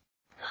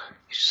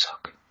 You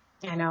suck.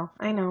 I know.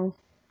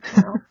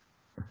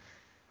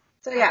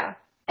 So yeah.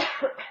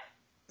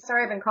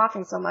 Sorry I've been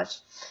coughing so much.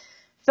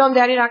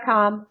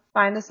 Filmdaddy.com.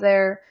 Find us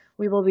there.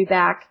 We will be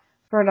back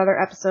for another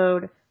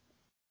episode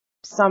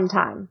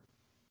sometime.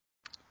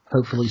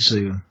 Hopefully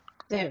soon.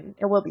 Soon.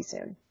 It will be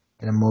soon.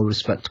 In a more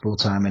respectable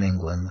time in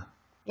England.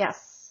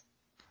 Yes.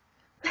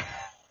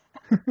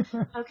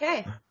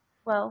 Okay.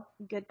 Well,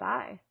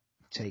 goodbye.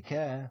 Take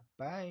care.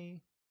 Bye.